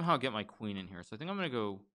have to somehow get my queen in here, so I think I'm gonna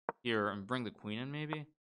go here and bring the queen in maybe.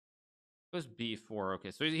 Goes b4.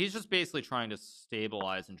 Okay, so he's just basically trying to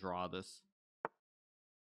stabilize and draw this.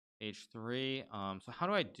 h3. So how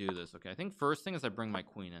do I do this? Okay, I think first thing is I bring my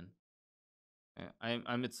queen in. Okay,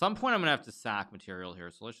 I'm at some point I'm gonna have to sack material here,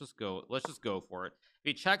 so let's just go for it. If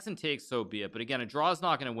he checks and takes, so be it. But again, a draw is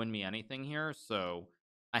not gonna win me anything here, so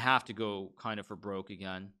I have to go kind of for broke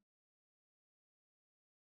again.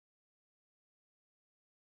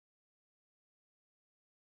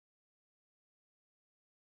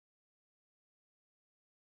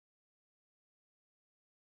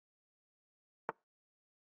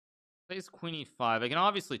 Plays queen e5. I can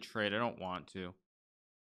obviously trade. I don't want to.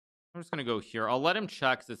 I'm just gonna go here. I'll let him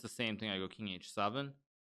check because it's the same thing. I go king h7.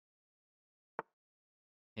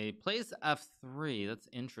 Okay, he plays f3. That's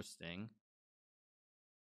interesting.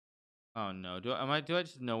 Oh no. Do I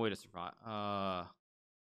just have no way to survive? Oh,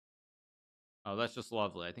 that's just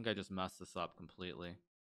lovely. I think I just messed this up completely.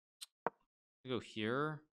 I go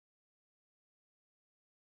here.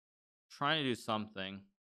 Trying to do something.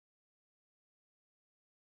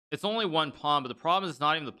 It's only one pawn, but the problem is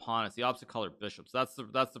not even the pawn, it's the opposite color bishops. That's the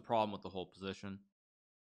problem with the whole position.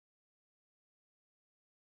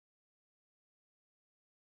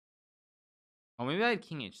 Oh, maybe I had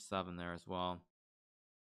king h7 there as well.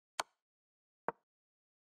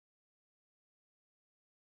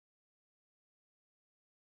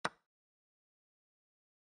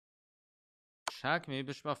 Check, maybe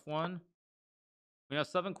bishop f1. We have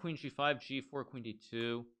 7 queen g5, g4, queen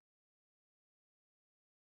d2.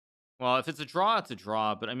 Well, if it's a draw, it's a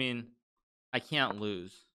draw, but I mean, I can't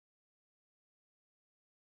lose.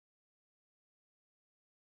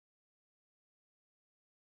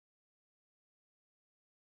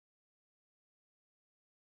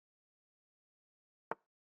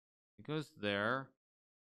 It goes there.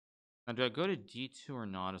 Now, do I go to d2 or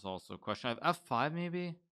not is also a question. I have f5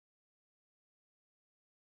 maybe?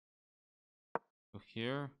 Go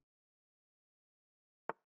here.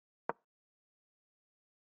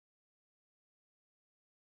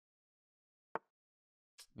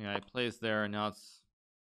 Yeah, he plays there, and now it's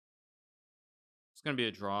gonna be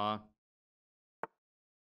a draw.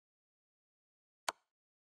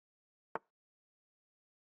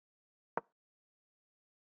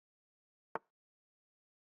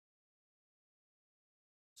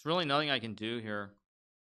 There's really nothing I can do here.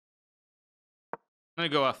 I'm gonna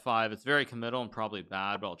go f5. It's very committal and probably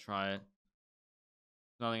bad, but I'll try it.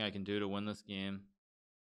 Nothing I can do to win this game.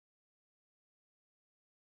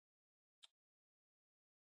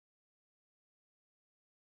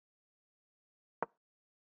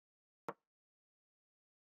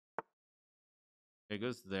 Okay, it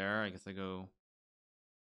goes there. I guess I go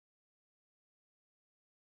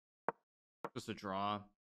just a draw.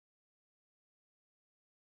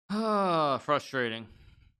 Frustrating.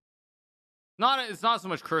 It's not so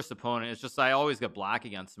much cursed opponent. It's just I always get black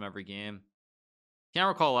against him every game. Can't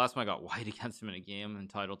recall the last time I got white against him in a game in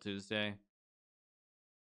Title Tuesday.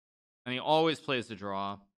 And he always plays the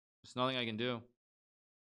draw. There's nothing I can do.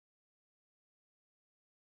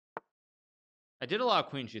 I did allow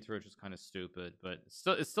queen g3, which is kind of stupid, but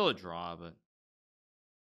it's still a draw. But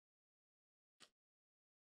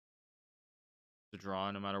it's a draw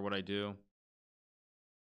no matter what I do.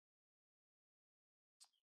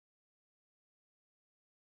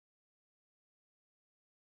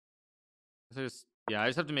 I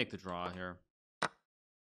just have to make the draw here.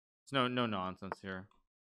 There's no nonsense here.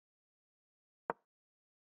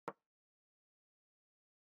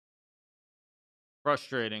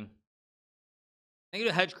 Frustrating. I get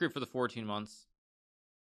a hedge creep for the 14 months.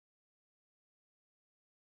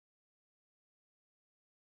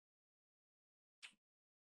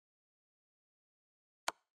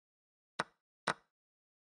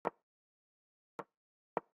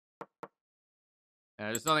 Yeah,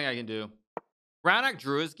 there's nothing I can do. Raunak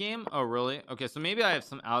drew his game. Oh, really? Okay, so maybe I have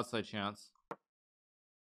some outside chance.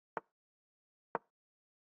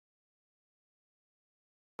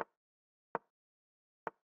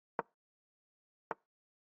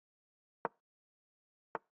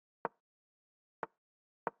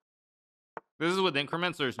 This is with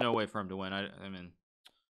increments. There's no way for him to win. I mean,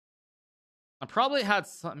 I probably had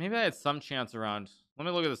some, maybe I had some chance around. Let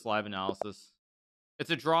me look at this live analysis. It's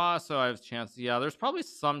a draw, so I have a chance. Yeah, there's probably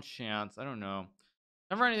some chance. I don't know.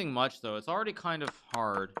 Never anything much though. It's already kind of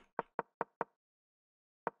hard.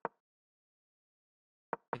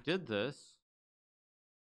 I did this.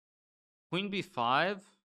 Queen b5.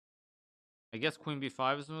 I guess queen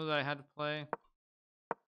b5 is the move that I had to play.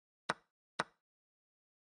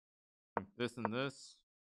 This and this.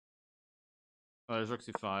 Oh, there's rook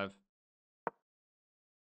c5.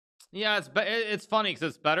 Yeah, it's funny because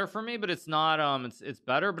it's better for me, but it's not. It's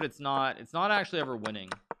better, but it's not actually ever winning.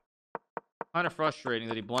 Kind of frustrating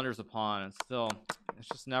that he blunders a pawn, and still, it's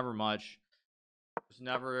just never much. There's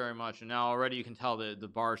never very much, and now already you can tell the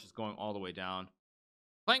bar is just going all the way down.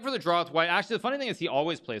 Playing for the draw with white. Actually, the funny thing is he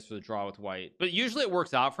always plays for the draw with white, but usually it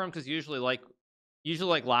works out for him because usually like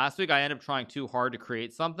last week I end up trying too hard to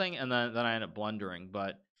create something, and then I end up blundering.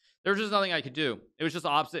 But there was just nothing I could do. It was just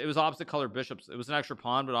opposite. It was opposite colored bishops. It was an extra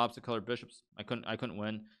pawn, but opposite colored bishops. I couldn't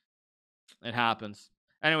win. It happens.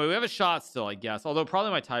 Anyway, we have a shot still, I guess. Although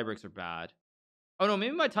probably my tie breaks are bad. Oh no,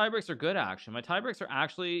 maybe my tie breaks are good. Actually, my tie breaks are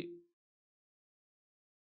actually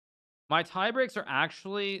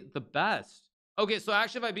the best. Okay, so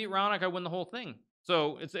actually, if I beat Raunak, I win the whole thing.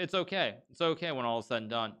 So it's okay. It's okay when all is said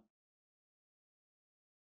and done.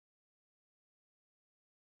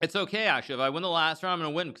 It's okay actually. If I win the last round, I'm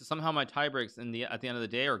gonna win because somehow my tie breaks at the end of the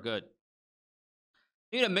day are good.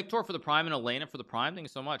 You need a Mictor for the prime and Elena for the prime. Thank you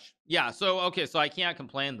so much. Yeah. So okay. So I can't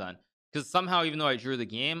complain then because somehow even though I drew the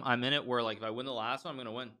game, I'm in it where like if I win the last one, I'm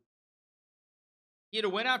gonna win. He had a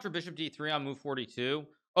win after Bishop D3 on move 42.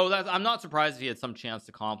 Oh, I'm not surprised if he had some chance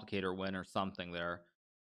to complicate or win or something there.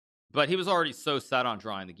 But he was already so set on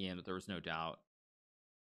drawing the game that there was no doubt.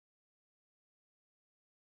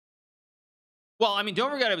 Well, I mean, don't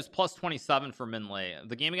forget it was plus 27 for Minh.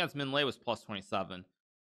 The game against Minh was plus 27.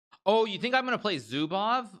 Oh, you think I'm going to play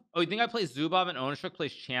Zubov? Oh, you think I play Zubov and Onishuk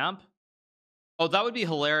plays champ? Oh, that would be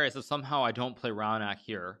hilarious if somehow I don't play Raunak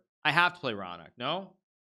here. I have to play Raunak, no?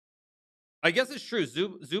 I guess it's true.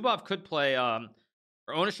 Zubov could play or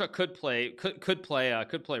Onishuk could play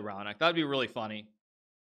Raunak. That'd be really funny.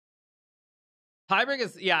 Tiebreak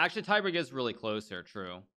is, yeah, actually tiebreak is really close here.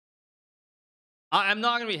 True. I'm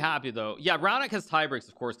not gonna be happy though. Yeah, Raunak has tiebreaks,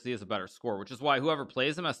 of course, because he has a better score, which is why whoever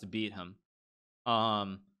plays him has to beat him.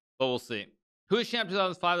 But we'll see. Who is champ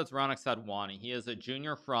 2005? That's Raunak Sadhwani. He is a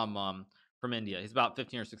junior from India. He's about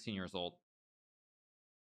 15 or 16 years old.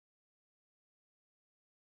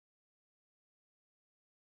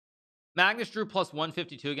 Magnus drew plus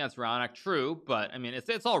 152 against Raunak. True, but I mean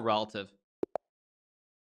it's all relative.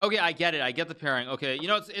 Okay, I get it. I get the pairing. Okay, you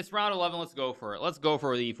know it's round 11. Let's go for it. Let's go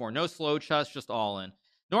for the E4. No slow chess, just all in.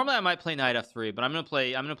 Normally I might play knight F3, but I'm gonna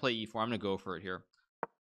play E4. I'm gonna go for it here.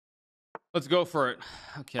 Let's go for it.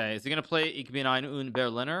 Okay, is he gonna play Ich bin ein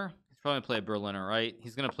Berliner? He's probably gonna play a Berliner, right?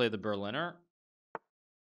 He's gonna play the Berliner.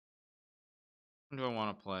 What do I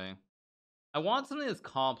want to play? I want something that's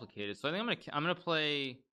complicated, so I think I'm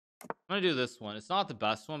gonna do this one. It's not the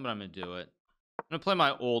best one, but I'm gonna do it. I'm gonna play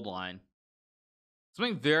my old line.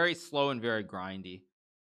 Something very slow and very grindy.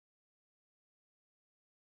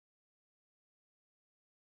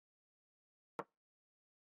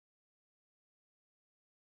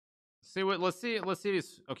 Let's see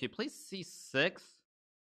these. Okay, play C6.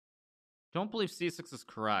 Don't believe C6 is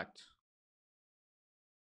correct.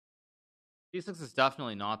 C6 is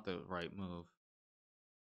definitely not the right move.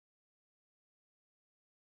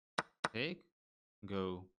 Take,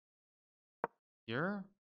 go here.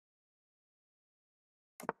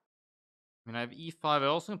 I mean, I have E5. I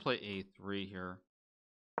also can play A3 here.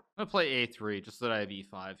 I'm gonna play A3 just so that I have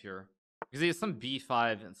E5 here, because he has some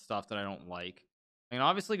B5 and stuff that I don't like. I can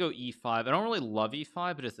obviously go E5. I don't really love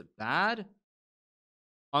E5, but is it bad?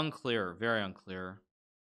 Unclear. Very unclear.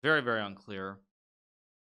 Very, very unclear.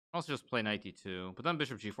 I'll also just play knight D2, but then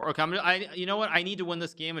bishop G4. Okay, you know what? I need to win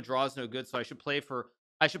this game. A draw is no good, so I should play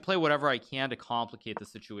whatever I can to complicate the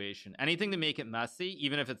situation. Anything to make it messy,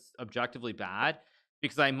 even if it's objectively bad,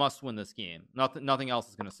 because I must win this game. Nothing else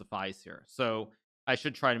is going to suffice here. So I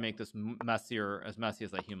should try to make this as messy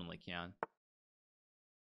as I humanly can.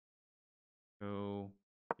 Go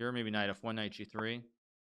here, maybe knight F1, knight G3.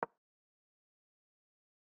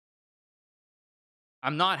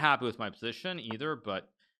 I'm not happy with my position either, but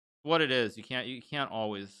what it is, you can't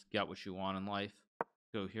always get what you want in life.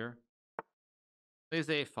 Go here. Plays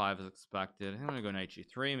A5 as expected. I'm gonna go knight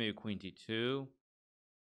G3, maybe queen D2.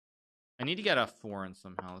 I need to get F4 in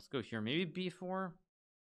somehow. Let's go here. Maybe B4.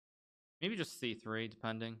 Maybe just C3,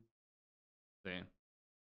 depending. Let's see.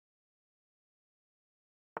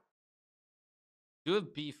 I do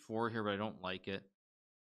have B4 here, but I don't like it.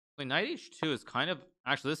 Like knight H2 is kind of,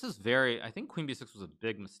 actually this is very, I think queen B6 was a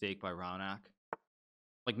big mistake by Raunak.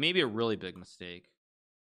 Like maybe a really big mistake.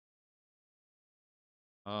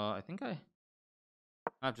 I think I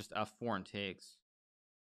have just F4 and takes.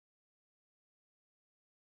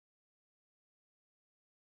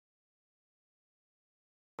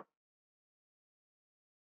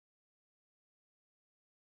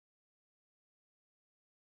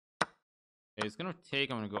 Okay, he's gonna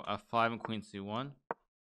take. I'm gonna go F5 and queen C1.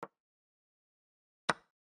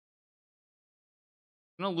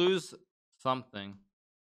 I'm gonna lose something.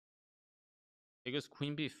 It goes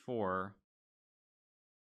queen B4.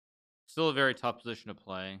 Still a very tough position to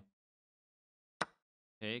play.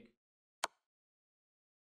 Take.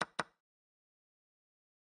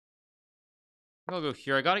 I'll go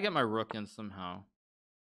here. I gotta get my rook in somehow.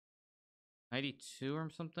 92 or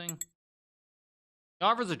something. He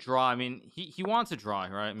offers a draw. I mean, he wants a draw,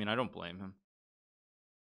 right? I mean, I don't blame him.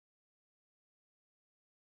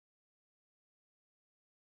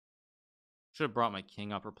 Should have brought my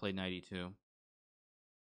king up or played 92.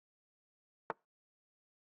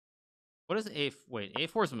 What is A? Wait,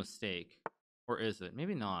 A4 is a mistake. Or is it?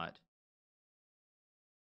 Maybe not.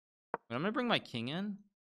 But I'm gonna bring my king in.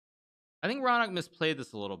 I think Raunak misplayed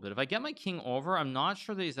this a little bit. If I get my king over, I'm not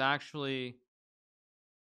sure that he's actually, I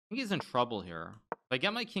think he's in trouble here. If I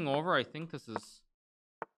get my king over, I think this is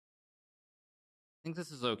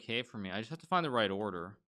okay for me. I just have to find the right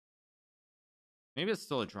order. Maybe it's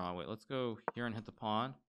still a draw. Wait, let's go here and hit the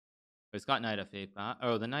pawn. Oh, he's got knight F8 back.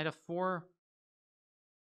 Oh, the knight F4.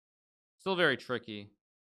 Still very tricky.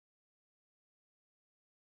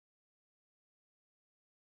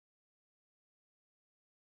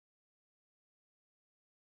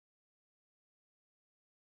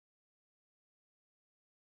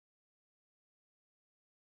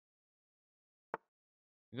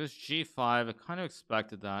 It goes G5. I kind of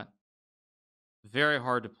expected that. Very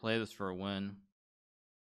hard to play this for a win.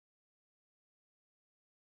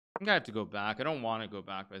 I think I have to go back. I don't want to go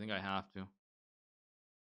back, but I think I have to.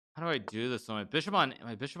 How do I do this? So my bishop on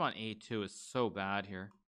a2 is so bad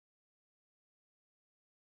here.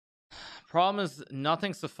 Problem is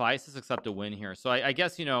nothing suffices except a win here. So I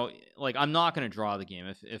guess, you know, like I'm not going to draw the game.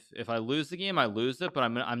 If I lose the game, I lose it, but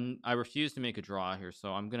I refuse to make a draw here.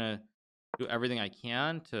 So I'm going to do everything I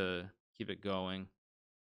can to keep it going,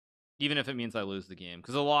 even if it means I lose the game,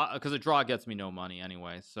 because a draw gets me no money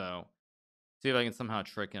anyway. So see if I can somehow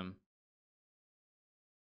trick him.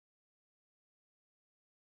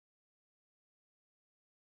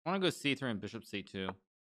 I want to go c3 and bishop c2.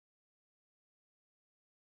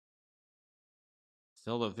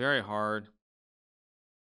 Still though, very hard.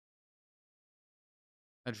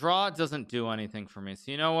 A draw doesn't do anything for me. So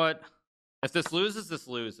you know what? If this loses, this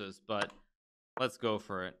loses. But let's go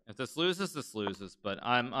for it. If this loses, this loses. But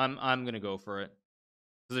I'm gonna go for it,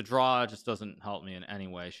 because a draw just doesn't help me in any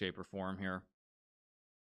way, shape, or form here.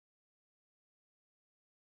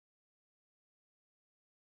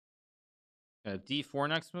 D4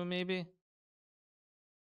 next move maybe.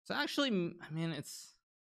 It's actually, I mean, it's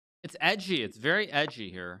edgy. It's very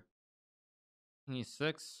edgy here.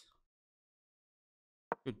 E6.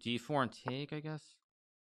 Go D4 and take, I guess.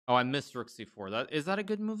 Oh, I missed rook C4. Is that a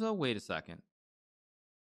good move though? Wait a second.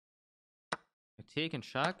 I take and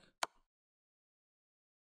check.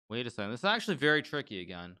 Wait a second. This is actually very tricky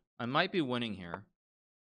again. I might be winning here.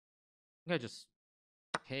 I think I just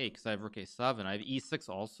take because I have rook A7. I have E6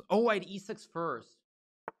 also. Oh, I had E6 first.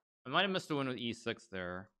 I might have missed a win with E6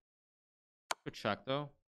 there. Good check though.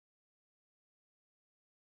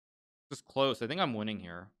 Just close. I think I'm winning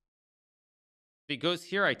here. If he goes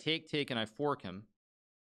here, I take, and I fork him.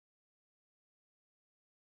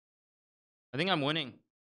 I think I'm winning.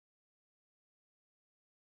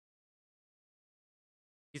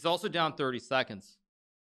 He's also down 30 seconds.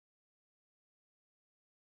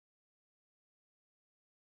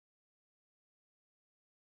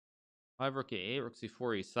 Five rook A8, rook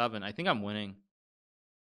C4, E7. I think I'm winning.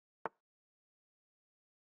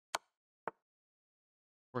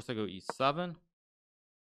 Of course, I go E7.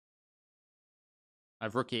 I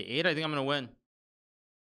have rook A8. I think I'm going to win.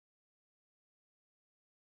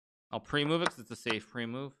 I'll pre-move it because it's a safe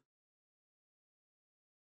pre-move.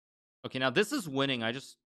 Okay, now this is winning. I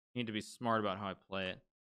just need to be smart about how I play it.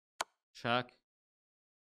 Check.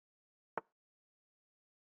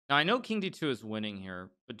 Now, I know king d2 is winning here,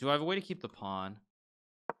 but do I have a way to keep the pawn?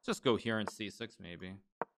 Let's just go here and c6 maybe.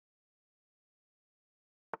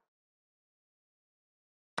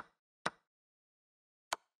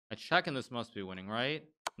 I check and this must be winning, right?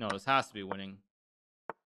 No, this has to be winning.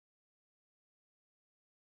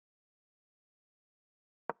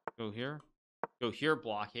 Go here. Go here,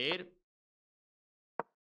 blockade.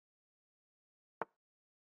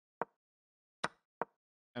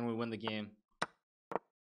 And we win the game.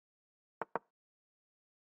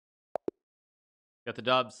 Got the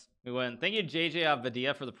dubs. We win. Thank you, JJ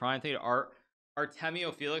Avadia, for the prime. Thank you,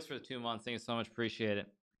 Artemio Felix, for the 2 months. Thank you so much. Appreciate it.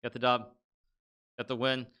 Got the dub. Got the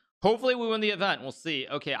win. Hopefully we win the event. We'll see.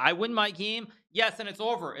 Okay, I win my game. Yes, and it's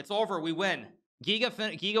over. It's over. We win.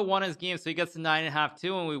 Giga won his game, so he gets to 9.5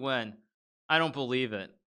 too, and we win. I don't believe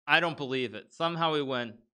it. I don't believe it. Somehow we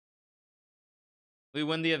win. We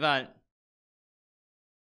win the event.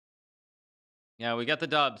 Yeah, we got the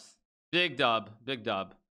dubs. Big dub. Big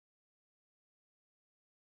dub.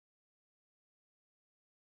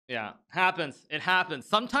 Yeah, happens. It happens.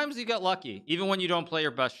 Sometimes you get lucky, even when you don't play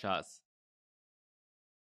your best shots.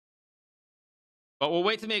 But we'll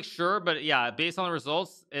wait to make sure. But yeah, based on the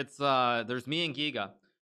results, it's there's me and Giga.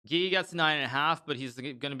 Giga gets 9.5, but he's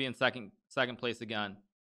going to be in second place again.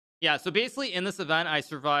 Yeah, so basically in this event, I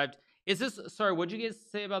survived. Is this, sorry, what did you guys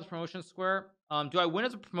say about the promotion square? Do I win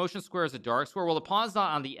as a promotion square, as a dark square? Well, the pawn's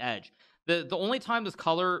not on the edge. The only time the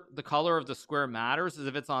color of the square matters is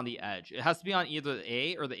if it's on the edge. It has to be on either the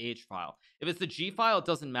A or the H file. If it's the G file, it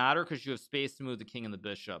doesn't matter because you have space to move the king and the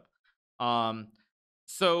bishop.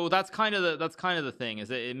 So that's kind of the thing, is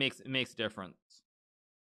it makes a difference.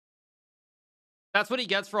 That's what he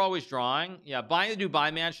gets for always drawing. Yeah, buying the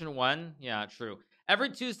Dubai mansion won. Yeah, true. Every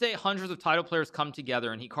Tuesday, hundreds of title players come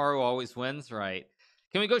together, and Hikaru always wins, right?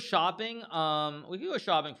 Can we go shopping? We can go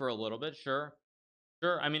shopping for a little bit, sure.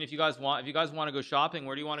 I mean, if you guys want to go shopping,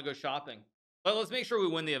 where do you want to go shopping? But let's make sure we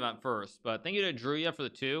win the event first. But thank you to Druya for the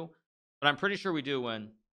 2. But I'm pretty sure we do win.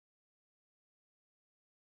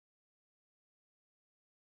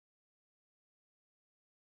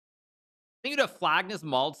 Thank you to Flagnus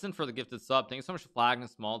Maldson for the gifted sub. Thank you so much,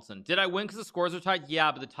 Flagnus Maldson. Did I win because the scores are tied?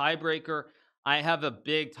 Yeah, but the tiebreaker, I have a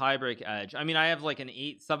big tiebreak edge. I mean, I have like an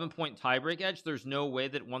 7-point tiebreak edge. There's no way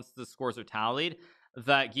that once the scores are tallied,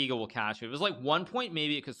 that Giga will catch. If it was like 1 point,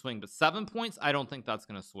 maybe it could swing, but 7 points, I don't think that's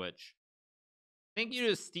gonna switch. Thank you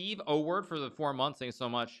to Steve Oward for the 4 months. Thank you so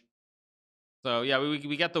much. So yeah,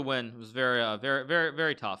 we get the win. It was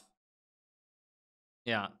very tough.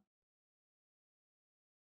 Yeah.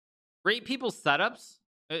 Rate people's setups.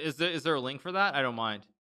 Is there a link for that? I don't mind.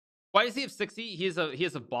 Why does he have 60? He has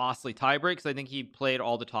a bossly tiebreak because I think he played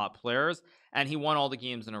all the top players and he won all the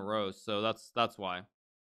games in a row. So that's why.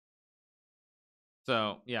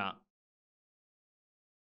 So yeah.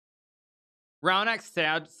 Raunak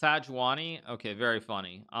Sadhwani. Okay, very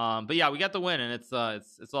funny. But yeah, we got the win, and it's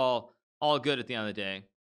all good at the end of the day.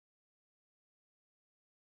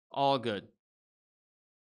 All good.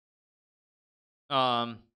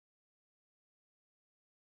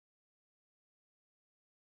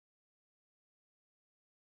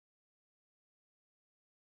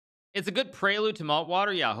 It's a good prelude to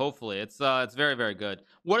Meltwater. Yeah, hopefully. It's very good.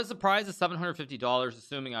 What is the prize? Is $750,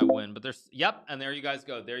 assuming I win. But there's yep, and there you guys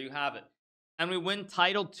go. There you have it. And we win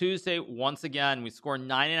Title Tuesday once again. We score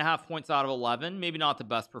 9.5 points out of 11. Maybe not the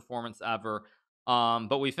best performance ever.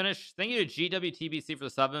 But we finished. Thank you to GWTBC for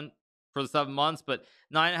the 7 months, but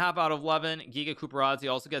 9.5 out of 11. GigaQuparadze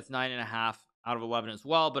also gets 9.5 out of 11 as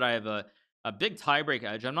well. But I have a big tiebreak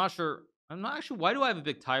edge. I'm not sure. I'm not actually. Why do I have a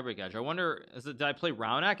big tiebreak edge? I wonder. Did I play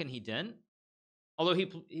Raunak and he didn't? Although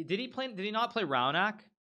did he play? Did he not play Raunak?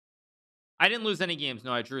 I didn't lose any games.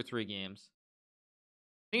 No, I drew 3 games.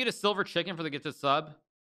 Can you get a silver chicken for the gifted sub?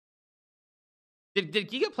 Did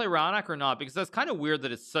Giga play Raunak or not? Because that's kind of weird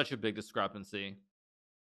that it's such a big discrepancy.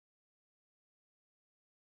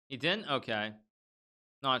 He didn't? Okay.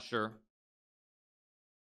 Not sure.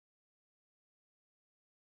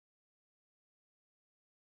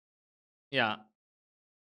 Yeah.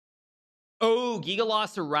 Oh, Giga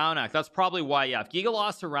lost to Raunak. That's probably why. Yeah, if Giga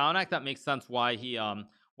lost to Raunak, that makes sense why he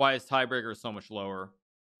why his tiebreaker is so much lower.